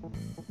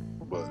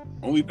 But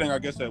only thing I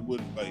guess that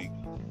would, like,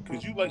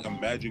 could you, like,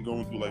 imagine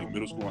going through, like,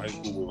 middle school and high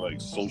school with, like,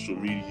 social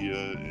media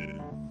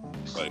and,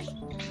 like,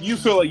 you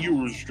feel like you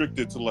were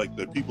restricted to, like,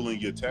 the people in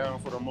your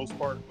town for the most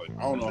part? Like,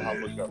 I don't know how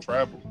much y'all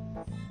travel.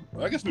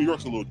 I guess New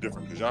York's a little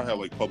different because y'all have,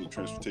 like, public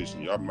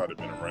transportation. Y'all might have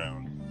been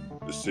around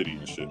the city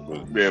and shit.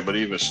 But Yeah, but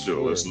even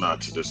still, it's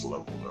not to this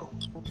level, though.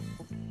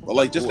 But,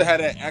 like, just to have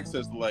that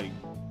access to, like,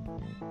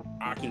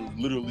 I can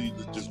literally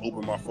just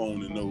open my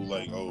phone and know,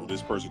 like, oh,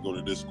 this person go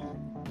to this school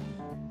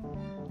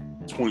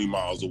 20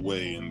 miles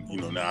away, and, you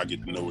know, now I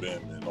get to know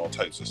them and all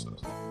types of stuff.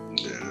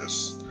 Yeah,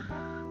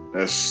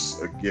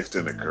 that's a gift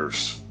and a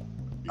curse.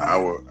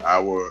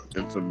 Our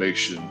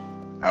information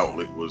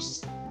outlet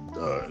was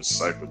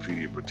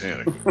Encyclopedia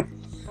Britannica.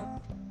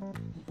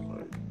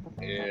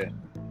 Yeah.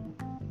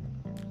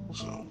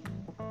 So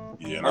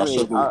Yeah, and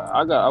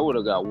I would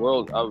have got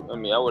world. I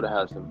would have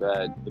had some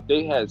bad. If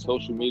they had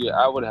social media,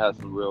 I would have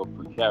had some real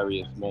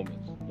precarious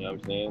moments. You know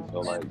what I'm saying? So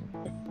like,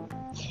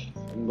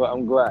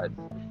 I'm glad,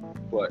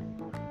 but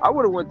I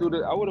would have went through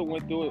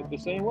it the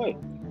same way.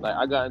 Like,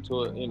 I got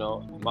into it. You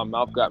know, my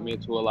mouth got me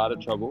into a lot of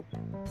trouble.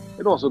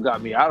 It also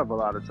got me out of a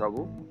lot of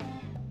trouble.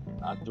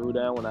 I threw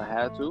down when I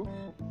had to.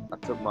 I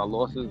took my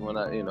losses when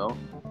I, you know,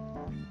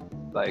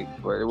 like,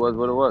 but it was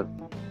what it was.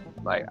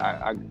 Like,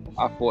 I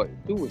fought.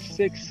 Dude was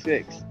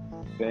 6'6",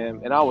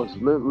 fam, and I was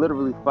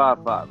literally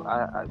 5'5".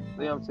 I you know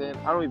what I'm saying?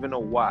 I don't even know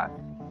why,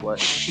 but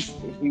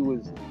he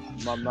was,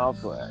 my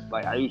mouth was,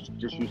 like, I used to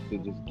just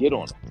get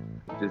on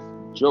him, just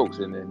jokes,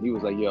 and then he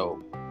was like,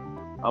 "Yo,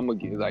 I'm gonna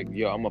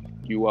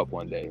pick you up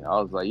one day."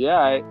 I was like,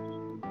 "Yeah,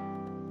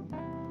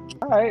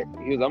 all right."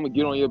 He was, "I'm gonna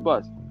get on your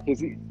bus,"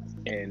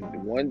 and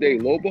one day,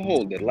 lo and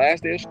behold, the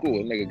last day of school,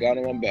 the nigga got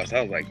on my bus.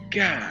 I was like,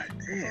 "God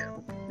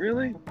damn,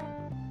 really?"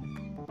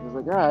 I was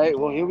like, "All right,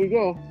 well, here we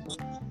go."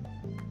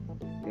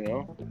 You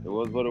know, it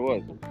was what it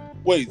was.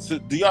 Wait, so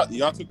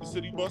y'all took the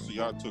city bus, or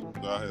y'all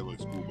had like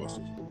school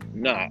buses?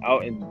 Nah,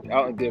 out in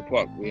Deer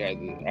Park, I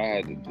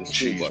had the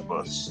cheese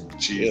bus.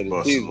 Cheese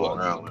bus in Long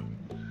Island.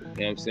 You know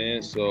what I'm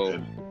saying? So,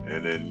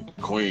 and in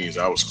Queens,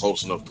 I was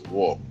close enough to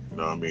walk. You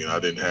know what I mean? I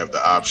didn't have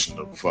the option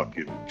of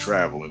fucking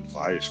traveling for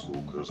high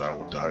school because I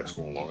went to high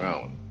school in Long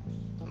Island.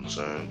 You know what I'm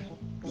saying?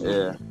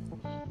 Yeah.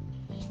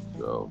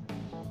 So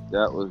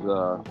that was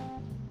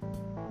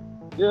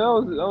that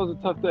was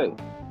a tough day.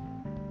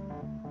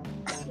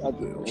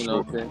 You know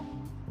what I'm saying?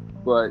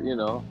 But, you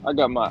know, I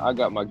got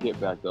my get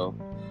back though.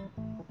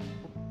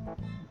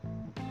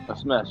 I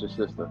smashed your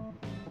sister.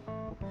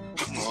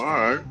 All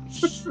right.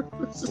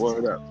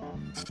 Word up.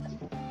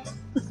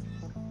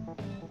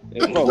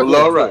 Well,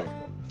 all right.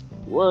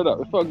 Word up.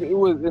 It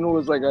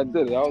was like I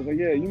did it. I was like,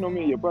 "Yeah, you know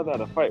me and your brother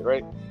had a fight,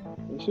 right?"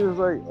 And she was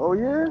like, "Oh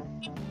yeah."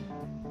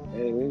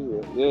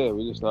 And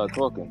we just started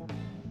talking.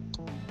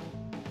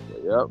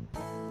 But, yep.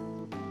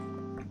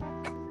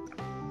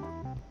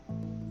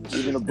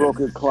 Even a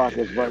broken clock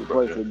is right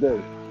twice a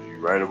day. You're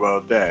right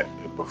about that.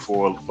 And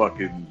before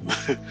fucking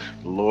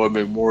Lord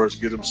McMorris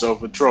get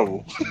himself in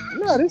trouble.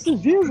 Nah, this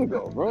is years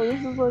ago, bro.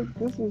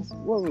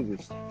 What was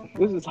this?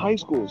 This is high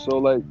school. So,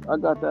 like, I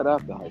got that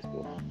after high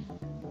school.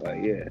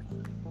 Like, yeah.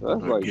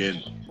 That's like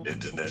Again,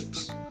 internet.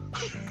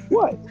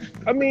 what?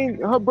 I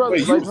mean, her brother,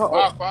 Wait, you like was her.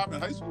 5'5"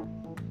 in high school?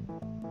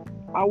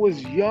 I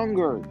was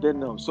younger than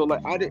them, so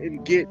like I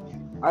didn't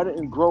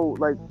grow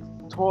like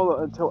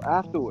taller until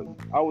afterwards.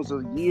 I was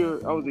a year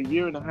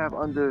and a half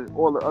under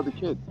all the other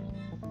kids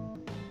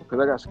because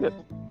I got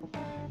skipped.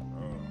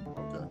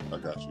 Okay, I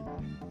got you.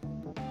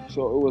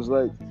 So it was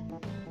like,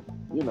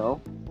 you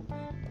know,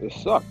 it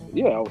sucked.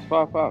 Yeah, I was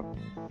 5'5"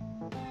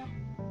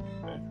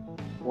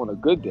 on a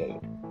good day.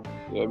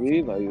 You know what I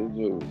mean? Like it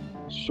was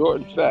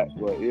short and fat,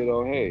 but you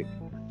know, hey,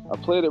 I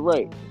played it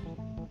right.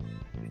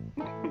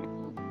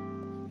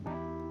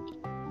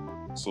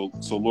 So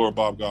Laura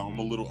Bob got, I'm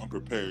a little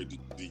unprepared.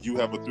 Do you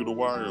have a through the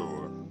wire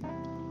or?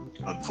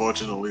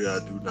 Unfortunately, I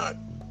do not.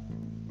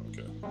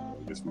 Okay,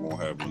 I guess we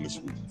won't have one this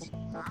week.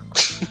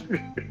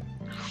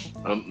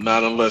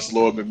 Not unless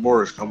Lord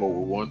McMorris come up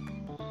with one.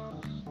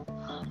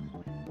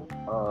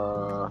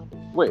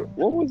 Wait,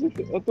 what was it?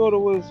 I thought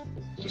it was.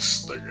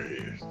 Just stick it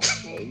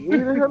here. We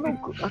didn't have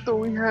no. I thought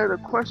we had a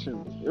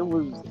question. It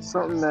was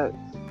something that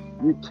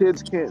your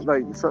kids can't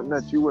like. Something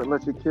that you wouldn't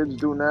let your kids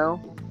do now.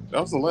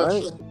 That was the last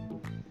Right? show.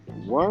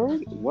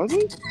 Word? Was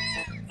it?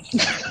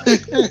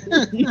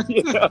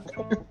 Yeah.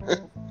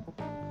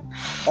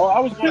 Oh, I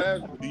was going to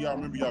ask, do y'all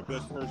remember y'all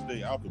best first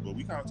day outfit? But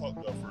we kind of talked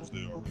about first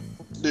day already.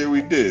 Yeah,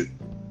 we did.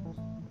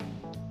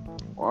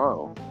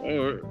 Wow.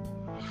 All right.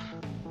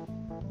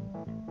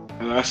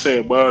 And I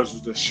said mine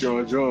was the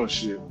Sean John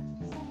shit.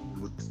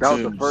 That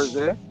was the first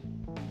day.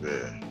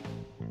 Yeah.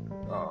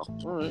 Oh,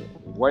 all right.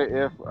 White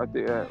Air. I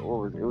think what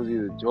was it? It was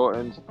either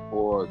Jordans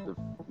or the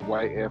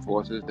white Air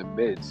Forces, the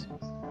mids.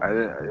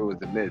 It was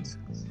the mids,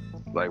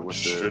 like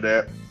with the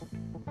that.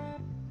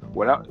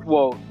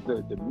 Well,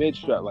 the mid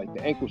strap, like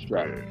the ankle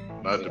strap. Yeah,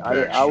 not the back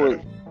I strap. was,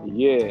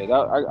 yeah.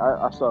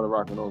 I started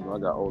rocking those when I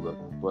got older,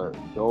 but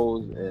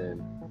those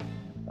and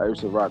I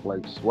used to rock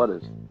like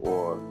sweaters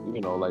or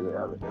like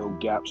a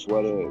Gap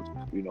sweater,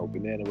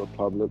 Banana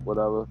Republic,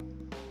 whatever.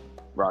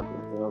 Rocking,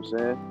 you know what I'm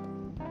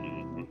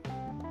saying?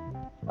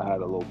 I had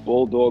a little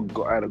bulldog.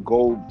 I had a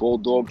gold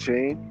bulldog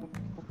chain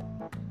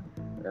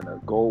and a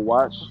gold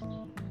watch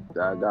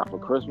that I got for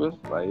Christmas.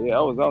 Like, yeah,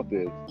 I was out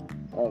there.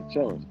 I was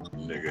chilling.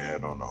 Nigga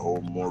had on the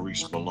whole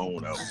Maurice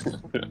Malone outfit.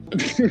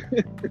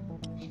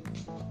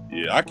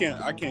 Yeah, I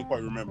can't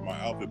quite remember my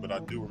outfit, but I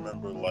do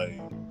remember like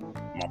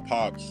my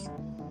pops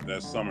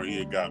that summer he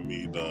had got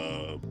me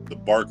the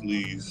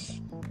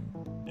Barclays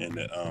and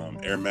the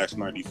Air Max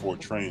 94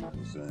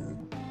 trainers, and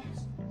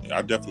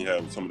I definitely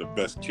had some of the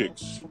best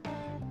kicks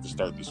to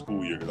start the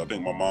school year because I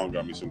think my mom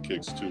got me some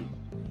kicks too.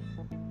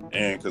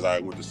 And because I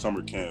went to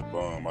summer camp,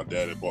 my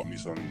dad had bought me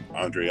some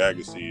Andre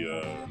Agassi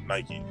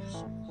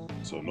Nikes,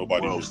 so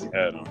nobody really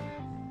had them.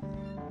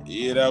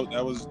 Yeah,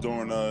 that was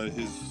during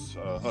his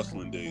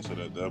hustling days, so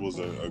that was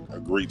a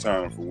great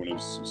time for when it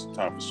was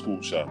time for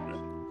school shopping.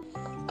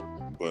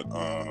 But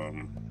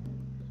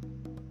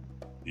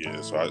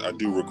yeah, so I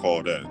do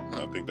recall that.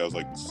 I think that was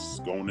like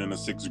going into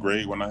 6th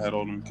grade when I had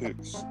all them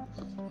kicks.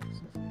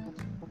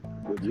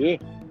 Yeah,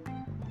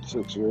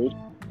 6th grade.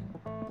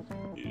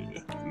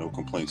 Yeah, no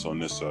complaints on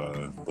this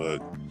side,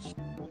 but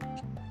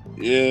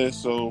yeah,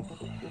 so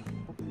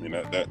I mean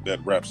that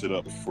wraps it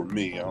up for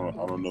me. I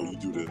don't know.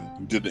 You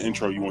did the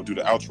intro. You want to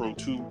do the outro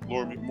too,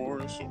 Laura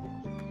McMorris?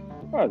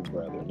 I'd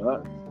rather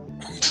not.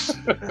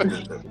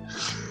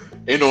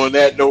 And on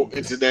that note,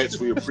 internets,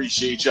 we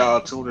appreciate y'all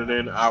tuning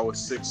in. Our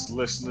 6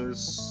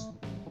 listeners,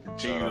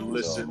 continue to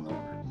listen,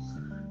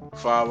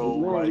 follow,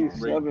 like,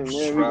 rate,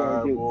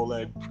 subscribe, all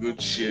that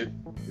good shit.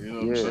 You know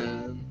what I'm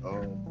saying?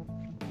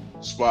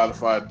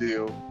 Spotify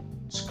deal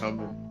is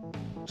coming.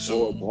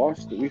 So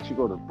Barstool, we should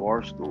go to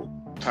Barstool.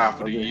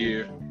 Top of the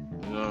year.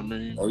 You know what I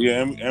mean? Oh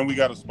yeah, and we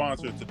got a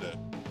sponsor today.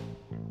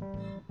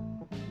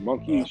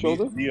 Monkey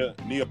Shoulder?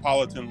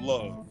 Neapolitan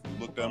Love.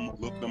 Look them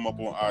up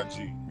on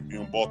IG. If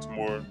you're in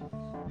Baltimore,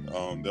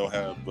 they'll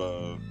have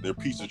their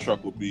pizza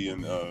truck will be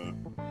in the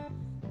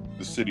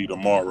city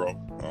tomorrow.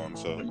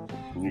 So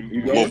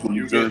local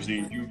New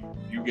Jersey.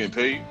 You getting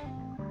paid?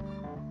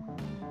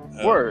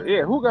 Word,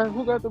 yeah. Who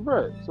got the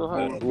bread? So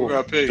how who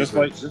got paid? Just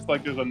like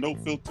there's a No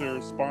Filter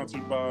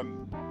sponsored by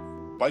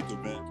Bike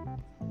Event.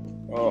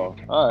 Oh,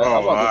 all right.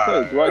 I'm about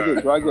to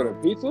say, do I get a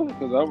pizza?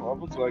 Because I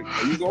was like,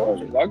 are you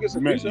going? I get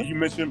some pizza. You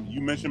mentioned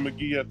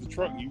McGee at the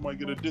truck. You might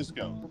get a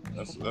discount.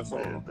 That's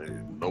all.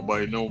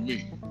 Nobody know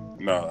me.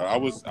 Nah, I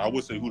would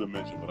say who to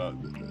mention,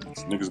 but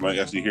niggas might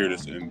actually hear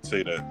this and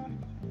say that.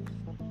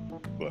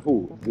 But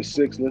who? The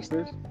 6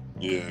 listeners?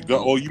 Yeah.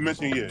 You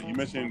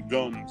mentioned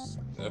Gums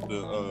at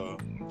the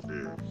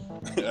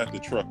at the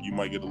truck. You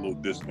might get a little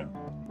discount.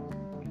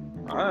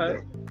 All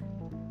right.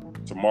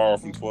 Tomorrow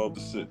from 12 to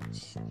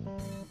 6.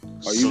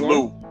 Are you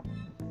going?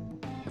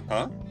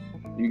 Huh?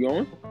 You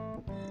going?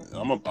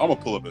 I'm gonna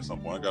pull up at some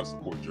point. I got a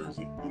support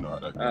jersey. You know how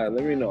that goes. All right,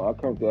 let me know. I'll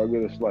come through. I'll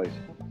get a slice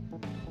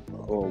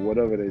or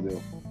whatever they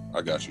do.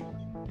 I got you.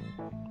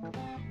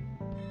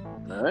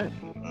 All right.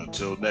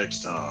 Until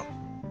next time.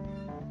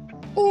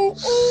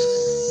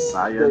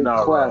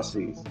 Sayonara.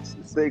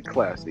 Stay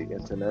classy,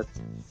 internet.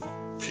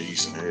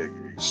 Peace and hair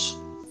grease.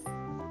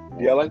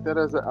 Yeah, I like that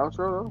as an outro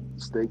though.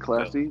 Stay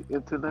classy,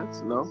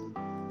 internets. No,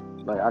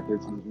 like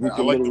we I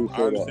can like literally the. I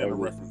say that. understand the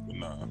reference, but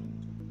nah.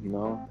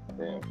 No,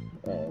 damn.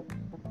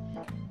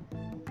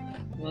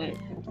 Right.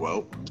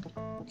 Well,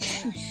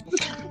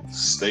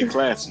 stay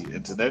classy,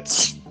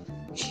 internets.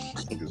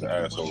 Niggas an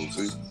asshole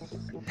too.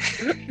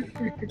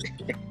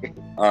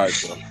 All right,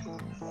 so.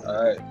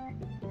 All right.